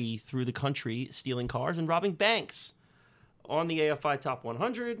spree through the country, stealing cars and robbing banks. On the AFI Top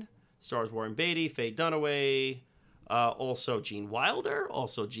 100, stars Warren Beatty, Faye Dunaway, also Gene Wilder,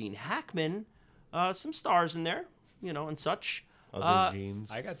 also Gene Hackman. Some stars in there, and such. Other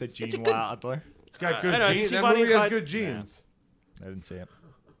genes. I got the a Gene good- Wilder. It's got good I know, genes. see That Bonnie movie and has Clyde? good genes. I didn't see it.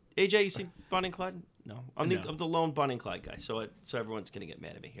 AJ, you see Bonnie and Clyde? No, I'm the lone Bonnie and Clyde guy, so everyone's gonna get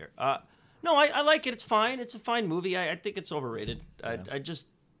mad at me here. No, I like it. It's fine. It's a fine movie. I think it's overrated. I just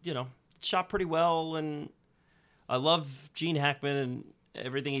it's shot pretty well, and I love Gene Hackman and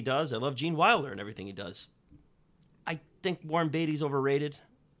everything he does. I love Gene Wilder and everything he does. I think Warren Beatty's overrated.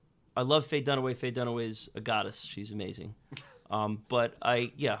 I love Faye Dunaway. Faye Dunaway's a goddess. She's amazing. But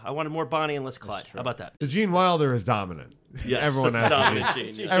I wanted more Bonnie and less Clyde. How about that? The Gene Wilder is dominant. Yes, Everyone that's has a dominant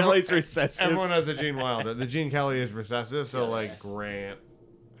Gene. Gene. Kelly's recessive. Everyone has a Gene Wilder. The Gene Kelly is recessive, so like Grant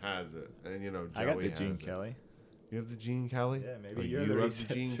has it, and Joey I got the Gene has it. Kelly. You have the Gene Kelly? Yeah, maybe Oh, you're you the have the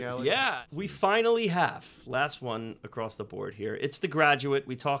recessive. Gene Kelly? Yeah, we finally have last one across the board here. It's The Graduate.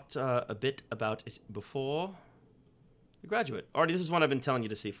 We talked a bit about it before. The Graduate. Artie, this is one I've been telling you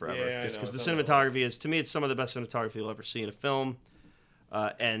to see forever. Yeah, I just know, because it's the on my cinematography is, to me, it's some of the best cinematography you'll ever see in a film.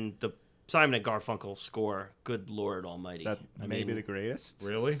 And the Simon and Garfunkel score, good Lord Almighty. Is that maybe the greatest?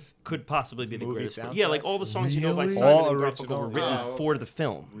 Really? could possibly be the movie greatest. soundtrack? Yeah, like all the songs you know by Really? Simon All and original? Garfunkel were written Oh, for the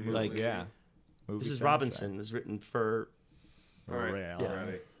film. Like Yeah. Movie Mrs. soundtrack. Robinson was written for. All right. Yeah.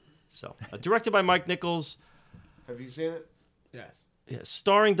 Alrighty. So directed by Mike Nichols. Have you seen it? yes. Yeah,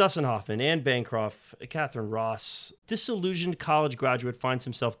 starring Dustin Hoffman, Anne Bancroft, Catherine Ross. Disillusioned college graduate finds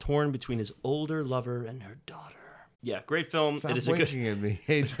himself torn between his older lover and her daughter. Yeah, great film. Stop It is a good. winking at me.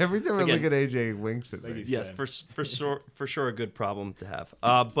 Every time I Again. look at AJ, he winks at me. Yeah, for sure, a good problem to have.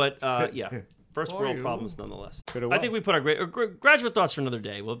 But yeah, First For world you. problems, nonetheless. Coulda I won. think we put our graduate thoughts for another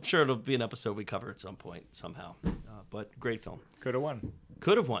day. Well, I'm sure it'll be an episode we cover at some point somehow. But great film. Could have won.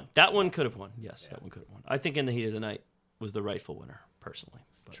 Could have won. That one could have won. Yes, that one could have won. I think In the Heat of the Night was the rightful winner, personally.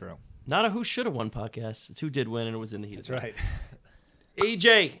 But True. not a who should have won podcast. It's who did win, and it was In the Heat of the Night. Right.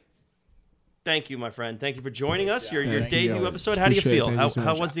 AJ, thank you, my friend. Thank you for joining us. Your Thank debut you. episode. How do you Appreciate it. feel? Thank How you so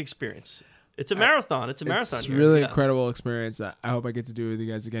much. was the experience? It's a marathon. It's a marathon. It's here. really Yeah. incredible experience. I hope I get to do it with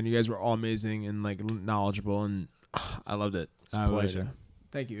you guys again. You guys were all amazing and like knowledgeable, and I loved it. It's a pleasure.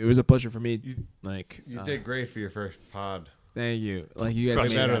 Thank you. It was a pleasure for me. You did great for your first pod. Thank you. Like you guys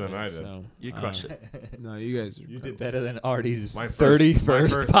Crushed made it. it Better than happen, I did. so, You crushed it. No, you guys. You did better than Artie's My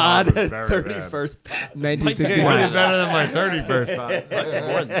 31st pod pod. was very 31st. You did 1969. better than my 31st pod.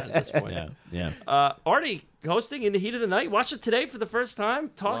 More than that at this point. Yeah. Artie hosting In the Heat of the Night. Watched it today for the first time.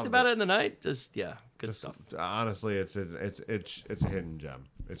 Talked Loved about it. it in the night. Just good stuff. Honestly, it's a hidden gem.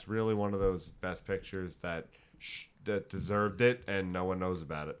 It's really one of those best pictures that deserved it, and no one knows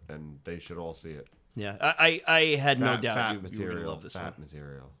about it, and they should all see it. Yeah, I had no doubt fat you were material. going to love this fat one.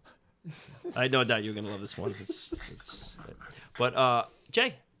 material. I had no doubt you were going to love this one. But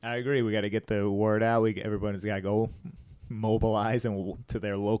Jay, I agree. We got to get the word out. Everybody's got to go mobilize to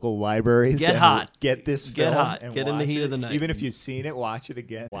their local libraries. Get and hot. Get this Get film hot. and Get in the watch heat it. of the night. Even if you've seen it, watch it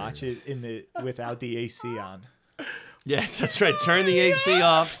again. Watch it without the AC on. yeah, that's right. Turn the AC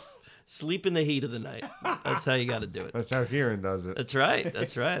off. Sleep in the heat of the night. That's how you got to do it. That's how Kieran does it. That's right.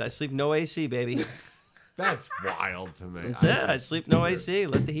 That's right. I sleep no AC, baby. That's wild to me. That's it. I sleep no AC.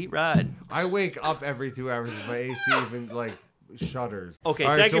 Let the heat ride. I wake up every 2 hours with my AC even like shudders. Okay,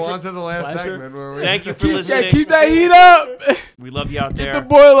 All right, thank so you for- on to the last Pleasure. segment. Where we Thank you for listening. Yeah, keep that heat up. We love you out Get there. the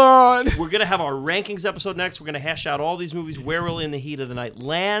boiler on. We're going to have our rankings episode next. We're going to hash out all these movies. Where will In the Heat of the Night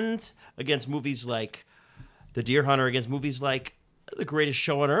land against movies like The Deer Hunter, against movies like The Greatest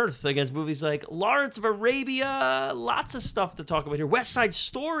Show on Earth, against movies like Lawrence of Arabia. Lots of stuff to talk about here. West Side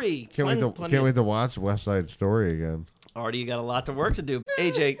Story. Can't wait to watch West Side Story again. Already, you got a lot of work to do.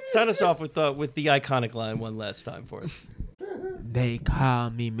 AJ, sign us off with the iconic line one last time for us. They call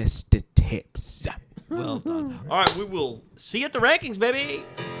me Mr. Tips. Well done. All right, we will see you at the rankings, baby.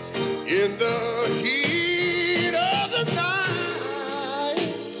 In the heat of the night,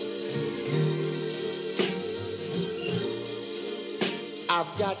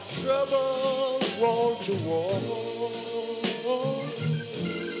 I've got trouble wall to wall.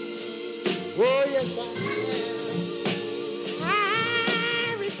 Oh, yes,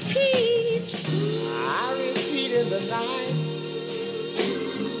 I repeat in the night.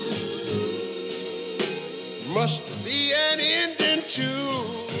 Must be an ending to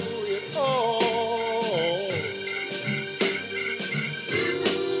it all.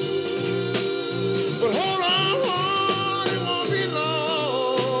 But hold on, it won't be long.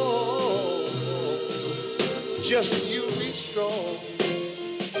 Just you be strong,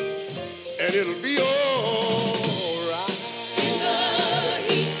 and it'll be all right.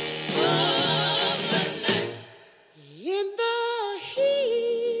 In the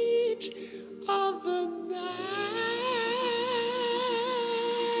heat of the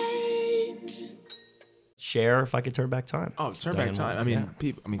night. Share If I Could Turn Back Time. Oh, turn Diane back time. Warren, I mean, yeah.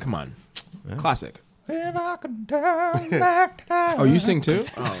 people. I mean, come on. Classic. If I could turn back time. Oh, you sing too?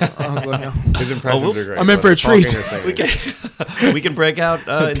 Oh, I was like, oh. His impressions are great. I'm in for a Talking treat. or singing. We can break out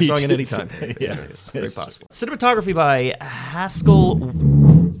in song at any Peaches. time. Yeah, it's very possible. Cinematography by Haskell.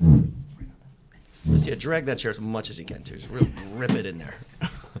 Just drag that chair as much as you can, too. Just really rip it in there.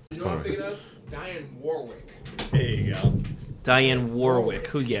 You know what I'm thinking of? Diane Warwick. There you go. Diane Warwick,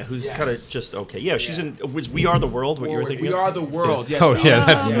 who's Yes. kind of just okay. Yeah, she's in. Was We Are the World? What you were thinking? We of? Are the World. Yes. Oh we yeah, are.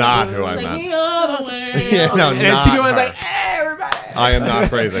 that's not who I meant. Yeah, no, And then not Stevie Wonder's her. like, hey, everybody. I am not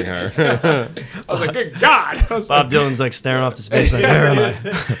praising her. I was like, good God. I was Bob Dylan's like staring off to space. Like, where am I? He's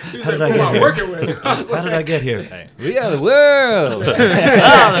How did like, I who get am I here? working with? How did I get here? We are the world.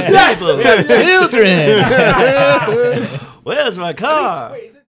 Ah, the people. Children. Where's my car? Wait, is it